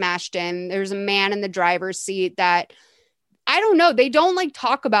completely smashed in. There's a man in the driver's seat that I don't know. They don't like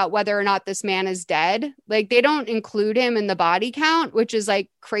talk about whether or not this man is dead. Like they don't include him in the body count, which is like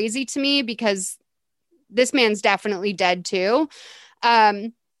crazy to me because this man's definitely dead too.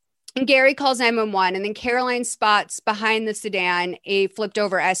 And Gary calls 911 and then Caroline spots behind the sedan a flipped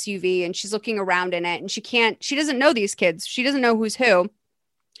over SUV and she's looking around in it and she doesn't know these kids. She doesn't know who's who.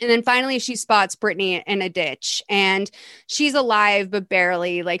 And then finally she spots Brittany in a ditch, and she's alive, but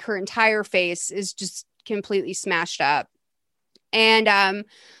barely. Like her entire face is just completely smashed up. And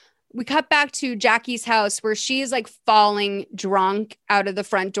we cut back to Jackie's house where she's like falling drunk out of the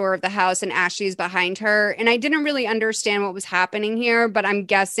front door of the house, and Ashley's behind her. And I didn't really understand what was happening here, but I'm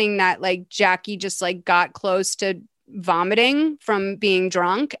guessing that like Jackie just like got close to vomiting from being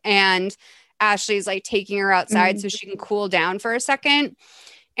drunk, and Ashley's like taking her outside so she can cool down for a second.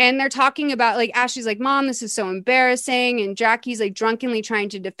 And they're talking about like, Ashley's like, Mom, this is so embarrassing. And Jackie's like drunkenly trying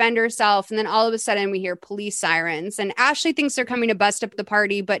to defend herself. And then all of a sudden we hear police sirens, and Ashley thinks they're coming to bust up the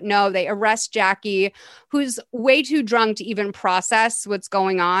party, but no, they arrest Jackie, who's way too drunk to even process what's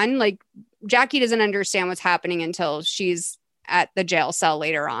going on. Like Jackie doesn't understand what's happening until she's at the jail cell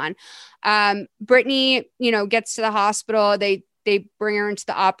later on. Brittany, gets to the hospital. They bring her into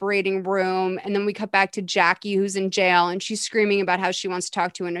the operating room, and then we cut back to Jackie, who's in jail, and she's screaming about how she wants to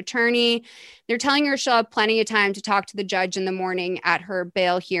talk to an attorney. They're telling her she'll have plenty of time to talk to the judge in the morning at her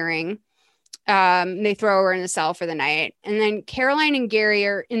bail hearing. They throw her in the cell for the night. And then Caroline and Gary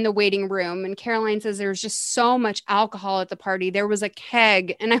are in the waiting room, and Caroline says there was just so much alcohol at the party. There was a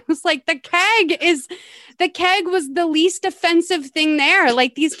keg. And I was like, the keg was the least offensive thing there.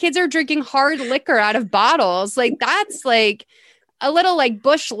 Like, these kids are drinking hard liquor out of bottles. Like, that's like a little like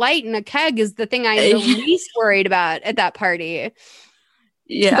Busch Light in a keg is the thing I'm the least worried about at that party.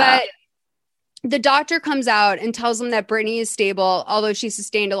 Yeah. But the doctor comes out and tells them that Brittany is stable, although she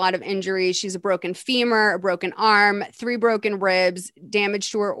sustained a lot of injuries. She's a broken femur, a broken arm, 3 broken ribs, damage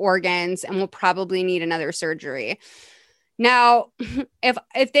to her organs, and will probably need another surgery. Now,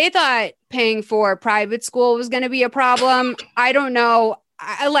 if they thought paying for private school was going to be a problem, I don't know.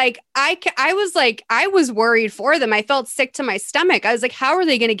 I was worried for them. I felt sick to my stomach. I was like, how are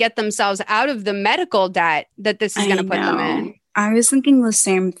they going to get themselves out of the medical debt that this is going to put them in? I was thinking the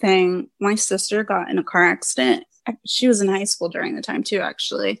same thing. My sister got in a car accident. She was in high school during the time too,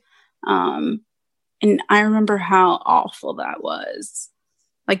 actually. And I remember how awful that was.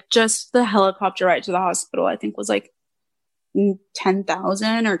 Like, just the helicopter ride to the hospital, I think was like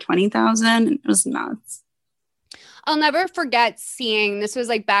 10,000 or 20,000. It was nuts. I'll never forget seeing, this was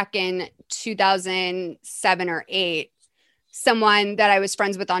like back in 2007 or 8, someone that I was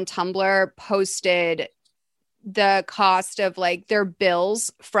friends with on Tumblr posted the cost of like their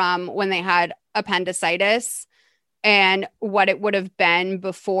bills from when they had appendicitis and what it would have been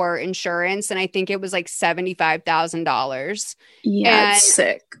before insurance. And I think it was like $75,000. Yeah, it's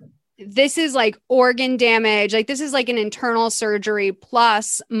sick. This is like organ damage. Like, this is like an internal surgery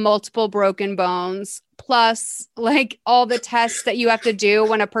plus multiple broken bones, plus like all the tests that you have to do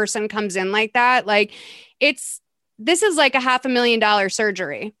when a person comes in like that. Like, this is like $500,000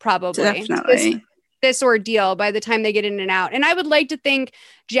 surgery, probably. Definitely. This ordeal by the time they get in and out. And I would like to think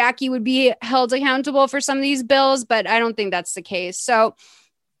Jackie would be held accountable for some of these bills, but I don't think that's the case. So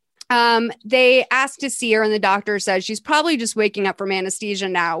they asked to see her, and the doctor says she's probably just waking up from anesthesia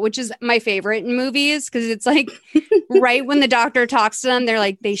now, which is my favorite in movies, because it's like right when the doctor talks to them, they're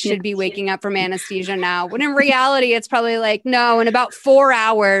like, they should be waking up from anesthesia now. When in reality, it's probably like, no, in about 4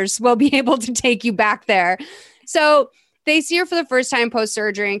 hours, we'll be able to take you back there. So they see her for the first time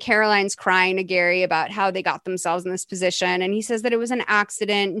post-surgery, and Caroline's crying to Gary about how they got themselves in this position. And he says that it was an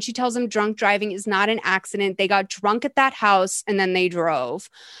accident. And she tells him drunk driving is not an accident. They got drunk at that house and then they drove.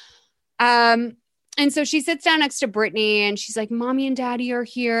 And so she sits down next to Brittany, and she's like, Mommy and Daddy are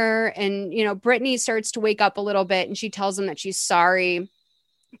here. And, Brittany starts to wake up a little bit, and she tells him that she's sorry.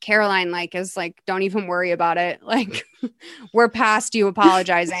 Caroline is like, don't even worry about it. Like, we're past you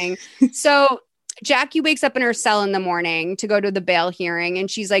apologizing. So Jackie wakes up in her cell in the morning to go to the bail hearing, and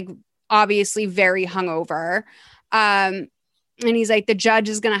she's like obviously very hungover. And he's like, the judge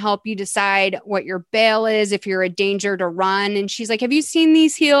is going to help you decide what your bail is, if you're a danger to run. And she's like, have you seen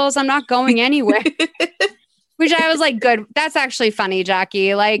these heels? I'm not going anywhere. Which I was like, good. That's actually funny,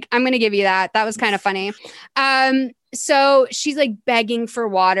 Jackie. Like, I'm going to give you that. That was kind of funny. So she's like begging for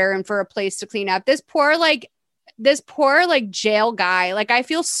water and for a place to clean up. This poor jail guy. Like, I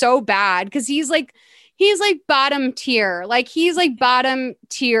feel so bad because he's like bottom tier. Like, he's like bottom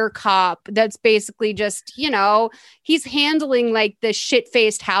tier cop. That's basically just, he's handling like the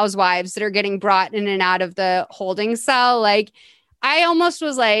shit-faced housewives that are getting brought in and out of the holding cell. Like, I almost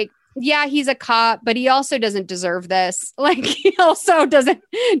was like, yeah, he's a cop, but he also doesn't deserve this. Like, he also doesn't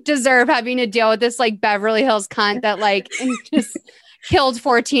deserve having to deal with this like Beverly Hills cunt that like just killed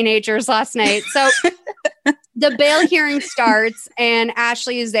 4 teenagers last night. So the bail hearing starts, and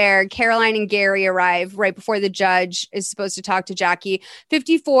Ashley is there. Caroline and Gary arrive right before the judge is supposed to talk to Jackie.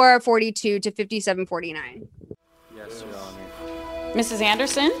 54-42 to 57-49. Yes, Your Honor. Mrs.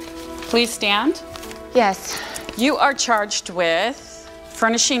 Anderson, please stand. Yes. You are charged with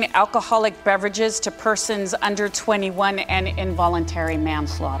furnishing alcoholic beverages to persons under 21 and involuntary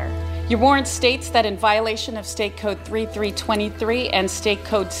manslaughter. Your warrant states that in violation of State Code 3323 and State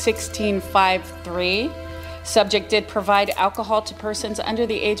Code 1653, subject did provide alcohol to persons under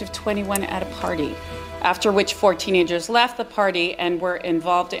the age of 21 at a party, after which 4 teenagers left the party and were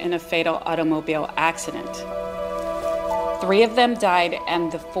involved in a fatal automobile accident. 3 of them died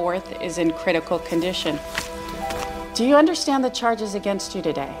and the 4th is in critical condition. Do you understand the charges against you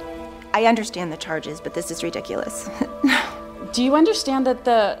today? I understand the charges, but this is ridiculous. Do you understand that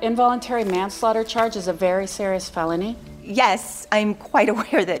the involuntary manslaughter charge is a very serious felony? Yes, I'm quite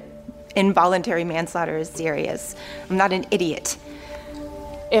aware that involuntary manslaughter is serious. I'm not an idiot.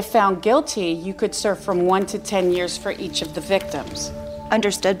 If found guilty, you could serve from 1 to 10 years for each of the victims.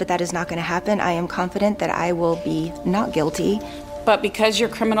 Understood, but that is not going to happen. I am confident that I will be not guilty. But because your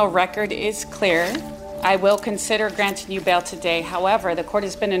criminal record is clear, I will consider granting you bail today. However, the court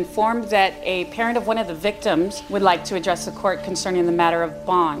has been informed that a parent of one of the victims would like to address the court concerning the matter of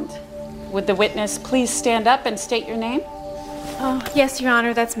bond. Would the witness please stand up and state your name? Oh, yes, Your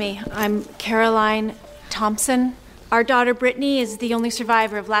Honor, that's me. I'm Caroline Thompson. Our daughter Brittany is the only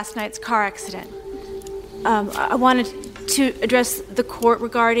survivor of last night's car accident. I wanted to address the court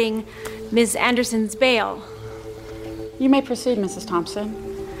regarding Ms. Anderson's bail. You may proceed, Mrs. Thompson.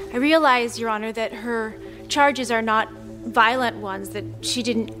 I realize, Your Honor, that her charges are not violent ones, that she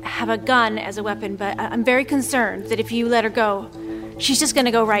didn't have a gun as a weapon, but I'm very concerned that if you let her go, she's just going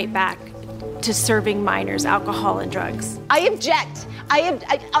to go right back to serving minors alcohol and drugs. I object.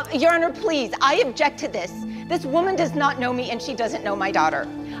 Your Honor, please, I object to this. This woman does not know me and she doesn't know my daughter.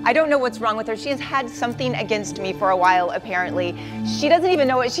 I don't know what's wrong with her. She has had something against me for a while, apparently. She doesn't even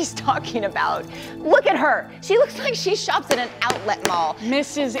know what she's talking about. Look at her. She looks like she shops at an outlet mall.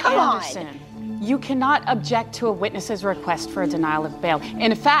 Mrs. Anderson, you cannot object to a witness's request for a denial of bail.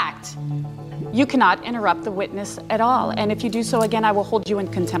 In fact, you cannot interrupt the witness at all. And if you do so again, I will hold you in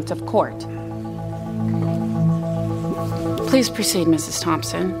contempt of court. Please proceed, Mrs.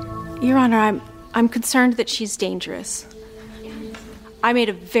 Thompson. Your Honor, I'm concerned that she's dangerous. I made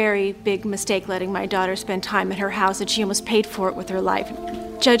a very big mistake letting my daughter spend time at her house, and she almost paid for it with her life.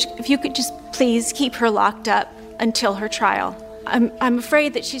 Judge, if you could just please keep her locked up until her trial. I'm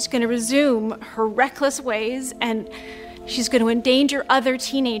afraid that she's going to resume her reckless ways, and she's going to endanger other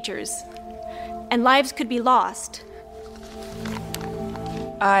teenagers, and lives could be lost.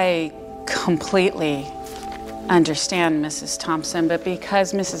 I completely understand, Mrs. Thompson, but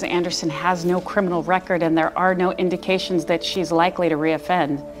because Mrs. Anderson has no criminal record and there are no indications that she's likely to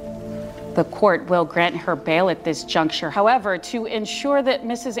reoffend, the court will grant her bail at this juncture. However, to ensure that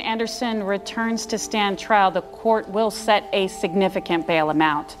Mrs. Anderson returns to stand trial, the court will set a significant bail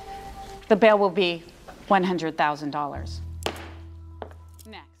amount. The bail will be $100,000.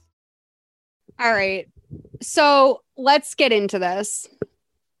 Next. All right. So let's get into this.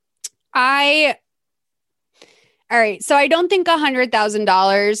 All right. So I don't think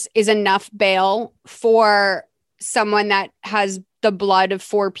 $100,000 is enough bail for someone that has the blood of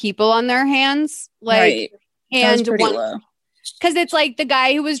 4 people on their hands. Right. And that's pretty low. Because it's like the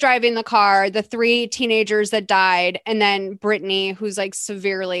guy who was driving the car, the 3 teenagers that died, and then Brittany, who's like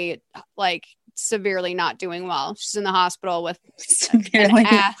severely not doing well. She's in the hospital with severely.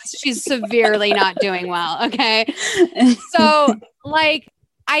 She's severely not doing well. Okay. So like,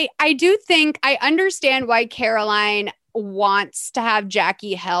 I do think I understand why Caroline wants to have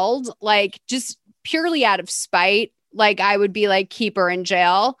Jackie held, like just purely out of spite. Like I would be like, keep her in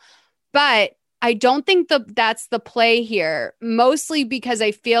jail. But I don't think that's the play here, mostly because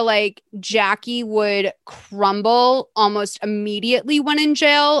I feel like Jackie would crumble almost immediately when in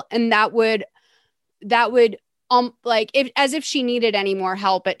jail. And that would like as if she needed any more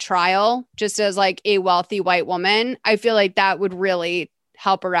help at trial, just as like a wealthy white woman. I feel like that would really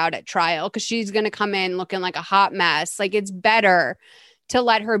help her out at trial because she's going to come in looking like a hot mess. Like it's better to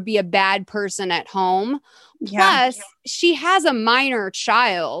let her be a bad person at home. Yeah. Plus, she has a minor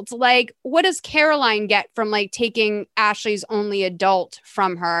child. Like, what does Caroline get from like taking Ashley's only adult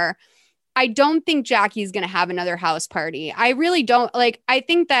from her? I don't think Jackie's going to have another house party. I really don't. Like, I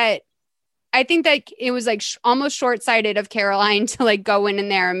think that it was like almost short-sighted of Caroline to like go in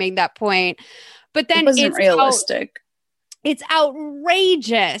there and make that point. But then it wasn't realistic. It's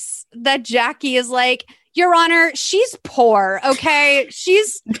outrageous that Jackie is like, Your Honor, she's poor, okay?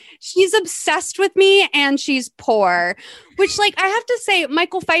 She's obsessed with me and she's poor. Which, like, I have to say,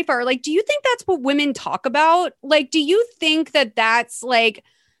 Michael Pfeiffer, like, do you think that's what women talk about? Like, do you think that that's like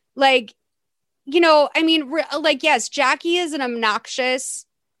I mean, like, yes, Jackie is an obnoxious,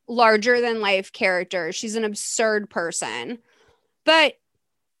 larger than life character. She's an absurd person. But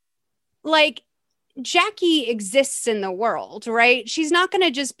like, Jackie exists in the world, right? She's not going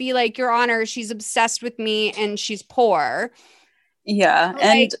to just be like, Your Honor, she's obsessed with me and she's poor. Yeah. Like,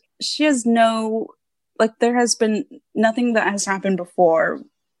 and she has there has been nothing that has happened before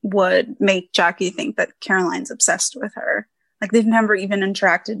would make Jackie think that Caroline's obsessed with her. Like, they've never even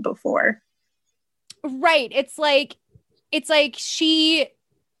interacted before. Right.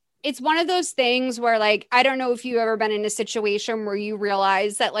 It's one of those things where, like, I don't know if you've ever been in a situation where you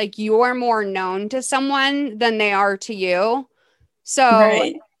realize that, like, you're more known to someone than they are to you. So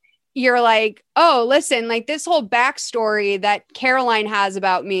right. You're like, oh, listen, like, this whole backstory that Caroline has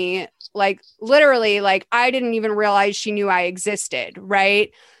about me, like, literally, like, I didn't even realize she knew I existed,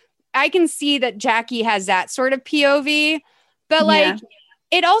 right? I can see that Jackie has that sort of POV, but like,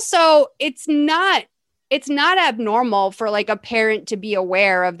 it's not abnormal for like a parent to be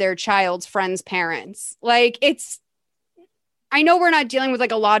aware of their child's friend's parents. Like, I know we're not dealing with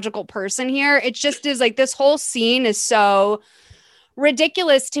like a logical person here. It just is like, this whole scene is so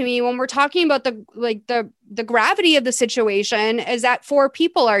ridiculous to me when we're talking about the gravity of the situation is that 4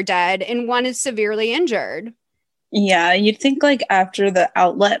 people are dead and 1 is severely injured. Yeah, you'd think like after the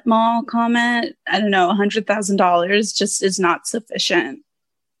outlet mall comment, I don't know, $100,000 just is not sufficient.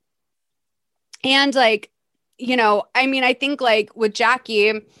 And like, I mean, I think like with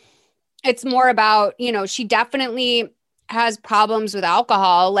Jackie, it's more about, she definitely has problems with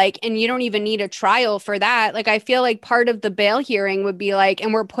alcohol, like, and you don't even need a trial for that. Like, I feel like part of the bail hearing would be like,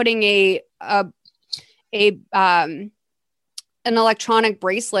 and we're putting an electronic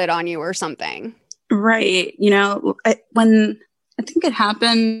bracelet on you or something. Right. When I think it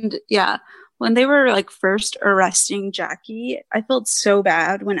happened, when they were like first arresting Jackie, I felt so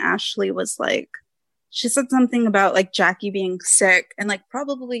bad when Ashley was like, she said something about like Jackie being sick and like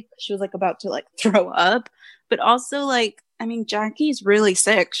probably she was like about to like throw up, but also like, I mean, Jackie's really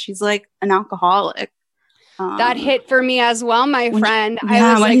sick. She's like an alcoholic. That hit for me as well, my friend.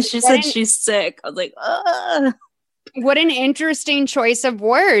 When she said she's sick, I was like, ugh. What an interesting choice of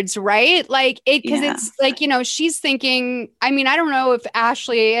words, right? Like it's like, she's thinking, I mean, I don't know if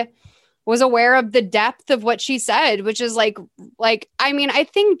Ashley was aware of the depth of what she said, which is like, I mean, I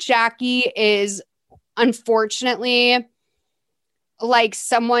think Jackie is unfortunately like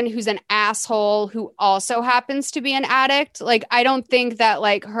someone who's an asshole who also happens to be an addict. Like, I don't think that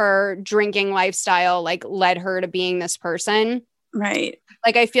like her drinking lifestyle like led her to being this person. Right.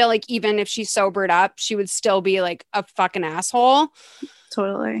 Like, I feel like even if she sobered up, she would still be like a fucking asshole.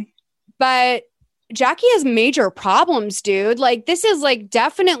 Totally. But Jackie has major problems, dude. Like, this is like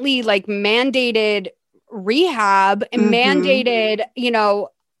definitely like mandated rehab and mandated,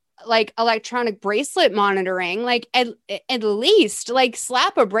 like electronic bracelet monitoring. Like, at least like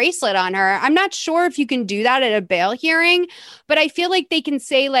slap a bracelet on her. I'm not sure if you can do that at a bail hearing, but I feel like they can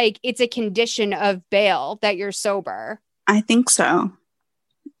say like it's a condition of bail that you're sober. I think so.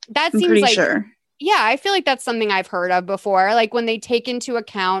 That I'm seems pretty like, sure. Yeah, I feel like that's something I've heard of before. Like, when they take into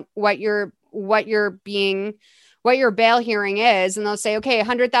account what your bail hearing is, and they'll say, okay,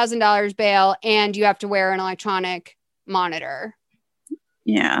 $100,000 bail, and you have to wear an electronic monitor.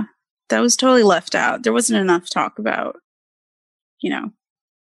 Yeah, that was totally left out. There wasn't enough talk about,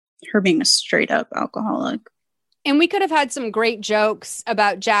 her being a straight up alcoholic. And we could have had some great jokes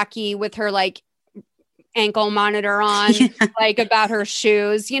about Jackie with her like ankle monitor on, like about her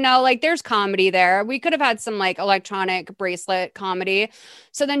shoes, like there's comedy there. We could have had some like electronic bracelet comedy.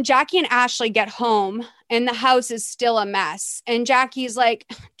 So then Jackie and Ashley get home and the house is still a mess. And Jackie's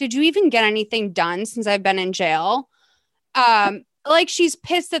like, did you even get anything done since I've been in jail? Like, she's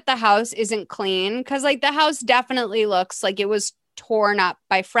pissed that the house isn't clean because like the house definitely looks like it was torn up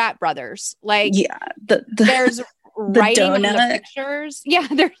by frat brothers. Like, yeah, there's the writing on the donut. pictures. Yeah,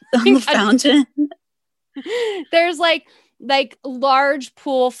 there's The fountain. There's like large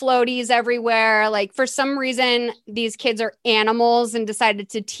pool floaties everywhere. Like, for some reason, these kids are animals and decided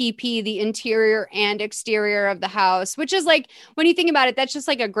to TP the interior and exterior of the house, which is like, when you think about it, that's just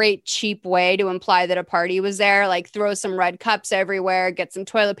like a great cheap way to imply that a party was there. Like, throw some red cups everywhere, get some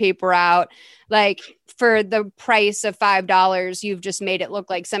toilet paper out. Like, for the price of $5, you've just made it look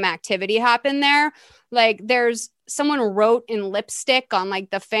like some activity happened there. Like, there's someone wrote in lipstick on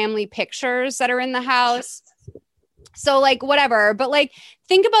like the family pictures that are in the house. So like, whatever, but like,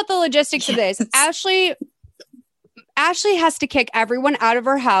 think about the logistics of this. Ashley has to kick everyone out of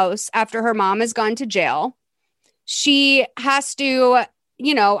her house after her mom has gone to jail. She has to,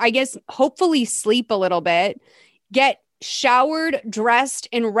 I guess, hopefully sleep a little bit, get showered, dressed,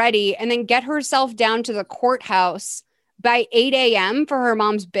 and ready, and then get herself down to the courthouse by 8 a.m. for her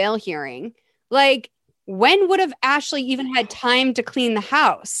mom's bail hearing. Like, when would have Ashley even had time to clean the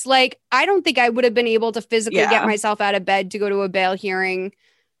house? Like, I don't think I would have been able to physically get myself out of bed to go to a bail hearing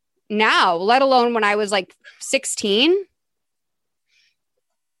now, let alone when I was like 16.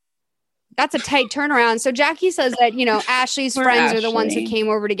 That's a tight turnaround. So Jackie says that, you know, Ashley's friends are the ones who came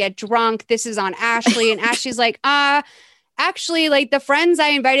over to get drunk. This is on Ashley. And Ashley's like, actually, like, the friends I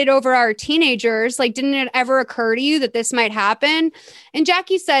invited over are teenagers. Like, didn't it ever occur to you that this might happen? And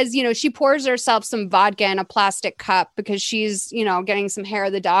Jackie says, you know, she pours herself some vodka in a plastic cup because she's, you know, getting some hair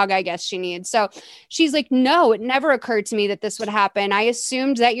of the dog, I guess she needs. So she's like, no, it never occurred to me that this would happen. I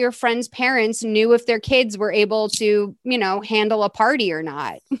assumed that your friends' parents knew if their kids were able to, you know, handle a party or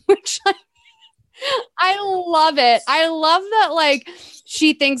not, which I love it. I love that, like,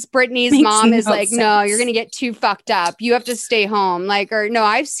 she thinks Brittany's mom is like, no, you're going to get too fucked up. You have to stay home. Like, or no,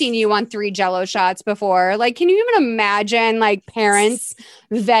 I've seen you on 3 Jell-O shots before. Like, can you even imagine, like, parents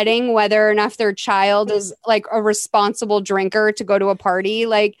vetting whether or not their child is like a responsible drinker to go to a party?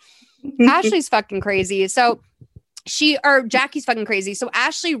 Like, Ashley's fucking crazy. So Jackie's fucking crazy. So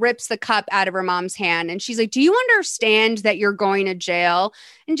Ashley rips the cup out of her mom's hand and she's like, do you understand that you're going to jail?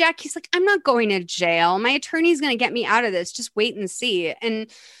 And Jackie's like, I'm not going to jail. My attorney's going to get me out of this. Just wait and see. And,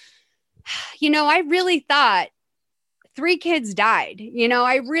 you know, I really thought 3 kids died. You know,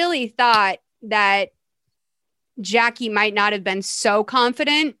 I really thought that Jackie might not have been so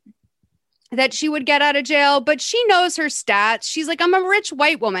confident that she would get out of jail, but she knows her stats. She's like, I'm a rich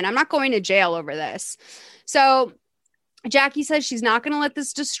white woman. I'm not going to jail over this. So Jackie says she's not going to let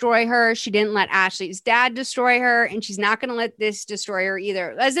this destroy her. She didn't let Ashley's dad destroy her, and she's not going to let this destroy her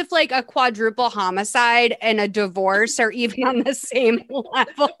either. As if like a quadruple homicide and a divorce are even on the same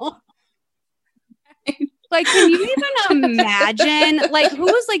level. Like, can you even imagine, like, who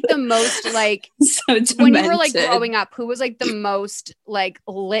was like the most, like, when you were like growing up, who was like the most like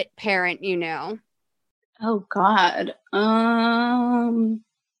lit parent you knew? Oh God.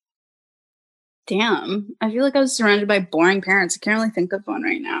 Damn. I feel like I was surrounded by boring parents. I can't really think of one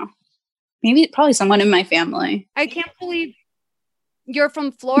right now. Probably someone in my family. I can't believe you're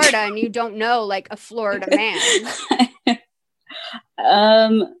from Florida and you don't know like a Florida man.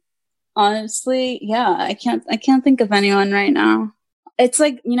 Honestly, yeah, I can't think of anyone right now. It's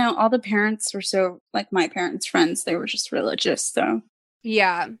like, you know, all the parents were so like my parents' friends, they were just religious, so.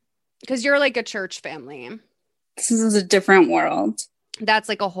 Yeah. Because you're like a church family. This is a different world. That's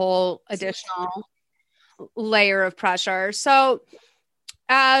like a whole additional layer of pressure. So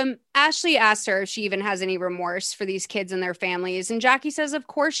Ashley asked her if she even has any remorse for these kids and their families. And Jackie says, of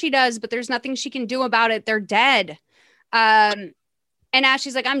course she does, but there's nothing she can do about it. They're dead. And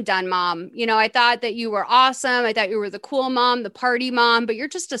Ashley's like, I'm done, Mom. You know, I thought that you were awesome. I thought you were the cool mom, the party mom, but you're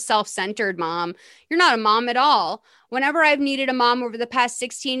just a self-centered mom. You're not a mom at all. Whenever I've needed a mom over the past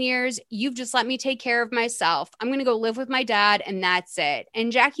 16 years, you've just let me take care of myself. I'm going to go live with my dad, and that's it.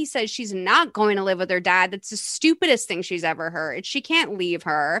 And Jackie says she's not going to live with her dad. That's the stupidest thing she's ever heard. She can't leave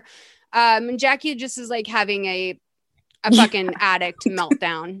her. And Jackie just is like having a fucking addict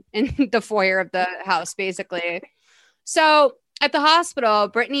meltdown in the foyer of the house, basically. So at the hospital,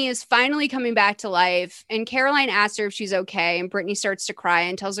 Brittany is finally coming back to life, and Caroline asks her if she's okay, and Brittany starts to cry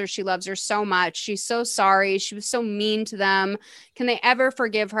and tells her she loves her so much. She's so sorry. She was so mean to them. Can they ever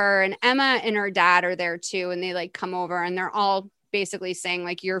forgive her? And Emma and her dad are there too, and they like come over, and they're all basically saying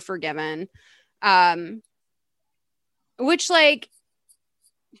like, you're forgiven. Which like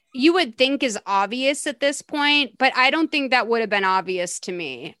you would think is obvious at this point, but I don't think that would have been obvious to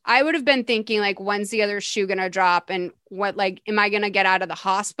me. I would have been thinking like, when's the other shoe going to drop? And what, like, am I going to get out of the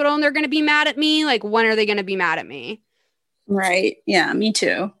hospital and they're going to be mad at me? Like, when are they going to be mad at me? Right. Yeah, me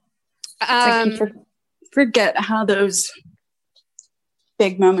too. Like you forget how those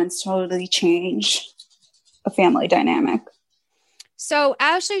big moments totally change a family dynamic. So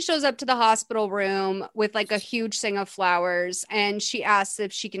Ashley shows up to the hospital room with like a huge thing of flowers, and she asks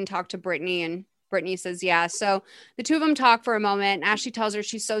if she can talk to Brittany, and Brittany says yeah. So the two of them talk for a moment, and Ashley tells her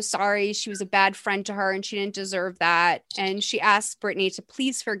she's so sorry. She was a bad friend to her and she didn't deserve that. And she asks Brittany to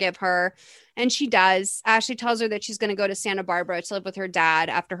please forgive her, and she does. Ashley tells her that she's going to go to Santa Barbara to live with her dad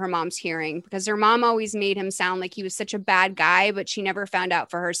after her mom's hearing, because her mom always made him sound like he was such a bad guy, but she never found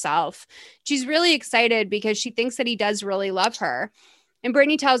out for herself. She's really excited because she thinks that he does really love her. And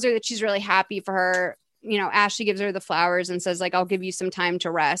Brittany tells her that she's really happy for her. You know, Ashley gives her the flowers and says, like, I'll give you some time to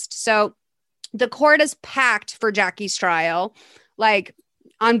rest. So the court is packed for Jackie's trial. Like,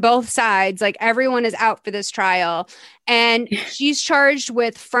 on both sides. Like everyone is out for this trial. And she's charged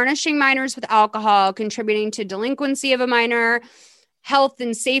with furnishing minors with alcohol, contributing to delinquency of a minor, health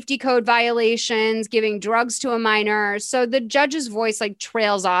and safety code violations, giving drugs to a minor. So the judge's voice like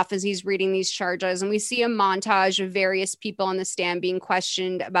trails off as he's reading these charges. And we see a montage of various people on the stand being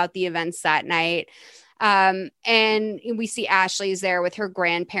questioned about the events that night. And we see Ashley's there with her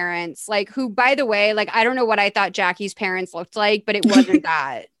grandparents, like who, by the way, like, I don't know what I thought Jackie's parents looked like, but it wasn't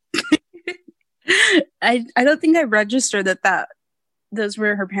that. I don't think I registered that those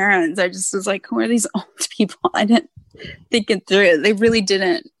were her parents. I just was like, who are these old people? I didn't think it through. They really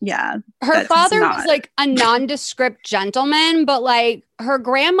didn't. Yeah. Her father was like a nondescript gentleman, but like her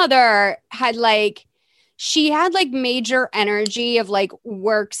grandmother had like, she had like major energy of like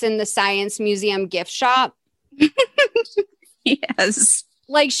works in the Science Museum gift shop. Yes.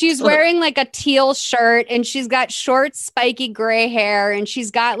 Like she's wearing like a teal shirt and she's got short, spiky gray hair and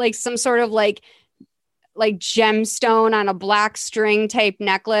she's got like some sort of like gemstone on a black string type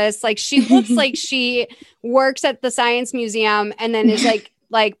necklace. Like she looks like she works at the Science Museum and then is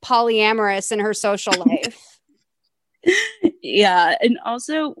like polyamorous in her social life. Yeah. And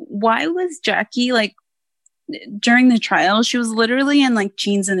also, why was Jackie like during the trial, she was literally in like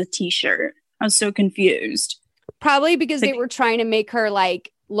jeans and a t-shirt. I was so confused. Probably because they were trying to make her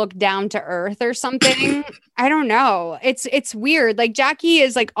like look down to earth or something. I don't know. It's weird. Like Jackie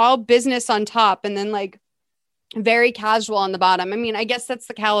is like all business on top and then like very casual on the bottom. I mean, I guess that's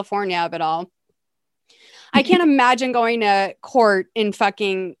the California of it all. I can't imagine going to court in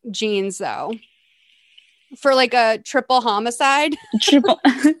fucking jeans though. For like a triple homicide.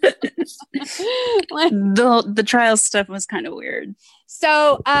 The trial stuff was kind of weird.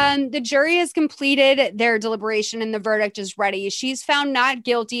 So the jury has completed their deliberation and the verdict is ready. She's found not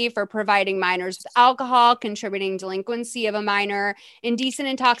guilty for providing minors with alcohol, contributing delinquency of a minor, indecent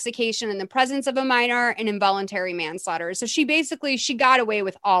intoxication in the presence of a minor, and involuntary manslaughter. So she got away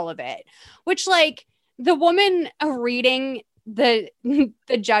with all of it, which like the woman reading the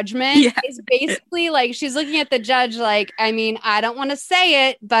judgment is basically like she's looking at the judge like, I mean, I don't want to say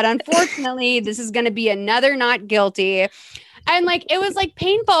it, but unfortunately this is going to be another not guilty. And like it was like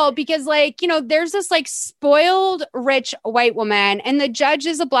painful because like, you know, there's this like spoiled rich white woman and the judge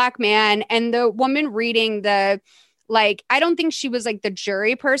is a black man and the woman reading the like, I don't think she was like the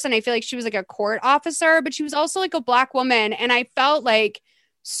jury person. I feel like she was like a court officer, but she was also like a black woman and I felt like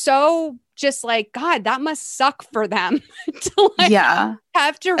so just like, God, that must suck for them to like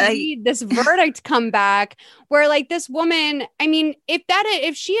have to read this verdict come back where like this woman, I mean,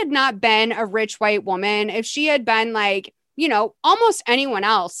 if she had not been a rich white woman, if she had been like, you know, almost anyone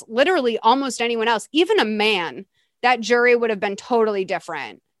else, literally almost anyone else, even a man, that jury would have been totally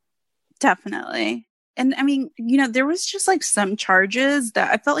different. Definitely. And I mean, you know, there was just like some charges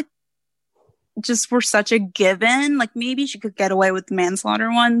that I felt like just were such a given. Like maybe she could get away with the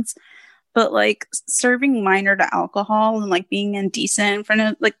manslaughter ones. But like serving minor to alcohol and like being indecent in front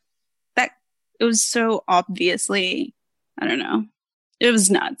of like that, it was so obviously, I don't know. It was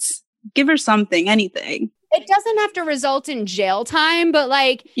nuts. Give her something, anything. It doesn't have to result in jail time, but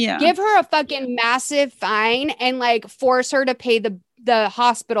like give her a fucking massive fine and like force her to pay the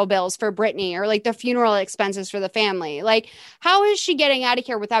hospital bills for Brittany or like the funeral expenses for the family. Like, how is she getting out of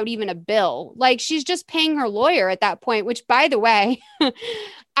here without even a bill? Like she's just paying her lawyer at that point, which by the way,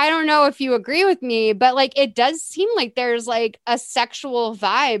 I don't know if you agree with me, but like it does seem like there's like a sexual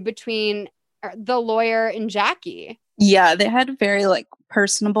vibe between the lawyer and Jackie. Yeah, they had a very like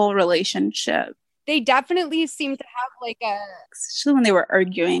personable relationship. They definitely seem to have like especially when they were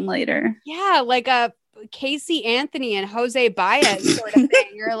arguing later. Yeah, like a Casey Anthony and Jose Baez sort of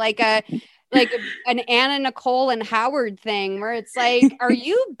thing, or like an Anna Nicole and Howard thing where it's like, are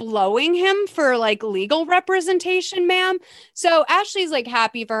you blowing him for like legal representation, ma'am? So Ashley's like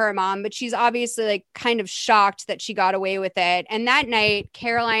happy for her mom, but she's obviously like kind of shocked that she got away with it. And that night,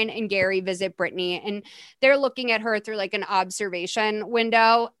 Caroline and Gary visit Brittany and they're looking at her through like an observation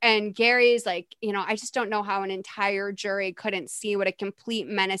window. And Gary's like, you know, I just don't know how an entire jury couldn't see what a complete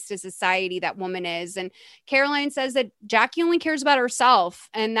menace to society that woman is. And Caroline says that Jackie only cares about herself.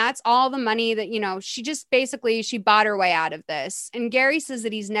 And that's all the money that, you know, she just basically, she bought her way out of this. And Gary says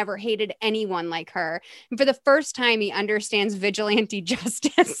that he's never hated anyone like her. And for the first time, he understands vigilante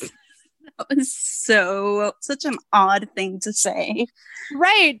justice. That was such an odd thing to say.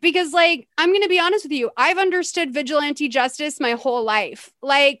 Right. Because, like, I'm going to be honest with you. I've understood vigilante justice my whole life.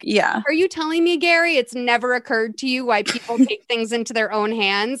 Like, yeah. Are you telling me, Gary, it's never occurred to you why people take things into their own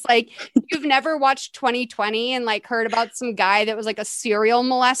hands? Like, you've never watched 2020 and, like, heard about some guy that was, like, a serial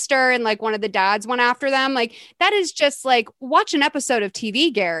molester and, like, one of the dads went after them? Like, that is just, like, watch an episode of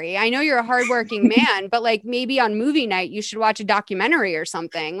TV, Gary. I know you're a hardworking man, but, like, maybe on movie night, you should watch a documentary or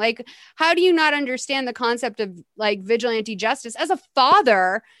something. Like, how do you not understand the concept of, like, vigilante justice? As a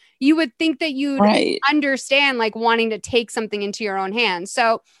father, you would think that you'd understand, like, wanting to take something into your own hands.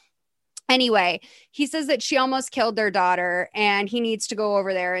 So anyway, he says that she almost killed their daughter and he needs to go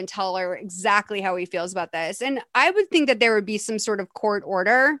over there and tell her exactly how he feels about this. And I would think that there would be some sort of court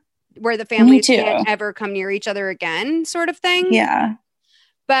order where the families can't ever come near each other again, sort of thing. Yeah.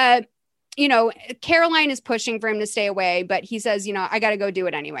 But, you know, Caroline is pushing for him to stay away, but he says, you know, I got to go do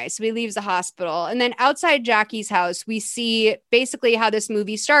it anyway. So he leaves the hospital. And then outside Jackie's house, we see basically how this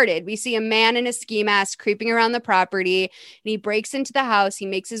movie started. We see a man in a ski mask creeping around the property, and he breaks into the house. He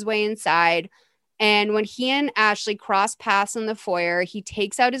makes his way inside. And when he and Ashley cross paths in the foyer, he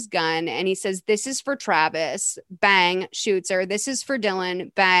takes out his gun and he says, this is for Travis. Bang, shoots her. This is for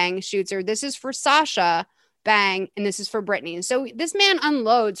Dylan. Bang, shoots her. This is for Sasha. Bang, and this is for Brittany. So this man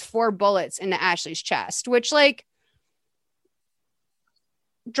unloads 4 bullets into Ashley's chest, which, like,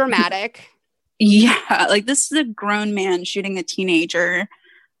 dramatic. Yeah, like, this is a grown man shooting a teenager,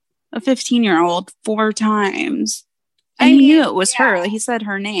 a 15-year-old, 4 times. And he knew it was her. Like, he said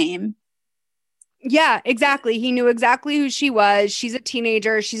her name. Yeah, exactly. He knew exactly who she was. She's a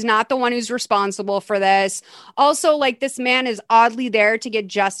teenager. She's not the one who's responsible for this. Also, like, this man is oddly there to get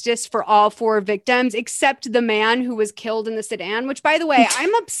justice for all 4 victims, except the man who was killed in the sedan, which, by the way,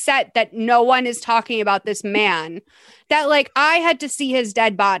 I'm upset that no one is talking about this man. That, like, I had to see his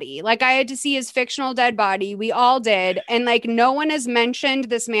dead body. Like, I had to see his fictional dead body. We all did. And, like, no one has mentioned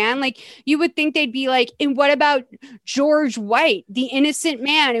this man. Like, you would think they'd be like, and what about George White, the innocent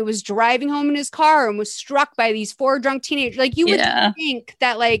man who was driving home in his car and was struck by these 4 drunk teenagers? Like, you would think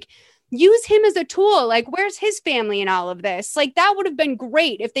that, like, use him as a tool. Like, where's his family in all of this? Like, that would have been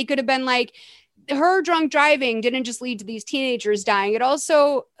great if they could have been like, her drunk driving didn't just lead to these teenagers dying. It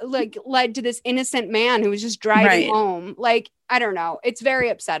also, like, led to this innocent man who was just driving home. Like, I don't know. It's very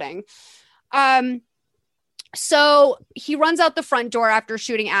upsetting. So he runs out the front door after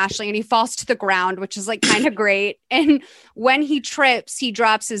shooting Ashley and he falls to the ground, which is, like, kind of great. And when he trips, he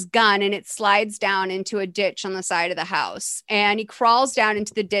drops his gun and it slides down into a ditch on the side of the house. And he crawls down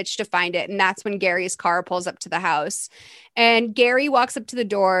into the ditch to find it. And that's when Gary's car pulls up to the house. And Gary walks up to the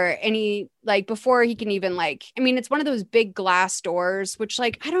door and he, like, before he can even, like, I mean, it's one of those big glass doors, which,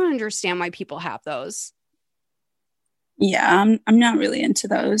 like, I don't understand why people have those. Yeah, I'm not really into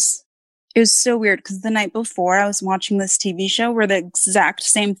those. It was so weird because the night before I was watching this TV show where the exact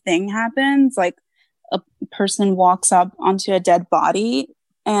same thing happens. Like, a person walks up onto a dead body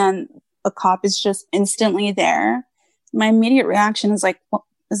and a cop is just instantly there. My immediate reaction is like, well,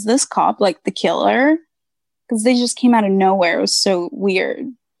 is this cop, like, the killer? Because they just came out of nowhere. It was so weird.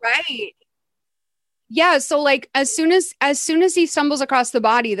 Right. Yeah. So, like, as soon as he stumbles across the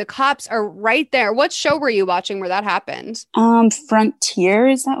body, the cops are right there. What show were you watching where that happened? Frontier,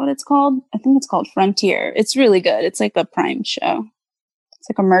 is that what it's called? I think it's called Frontier. It's really good. It's like a Prime show. It's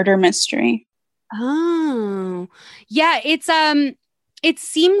like a murder mystery. Oh, yeah. It's it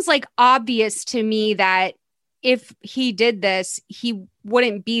seems like obvious to me that if he did this, he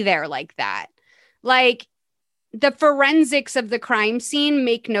wouldn't be there like that. Like, the forensics of the crime scene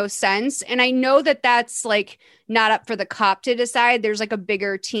make no sense. And I know that that's, like, not up for the cop to decide. There's, like, a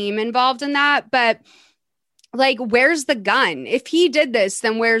bigger team involved in that. But, like, where's the gun? If he did this,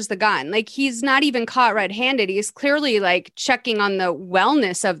 then where's the gun? Like, he's not even caught red-handed. He's clearly, like, checking on the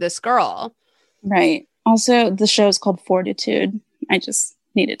wellness of this girl. Right. Also, the show is called Fortitude. I just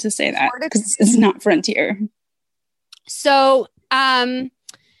needed to say that because it's not Frontier. So,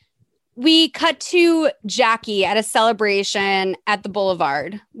 we cut to Jackie at a celebration at the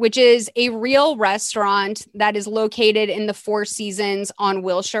Boulevard, which is a real restaurant that is located in the Four Seasons on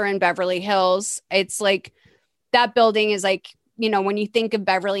Wilshire and Beverly Hills. It's like, that building is, like, you know, when you think of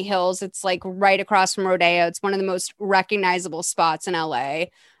Beverly Hills, it's, like, right across from Rodeo. It's one of the most recognizable spots in LA.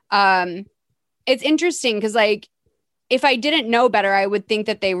 It's interesting because, like, if I didn't know better, I would think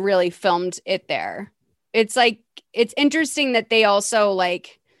that they really filmed it there. It's, like, it's interesting that they also,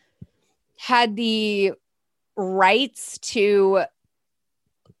 like, had the rights to,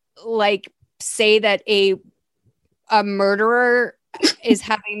 like, say that a murderer is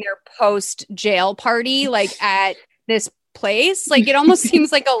having their post jail party, like, at this place. Like it almost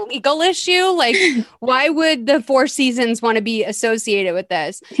seems like a legal issue. Like why would the Four Seasons want to be associated with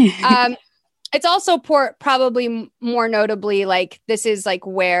this? It's also probably more notably, like this is like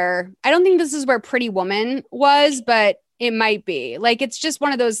where, I don't think this is where Pretty Woman was, but it might be. Like it's just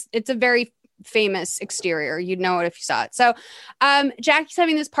one of those, it's a very famous exterior. You'd know it if you saw it. So Jackie's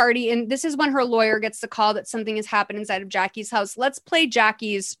having this party, and this is when her lawyer gets the call that something has happened inside of Jackie's house. Let's play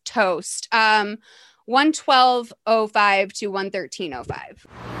Jackie's toast. 112:05 to 113:05.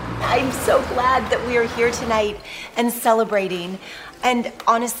 I'm so glad that we are here tonight and celebrating. And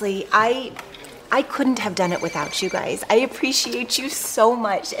honestly, I couldn't have done it without you guys. I appreciate you so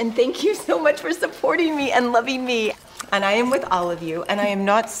much, and thank you so much for supporting me and loving me. And I am with all of you, and I am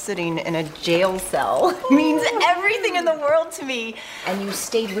not sitting in a jail cell. It means everything in the world to me. And you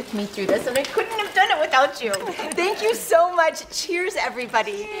stayed with me through this, and I couldn't have done it without you. Thank you so much. Cheers,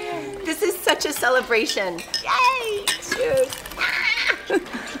 everybody. This is such a celebration. Yay! Cheers.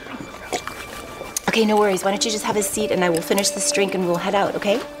 Okay, no worries. Why don't you just have a seat, and I will finish this drink, and we'll head out,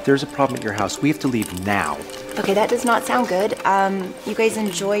 okay? There's a problem at your house. We have to leave now. Okay, that does not sound good. You guys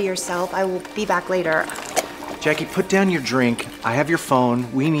enjoy yourself. I will be back later. Jackie, put down your drink. I have your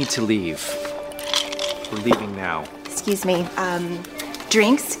phone. We need to leave. We're leaving now. Excuse me.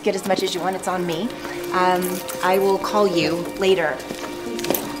 Drinks, get as much as you want. It's on me. I will call you later.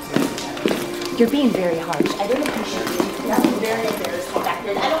 You're being very harsh. I don't appreciate you. That's very embarrassing back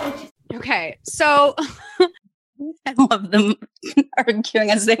then. I don't want you. Okay, so I love them arguing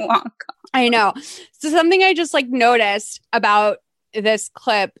as they walk. I know. So something I just like noticed about this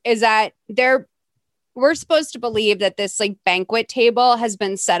clip is that we're supposed to believe that this like banquet table has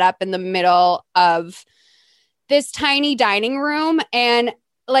been set up in the middle of this tiny dining room, and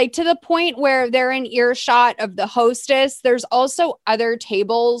like to the point where they're in earshot of the hostess. There's also other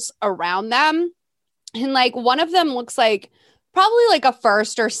tables around them, and like one of them looks like probably like a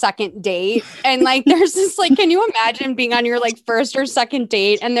first or second date. And like there's this like, can you imagine being on your like first or second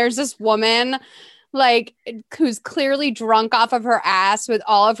date and there's this woman like who's clearly drunk off of her ass with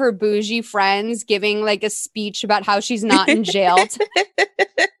all of her bougie friends giving like a speech about how she's not in jail. That's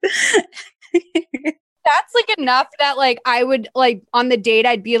like enough that like I would like on the date,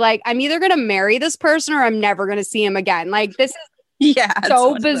 I'd be like, I'm either going to marry this person or I'm never going to see him again. Like this is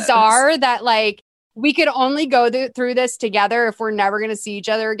so bizarre that like we could only go through this together if we're never going to see each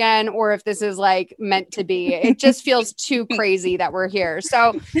other again, or if this is like meant to be. It just feels too crazy that we're here.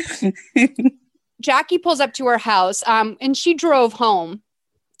 So Jackie pulls up to her house, and she drove home,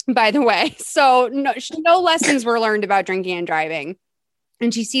 by the way. So no lessons were learned about drinking and driving.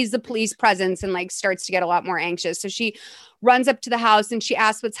 And she sees the police presence and like starts to get a lot more anxious. So she runs up to the house and she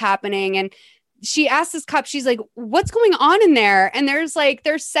asks what's happening. And she asks this cop, she's like, what's going on in there? And there's like,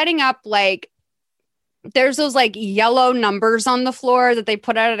 they're setting up like, there's those like yellow numbers on the floor that they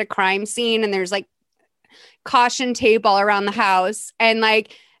put out at a crime scene. And there's like caution tape all around the house. And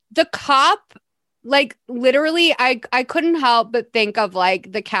like the cop, like literally, I couldn't help but think of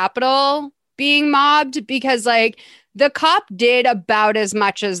like the Capitol being mobbed, because like the cop did about as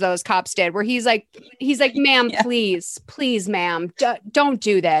much as those cops did, where he's like, ma'am, please, ma'am, don't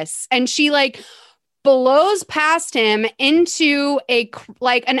do this. And she like blows past him into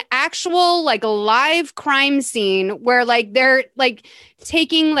an actual like live crime scene where like they're like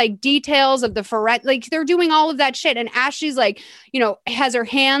taking like details of the like they're doing all of that shit. And Ashley's like, you know, has her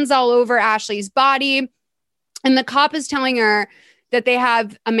hands all over Ashley's body. And the cop is telling her that they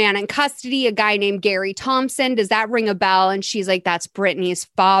have a man in custody, a guy named Gary Thompson. Does that ring a bell? And she's like, that's Brittany's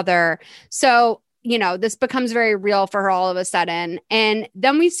father. So, you know, this becomes very real for her all of a sudden. And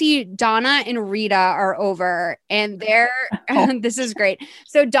then we see Donna and Rita are over, and this is great.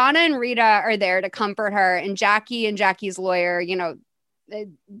 So Donna and Rita are there to comfort her, and Jackie and Jackie's lawyer, you know,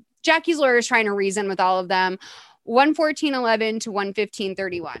 Jackie's lawyer is trying to reason with all of them. 114:11 to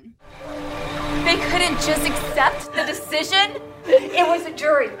 115:31. They couldn't just accept the decision? It was a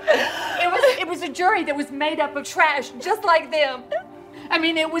jury. It was a jury that was made up of trash, just like them. I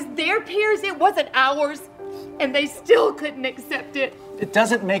mean, it was their peers, it wasn't ours, and they still couldn't accept it. It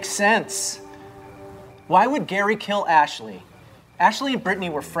doesn't make sense. Why would Gary kill Ashley? Ashley and Brittany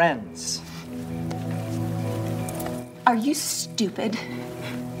were friends. Are you stupid?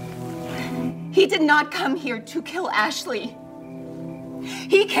 He did not come here to kill Ashley.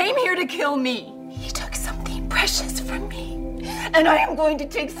 He came here to kill me. He took something precious from me, and I am going to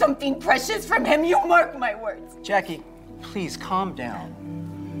take something precious from him. You mark my words. Jackie, please calm down.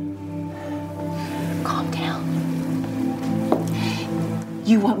 Calm down.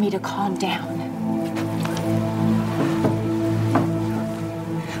 You want me to calm down?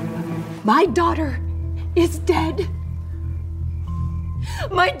 My daughter is dead.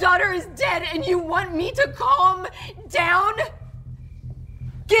 My daughter is dead and you want me to calm down?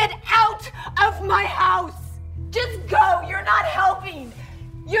 Get out of my house! Just go! You're not helping!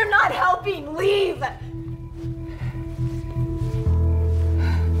 You're not helping! Leave!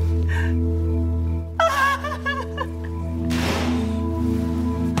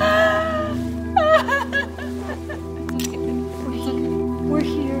 We're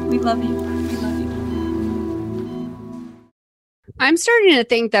here. We love you. We love you. I'm starting to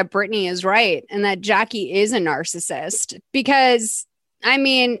think that Brittany is right and that Jackie is a narcissist because, I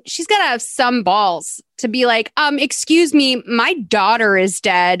mean, she's got to have some balls to be like, excuse me, my daughter is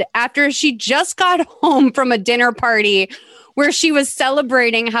dead after she just got home from a dinner party where she was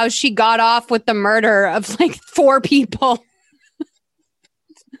celebrating how she got off with the murder of like 4 people.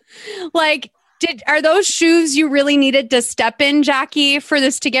 Like, are those shoes you really needed to step in, Jackie, for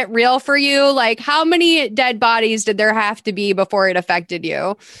this to get real for you? Like, how many dead bodies did there have to be before it affected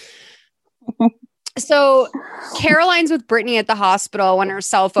you? So Caroline's with Brittany at the hospital when her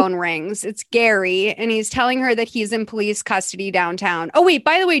cell phone rings. It's Gary, and he's telling her that he's in police custody downtown. Oh, wait,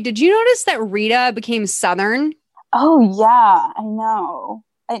 by the way, did you notice that Rita became Southern? Oh, yeah, I know.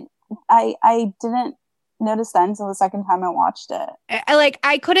 I didn't notice that until the second time I watched it.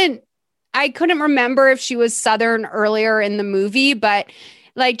 I couldn't remember if she was Southern earlier in the movie, but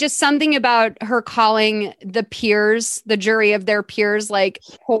like just something about her calling the peers, the jury of their peers, like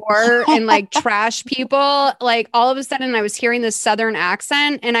poor and like trash people. Like all of a sudden I was hearing this Southern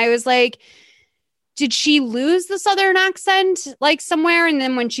accent and I was like, did she lose the Southern accent like somewhere? And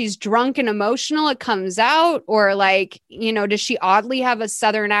then when she's drunk and emotional, it comes out? Or like, you know, does she oddly have a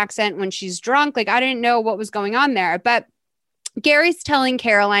Southern accent when she's drunk? Like, I didn't know what was going on there, but Gary's telling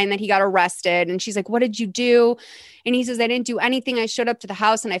Caroline that he got arrested and she's like, what did you do? And he says, I didn't do anything. I showed up to the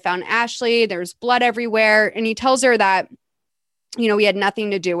house and I found Ashley. There's blood everywhere. And he tells her that, you know, he had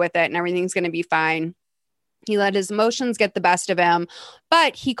nothing to do with it and everything's going to be fine. He let his emotions get the best of him,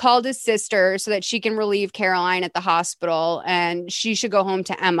 but he called his sister so that she can relieve Caroline at the hospital and she should go home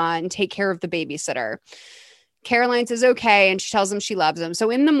to Emma and take care of the babysitter. Caroline says, okay. And she tells him she loves him.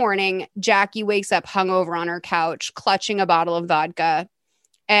 So in the morning, Jackie wakes up hungover on her couch, clutching a bottle of vodka.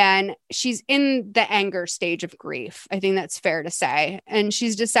 And she's in the anger stage of grief. I think that's fair to say. And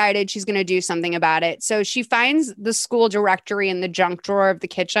she's decided she's going to do something about it. So she finds the school directory in the junk drawer of the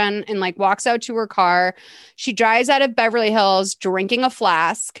kitchen and like walks out to her car. She drives out of Beverly Hills drinking a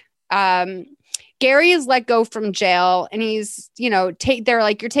flask. Gary is let go from jail and he's, you know, they're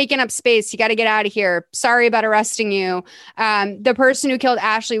like, you're taking up space. You got to get out of here. Sorry about arresting you. The person who killed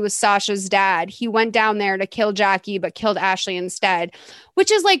Ashley was Sasha's dad. He went down there to kill Jackie, but killed Ashley instead,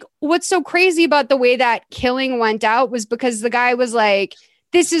 which is like, what's so crazy about the way that killing went out was because the guy was like,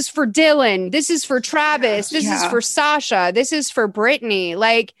 this is for Dylan. This is for Travis. This is for Sasha. This is for Brittany.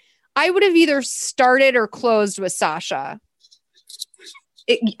 Like, I would have either started or closed with Sasha.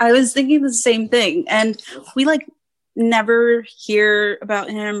 I was thinking the same thing. And we like never hear about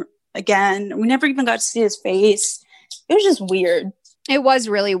him again. We never even got to see his face. It was just weird. It was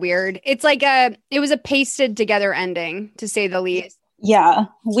really weird. It's like it was a pasted together ending, to say the least. Yeah.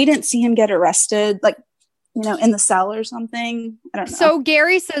 We didn't see him get arrested, like, you know, in the cell or something. I don't know. So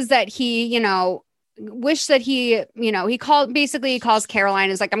Gary says that he, you know, wished that he, you know, he calls Caroline,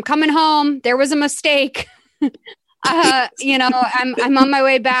 is like, I'm coming home. There was a mistake. You know, I'm on my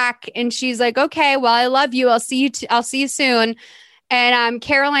way back. And she's like, okay, well, I love you. I'll see you soon. And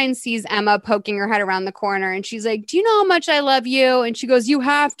Caroline sees Emma poking her head around the corner and she's like, do you know how much I love you? And she goes, you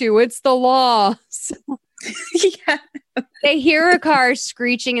have to, it's the law. So yeah. They hear a car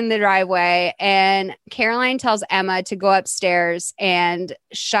screeching in the driveway and Caroline tells Emma to go upstairs and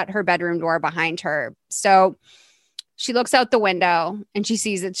shut her bedroom door behind her. So she looks out the window and she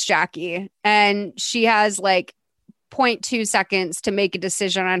sees it's Jackie and she has like 0.2 seconds to make a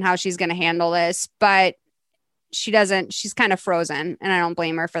decision on how she's going to handle this, but she doesn't. She's kind of frozen and I don't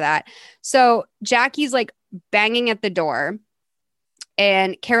blame her for that. So Jackie's like banging at the door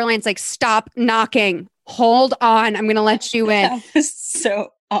and Caroline's like, stop knocking. Hold on. I'm going to let you in. That was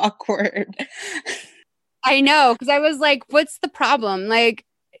so awkward. I know. Cause I was like, what's the problem? Like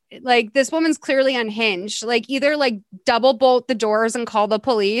this woman's clearly unhinged. Like either like double bolt the doors and call the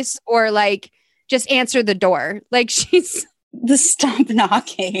police or like, just answer the door. Like she's the stop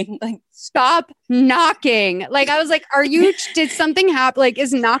knocking. Like stop knocking. Like I was like, did something happen? Like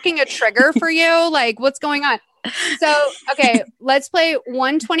is knocking a trigger for you? Like what's going on? So, okay, let's play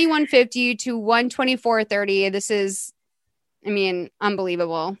 121.50 to 124.30. This is, I mean,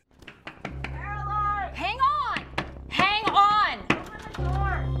 unbelievable. Hang on. Hang on.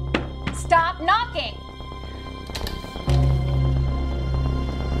 Stop knocking.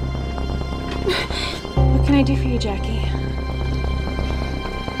 I do for you, Jackie?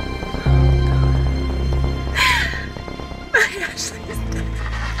 Ashley is dead.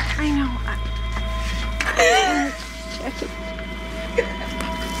 I know. Jackie.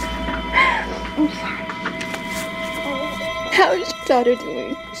 I'm sorry. How is your daughter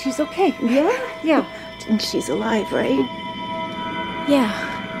doing? She's okay. Yeah? Yeah. And she's alive, right? Yeah.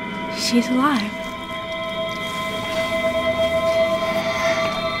 She's alive.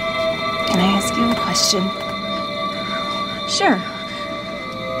 Can I ask you a question? Sure.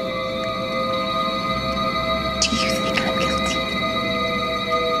 Do you think I'm guilty?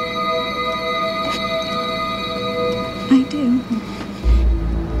 I do.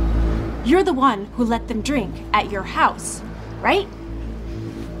 You're the one who let them drink at your house, right?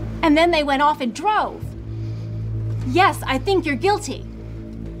 And then they went off and drove. Yes, I think you're guilty.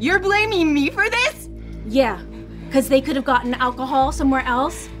 You're blaming me for this? Yeah, because they could have gotten alcohol somewhere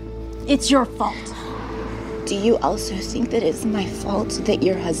else. It's your fault. Do you also think that it's my fault that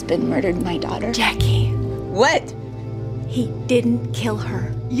your husband murdered my daughter? Jackie. What? He didn't kill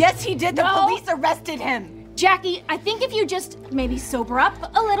her. Yes, he did. The police arrested him. Jackie, I think if you just maybe sober up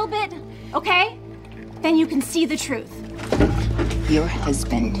a little bit, okay? Then you can see the truth. Your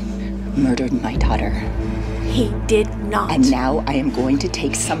husband murdered my daughter. He did not. And now I am going to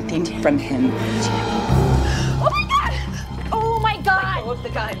take something from him. Oh my God! Oh my God! Let go of the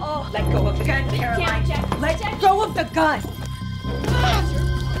gun. Oh. Let go of the gun, Caroline. Let go of the gun.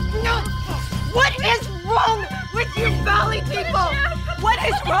 No. What is wrong with you Valley people? What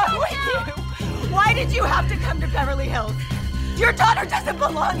is wrong with you? Why did you have to come to Beverly Hills? Your daughter doesn't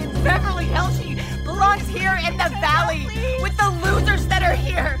belong in Beverly Hills. She belongs here in the Valley with the losers that are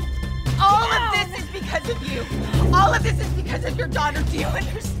here. All of this is because of you. All of this is because of your daughter. Do you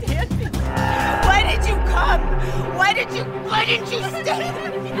understand me? Why did you come? Why didn't you stay?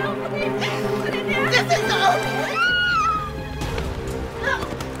 This is all.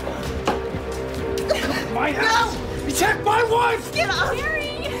 My house! No! Attack my wife! Get off!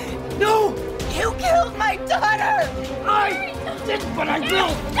 Gary! No! You killed my daughter! I didn't, but I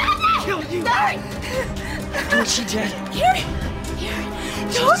will kill you! Is she dead? Gary!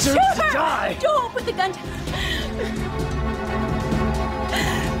 Don't She shoot deserves to her! die. Don't put the gun down.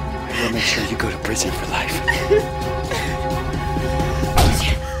 We'll make sure you go to prison for life.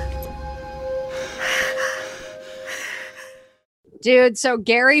 Dude, so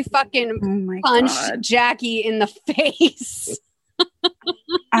Gary fucking punched Jackie in the face.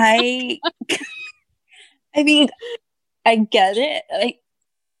 I mean, I get it.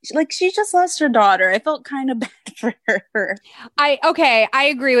 Like she just lost her daughter. I felt kind of bad for her. I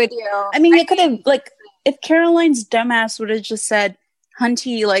agree with you. I mean, it could have, like, if Caroline's dumbass would have just said,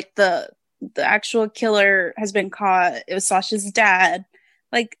 Hunty, like the actual killer has been caught. It was Sasha's dad.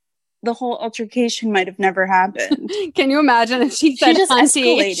 Like, the whole altercation might have never happened. Can you imagine if she said just Hunty?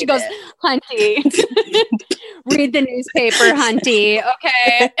 escalated She goes, it. Hunty. Read the newspaper, Hunty.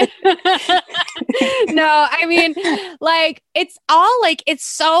 Okay. No, I mean, like, it's all like,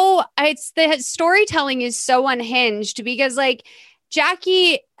 it's the storytelling is so unhinged because, like,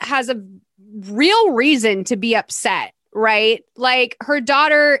 Jackie has a real reason to be upset, right? Like, her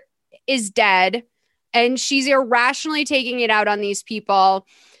daughter is dead and she's irrationally taking it out on these people.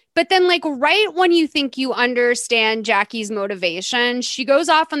 But then, like, right when you think you understand Jackie's motivation, she goes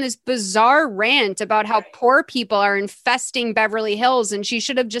off on this bizarre rant about how poor people are infesting Beverly Hills and she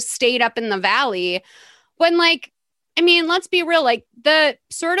should have just stayed up in the Valley. When, like, I mean, let's be real, like, the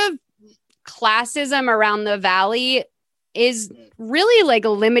sort of classism around the Valley is really, like,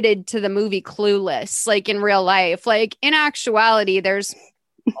 limited to the movie Clueless, like, in real life. Like, in actuality, there's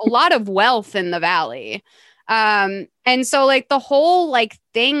a lot of wealth in the Valley. And so, like, the whole, like,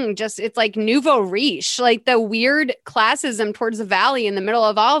 thing just, it's like nouveau riche, like the weird classism towards the Valley in the middle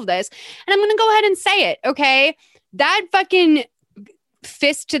of all of this. And I'm going to go ahead and say it. Okay. That fucking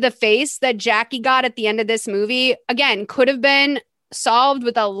fist to the face that Jackie got at the end of this movie, again, could have been solved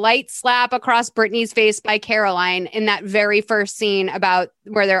with a light slap across Brittany's face by Caroline in that very first scene about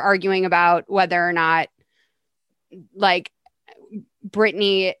where they're arguing about whether or not, like,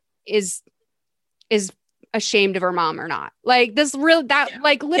 Brittany is ashamed of her mom or not. Like, this real, that,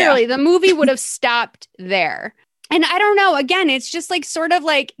 like, literally the movie would have stopped there. And I don't know, again, it's just like sort of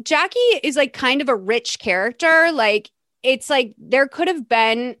like Jackie is like kind of a rich character. Like, it's like there could have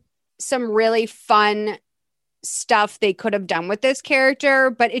been some really fun stuff they could have done with this character,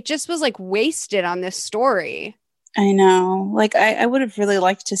 but it just was like wasted on this story. I know. Like, I would have really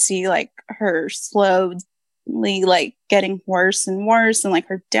liked to see, like, her slowly, like, getting worse and worse and, like,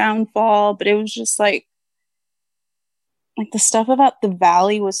 her downfall. But it was just like, like the stuff about the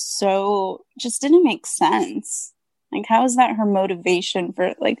valley was so just didn't make sense. Like, how is that her motivation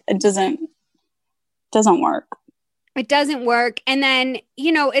for, like, it doesn't work. It doesn't work. And then,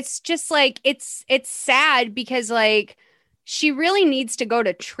 you know, it's just like, it's sad because, like, she really needs to go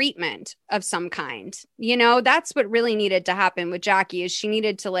to treatment of some kind. You know, that's what really needed to happen with Jackie, is she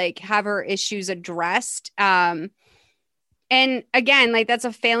needed to, like, have her issues addressed. And again, like, that's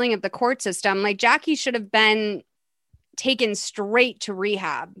a failing of the court system. Like, Jackie should have been taken straight to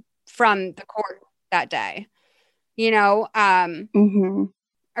rehab from the court that day, you know,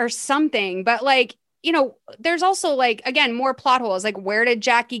 or something. But, like, you know, there's also, like, again, more plot holes. Like, where did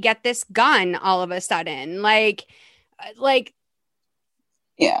Jackie get this gun all of a sudden? Like,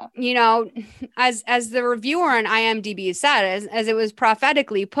 yeah, you know, as the reviewer on IMDb said, as it was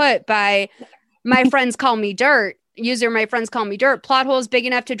prophetically put by My Friends Call Me Dirt, user My Friends Call Me Dirt, plot holes big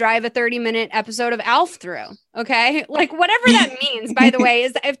enough to drive a 30-minute episode of Alf through. Okay. Like, whatever that means, by the way,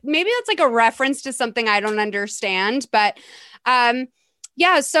 is if maybe that's like a reference to something I don't understand, but,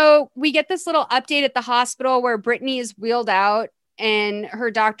 yeah, so we get this little update at the hospital where Brittany is wheeled out and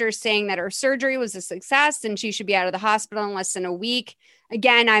her doctor's saying that her surgery was a success and she should be out of the hospital in less than a week.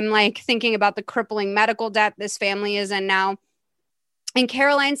 Again, I'm like thinking about the crippling medical debt this family is in now. And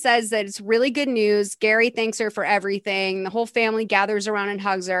Caroline says that it's really good news. Gary thanks her for everything. The whole family gathers around and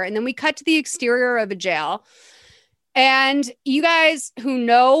hugs her. And then we cut to the exterior of a jail. And you guys who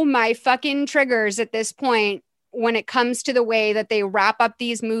know my fucking triggers at this point, when it comes to the way that they wrap up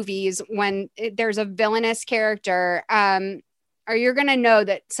these movies, when there's a villainous character, or you're going to know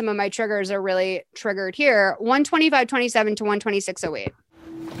that some of my triggers are really triggered here. 125.27 to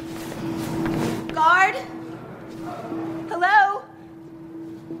 126.08. Guard? Hello?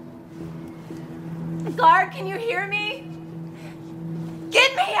 Guard, can you hear me?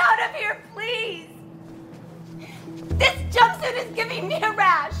 Get me out of here, please! This jumpsuit is giving me a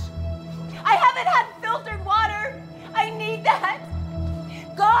rash! I haven't had filtered water. I need that.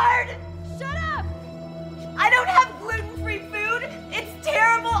 Guard, shut up. I don't have gluten-free food. It's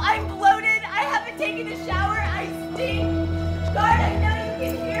terrible. I'm bloated. I haven't taken a shower. I stink. Guard, I know you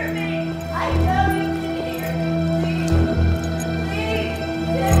can hear me. I know you can hear me. Please.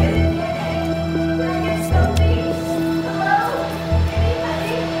 Did I get a DNA? Did I get Sophie? Hello?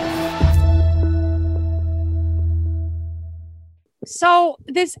 Anybody? So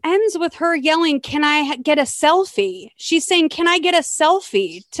this ends with her yelling, "Can I get a selfie?" She's saying, "Can I get a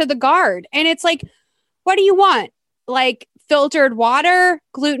selfie?" to the guard. And it's like, what do you want? Like filtered water,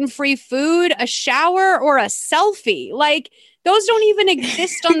 gluten-free food, a shower, or a selfie? Like, those don't even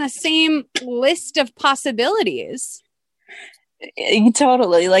exist on the same list of possibilities.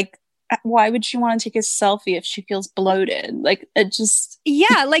 Totally. Like, why would she want to take a selfie if she feels bloated? Like, it just...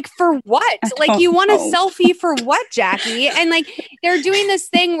 Yeah, like, for what? Like, you want a selfie for what, Jackie? And, like, they're doing this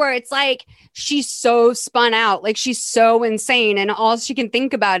thing where it's like, she's so spun out. Like, she's so insane. And all she can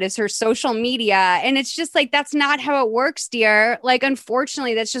think about is her social media. And it's just like, that's not how it works, dear. Like,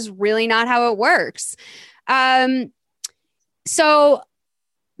 unfortunately, that's just really not how it works. So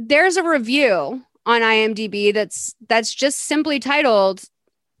there's a review on IMDb that's just simply titled,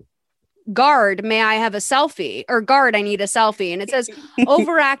 "Guard, may I have a selfie?" Or "Guard, I need a selfie." And it says,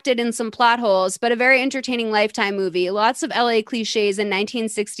 overacted in some plot holes, but a very entertaining Lifetime movie. Lots of LA cliches and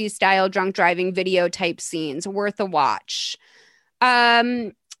 1960s style drunk driving video type scenes. Worth a watch.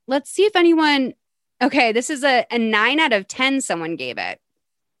 Let's see if anyone... Okay, this is a 9 out of 10 someone gave it.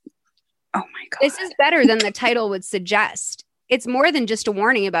 Oh my God. This is better than the title would suggest. It's more than just a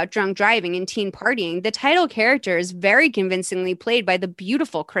warning about drunk driving and teen partying. The title character is very convincingly played by the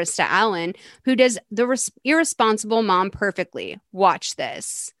beautiful Krista Allen, who does the irresponsible mom perfectly. Watch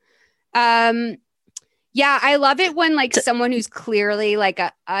this. Yeah, I love it when like someone who's clearly like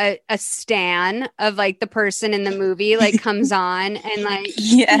a stan of like the person in the movie like comes on and like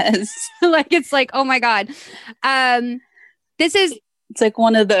yes, like it's like, oh my God. This is It's like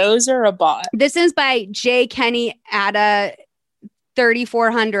one of those or a bot. This is by J. Kenny Atta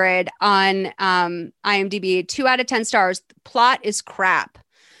 3400 on IMDb. 2 out of 10 stars. The plot is crap.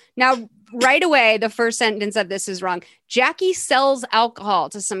 Now, right away, the first sentence of this is wrong. Jackie sells alcohol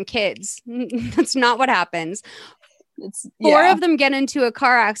to some kids. That's not what happens. Four of them get into a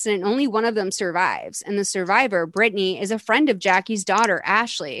car accident. Only one of them survives. And the survivor, Brittany, is a friend of Jackie's daughter,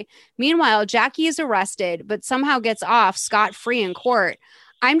 Ashley. Meanwhile, Jackie is arrested, but somehow gets off scot-free in court.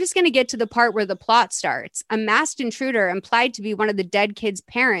 I'm just going to get to the part where the plot starts. A masked intruder, implied to be one of the dead kids'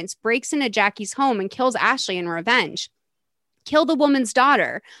 parents, breaks into Jackie's home and kills Ashley in revenge. Kill the woman's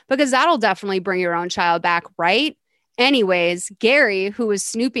daughter, because that'll definitely bring your own child back, right? Anyways, Gary, who was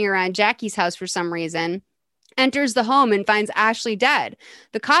snooping around Jackie's house for some reason, enters the home and finds Ashley dead.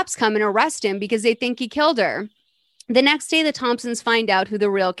 The cops come and arrest him because they think he killed her. The next day, the Thompsons find out who the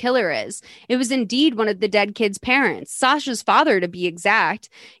real killer is. It was indeed one of the dead kid's parents, Sasha's father to be exact.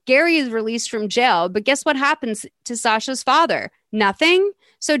 Gary is released from jail, but guess what happens to Sasha's father? Nothing.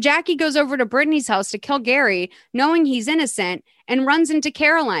 So Jackie goes over to Brittany's house to kill Gary, knowing he's innocent, and runs into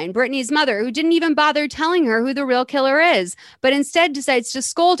Caroline, Brittany's mother, who didn't even bother telling her who the real killer is, but instead decides to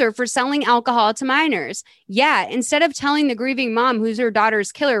scold her for selling alcohol to minors. Yeah, instead of telling the grieving mom who her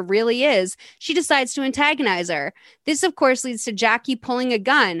daughter's killer really is, she decides to antagonize her. This, of course, leads to Jackie pulling a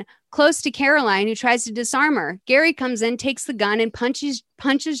gun close to Caroline, who tries to disarm her. Gary comes in, takes the gun, and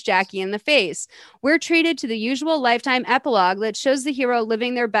punches Jackie in the face. We're treated to the usual Lifetime epilogue that shows the hero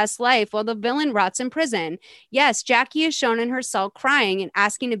living their best life while the villain rots in prison. Yes, Jackie is shown in her cell crying and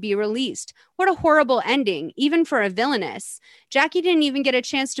asking to be released. What a horrible ending, even for a villainess. Jackie didn't even get a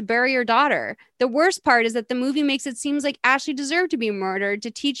chance to bury her daughter. The worst part is that the movie makes it seem like Ashley deserved to be murdered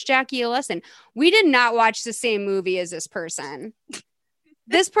to teach Jackie a lesson. We did not watch the same movie as this person.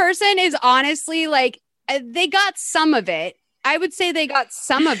 This person is honestly like, they got some of it. I would say they got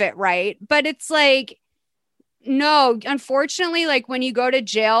some of it right, but it's like, no, unfortunately, like when you go to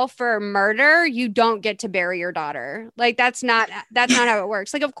jail for murder, you don't get to bury your daughter. Like that's not how it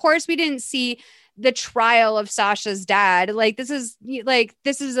works. Like, of course we didn't see the trial of Sasha's dad. Like this is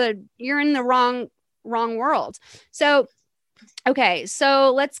you're in the wrong world. So, okay.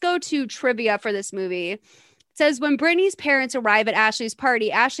 So let's go to trivia for this movie. It says, when Brittany's parents arrive at Ashley's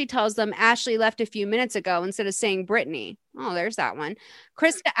party, Ashley tells them Ashley left a few minutes ago instead of saying Brittany. Oh, there's that one.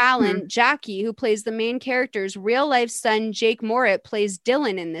 Krista Allen, Jackie, who plays the main character's real-life son, Jake Morit, plays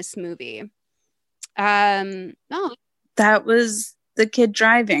Dylan in this movie. That was the kid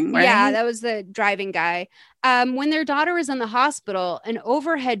driving, right? Yeah, that was the driving guy. When their daughter is in the hospital, an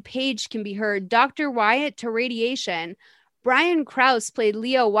overhead page can be heard, Dr. Wyatt to radiation. Brian Krause played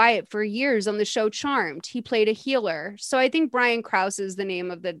Leo Wyatt for years on the show Charmed. He played a healer. So I think Brian Krause is the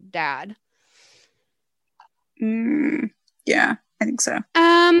name of the dad. Yeah, I think so.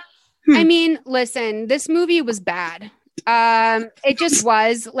 I mean, listen, this movie was bad. It just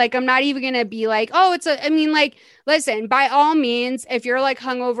was. Like, I'm not even going to be like, oh, listen, by all means, if you're like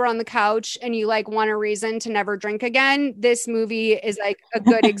hungover on the couch and you like want a reason to never drink again, this movie is like a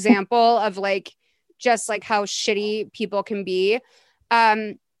good example of like, just like how shitty people can be.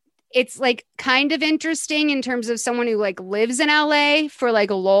 It's like kind of interesting in terms of someone who like lives in LA for like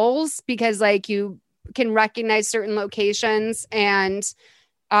lulz, because like you can recognize certain locations and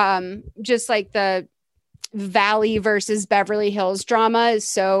just like the Valley versus Beverly Hills drama is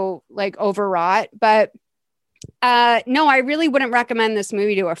so like overwrought. But no, I really wouldn't recommend this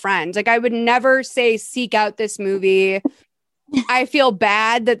movie to a friend. Like I would never say seek out this movie. I feel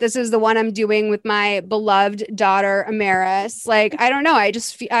bad that this is the one I'm doing with my beloved daughter, Amaris. Like, I don't know. I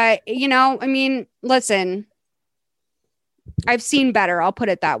just, listen, I've seen better. I'll put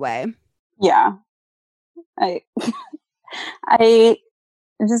it that way. Yeah. I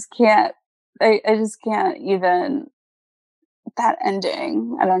just can't, I just can't even, that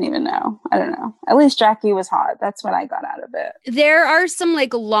ending. I don't even know. I don't know. At least Jackie was hot. That's what I got out of it. There are some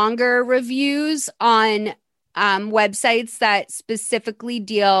like longer reviews on websites that specifically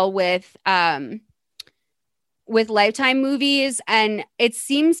deal with Lifetime movies, and it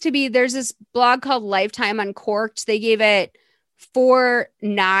seems to be, there's this blog called Lifetime Uncorked. They gave it 4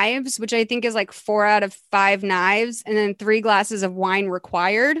 knives, which I think is like 4 out of 5 knives, and then 3 glasses of wine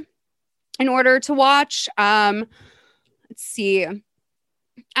required in order to watch. Let's see.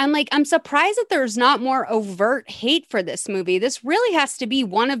 I'm surprised that there's not more overt hate for this movie. This really has to be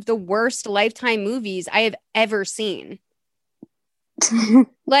one of the worst Lifetime movies I have ever seen.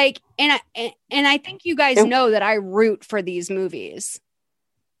 Like, and I think you guys know that I root for these movies.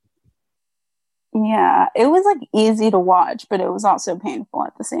 Yeah, it was like easy to watch, but it was also painful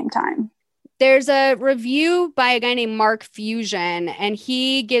at the same time. There's a review by a guy named Mark Fusion, and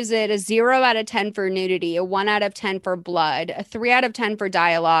he gives it a 0 out of 10 for nudity, a 1 out of 10 for blood, a 3 out of 10 for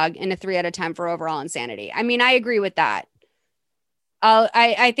dialogue, and a 3 out of 10 for overall insanity. I mean, I agree with that.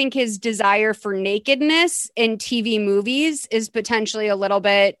 I think his desire for nakedness in TV movies is potentially a little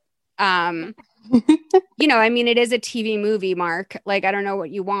bit, it is a TV movie, Mark. Like, I don't know what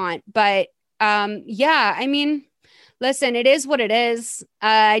you want, but yeah, I mean, listen, it is what it is.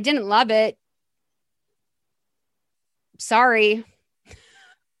 I didn't love it. Sorry.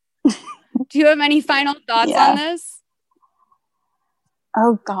 Do you have any final thoughts on this?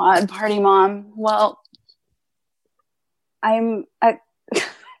 Oh God, Party Mom. Well, if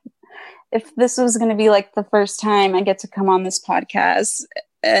this was going to be like the first time I get to come on this podcast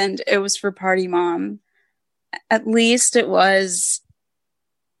and it was for Party Mom, at least it was,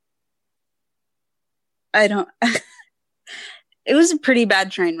 it was a pretty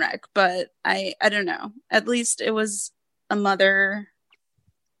bad train wreck, but I don't know. At least it was a mother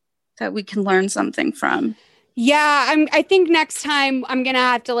that we can learn something from. Yeah, I think next time I'm going to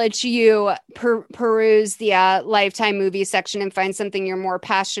have to let you peruse the Lifetime movie section and find something you're more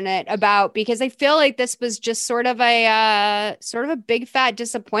passionate about, because I feel like this was just sort of a big fat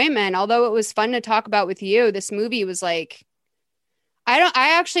disappointment. Although it was fun to talk about with you, this movie was like, I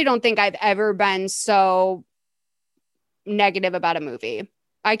actually don't think I've ever been so negative about a movie.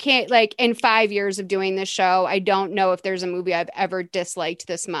 I can't, like, in 5 years of doing this show, I don't know if there's a movie I've ever disliked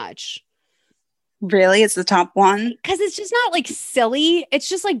this much. Really? It's the top one? Because it's just not like silly. It's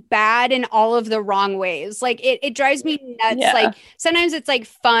just like bad in all of the wrong ways. Like it drives me nuts. Yeah. Like sometimes it's like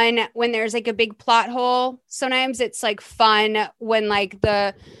fun when there's like a big plot hole. Sometimes it's like fun when like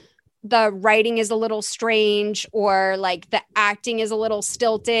the writing is a little strange or like the acting is a little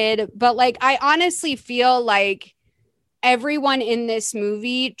stilted. But like I honestly feel like everyone in this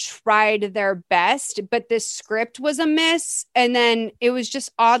movie tried their best, but the script was a miss. And then it was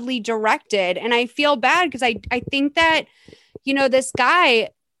just oddly directed. And I feel bad because I think that, you know, this guy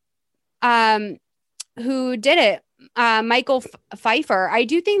who did it, Michael Pfeiffer, I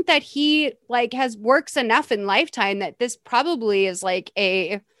do think that he like has works enough in Lifetime that this probably is like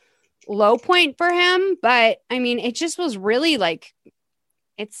a low point for him. But I mean, it just was really like,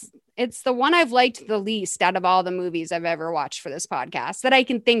 it's the one I've liked the least out of all the movies I've ever watched for this podcast that I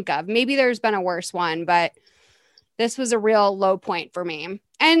can think of. Maybe there's been a worse one, but this was a real low point for me.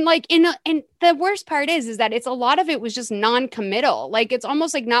 And like, and the worst part is that it's a lot of it was just non-committal. Like, it's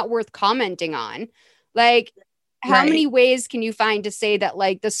almost like not worth commenting on. Like, how many ways can you find to say that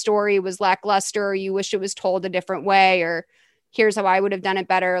like the story was lackluster or you wish it was told a different way, or here's how I would have done it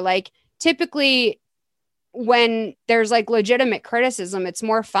better? Like, typically when there's like legitimate criticism, it's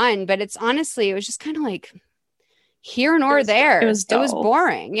more fun, but it was just kind of like here nor there. It was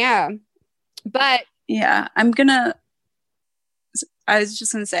boring. Yeah. But yeah, I was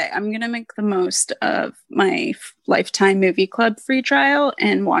just going to say, I'm going to make the most of my Lifetime Movie Club free trial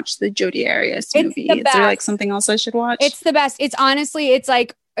and watch the Jodi Arias movie. Is there like something else I should watch? It's the best. It's honestly, it's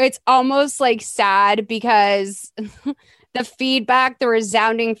almost like sad because the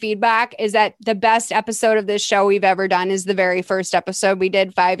resounding feedback is that the best episode of this show we've ever done is the very first episode we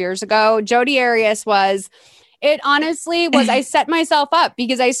did 5 years ago. Jodi Arias I set myself up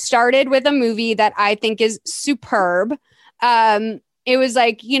because I started with a movie that I think is superb. It was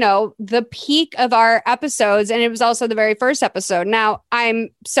like, you know, the peak of our episodes, and it was also the very first episode. Now,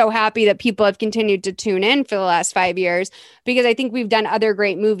 I'm so happy that people have continued to tune in for the last 5 years because I think we've done other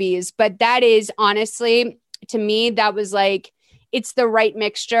great movies, but that is honestly, to me, that was like, it's the right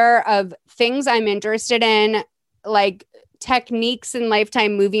mixture of things I'm interested in, like techniques in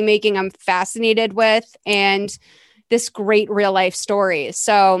Lifetime movie making I'm fascinated with, and this great real life story.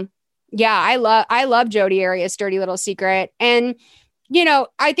 So yeah, I love Jodi Arias' Dirty Little Secret. And, you know,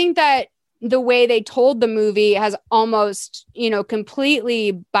 I think that the way they told the movie has almost, you know,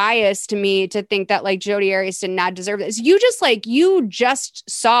 completely biased me to think that like Jodi Arias did not deserve this. You just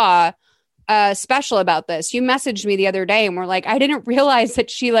saw a special about this. You messaged me the other day and were like, I didn't realize that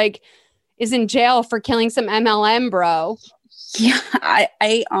she like is in jail for killing some MLM bro. Yeah,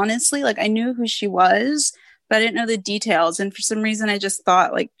 I honestly, like, I knew who she was, but I didn't know the details. And for some reason, I just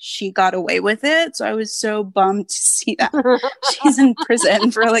thought like she got away with it. So I was so bummed to see that she's in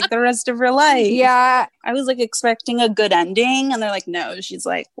prison for like the rest of her life. Yeah. I was like expecting a good ending, and they're like, no, she's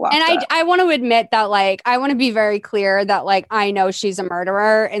like locked up. And I want to admit that, like, I want to be very clear that like, I know she's a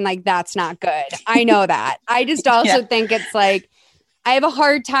murderer and like, that's not good. I know that. I just also think it's like, I have a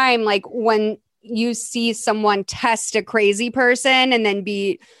hard time like when you see someone test a crazy person and then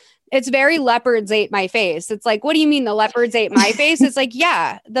it's very leopards ate my face. It's like, what do you mean the leopards ate my face? It's like,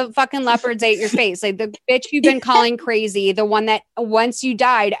 yeah, the fucking leopards ate your face. Like the bitch you've been calling crazy, the one that once you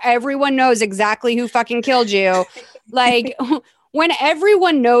died, everyone knows exactly who fucking killed you. Like when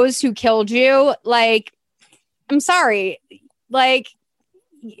everyone knows who killed you, like, I'm sorry, like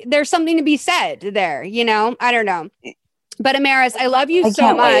there's something to be said there, you know? I don't know. But Amaris, I love you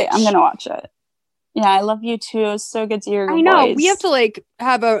so much. Wait. I'm going to watch it. Yeah, I love you too. It's so good to hear your I know. voice. We have to like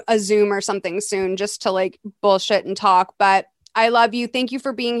have a Zoom or something soon just to like bullshit and talk. But I love you. Thank you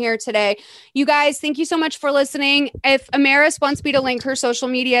for being here today. You guys, thank you so much for listening. If Amaris wants me to link her social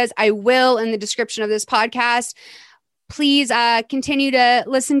medias, I will in the description of this podcast. Please continue to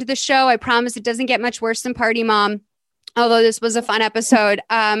listen to the show. I promise it doesn't get much worse than Party Mom. Although this was a fun episode.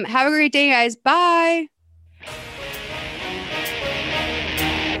 Have a great day, guys. Bye.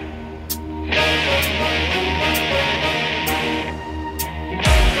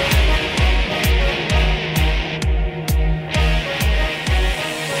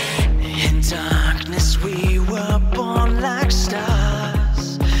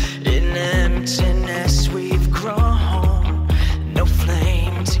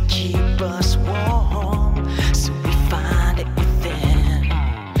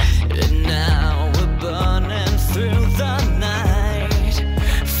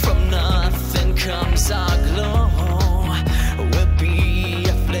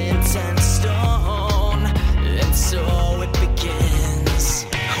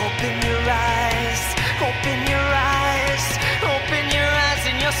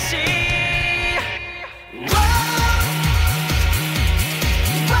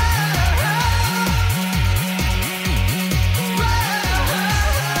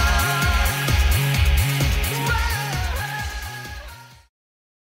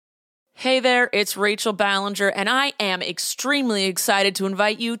 Hey there, it's Rachel Ballinger, and I am extremely excited to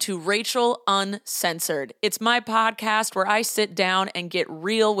invite you to Rachel Uncensored. It's my podcast where I sit down and get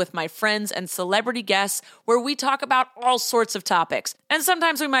real with my friends and celebrity guests, where we talk about all sorts of topics. And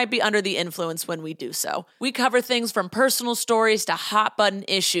sometimes we might be under the influence when we do so. We cover things from personal stories to hot button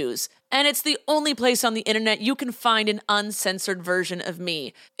issues. And it's the only place on the internet you can find an uncensored version of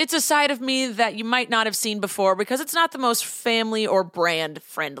me. It's a side of me that you might not have seen before because it's not the most family or brand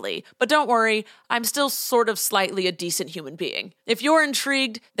friendly. But don't worry, I'm still sort of slightly a decent human being. If you're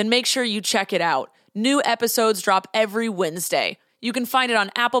intrigued, then make sure you check it out. New episodes drop every Wednesday. You can find it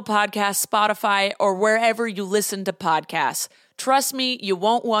on Apple Podcasts, Spotify, or wherever you listen to podcasts. Trust me, you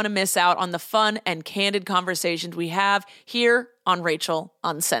won't want to miss out on the fun and candid conversations we have here on Rachel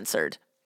Uncensored.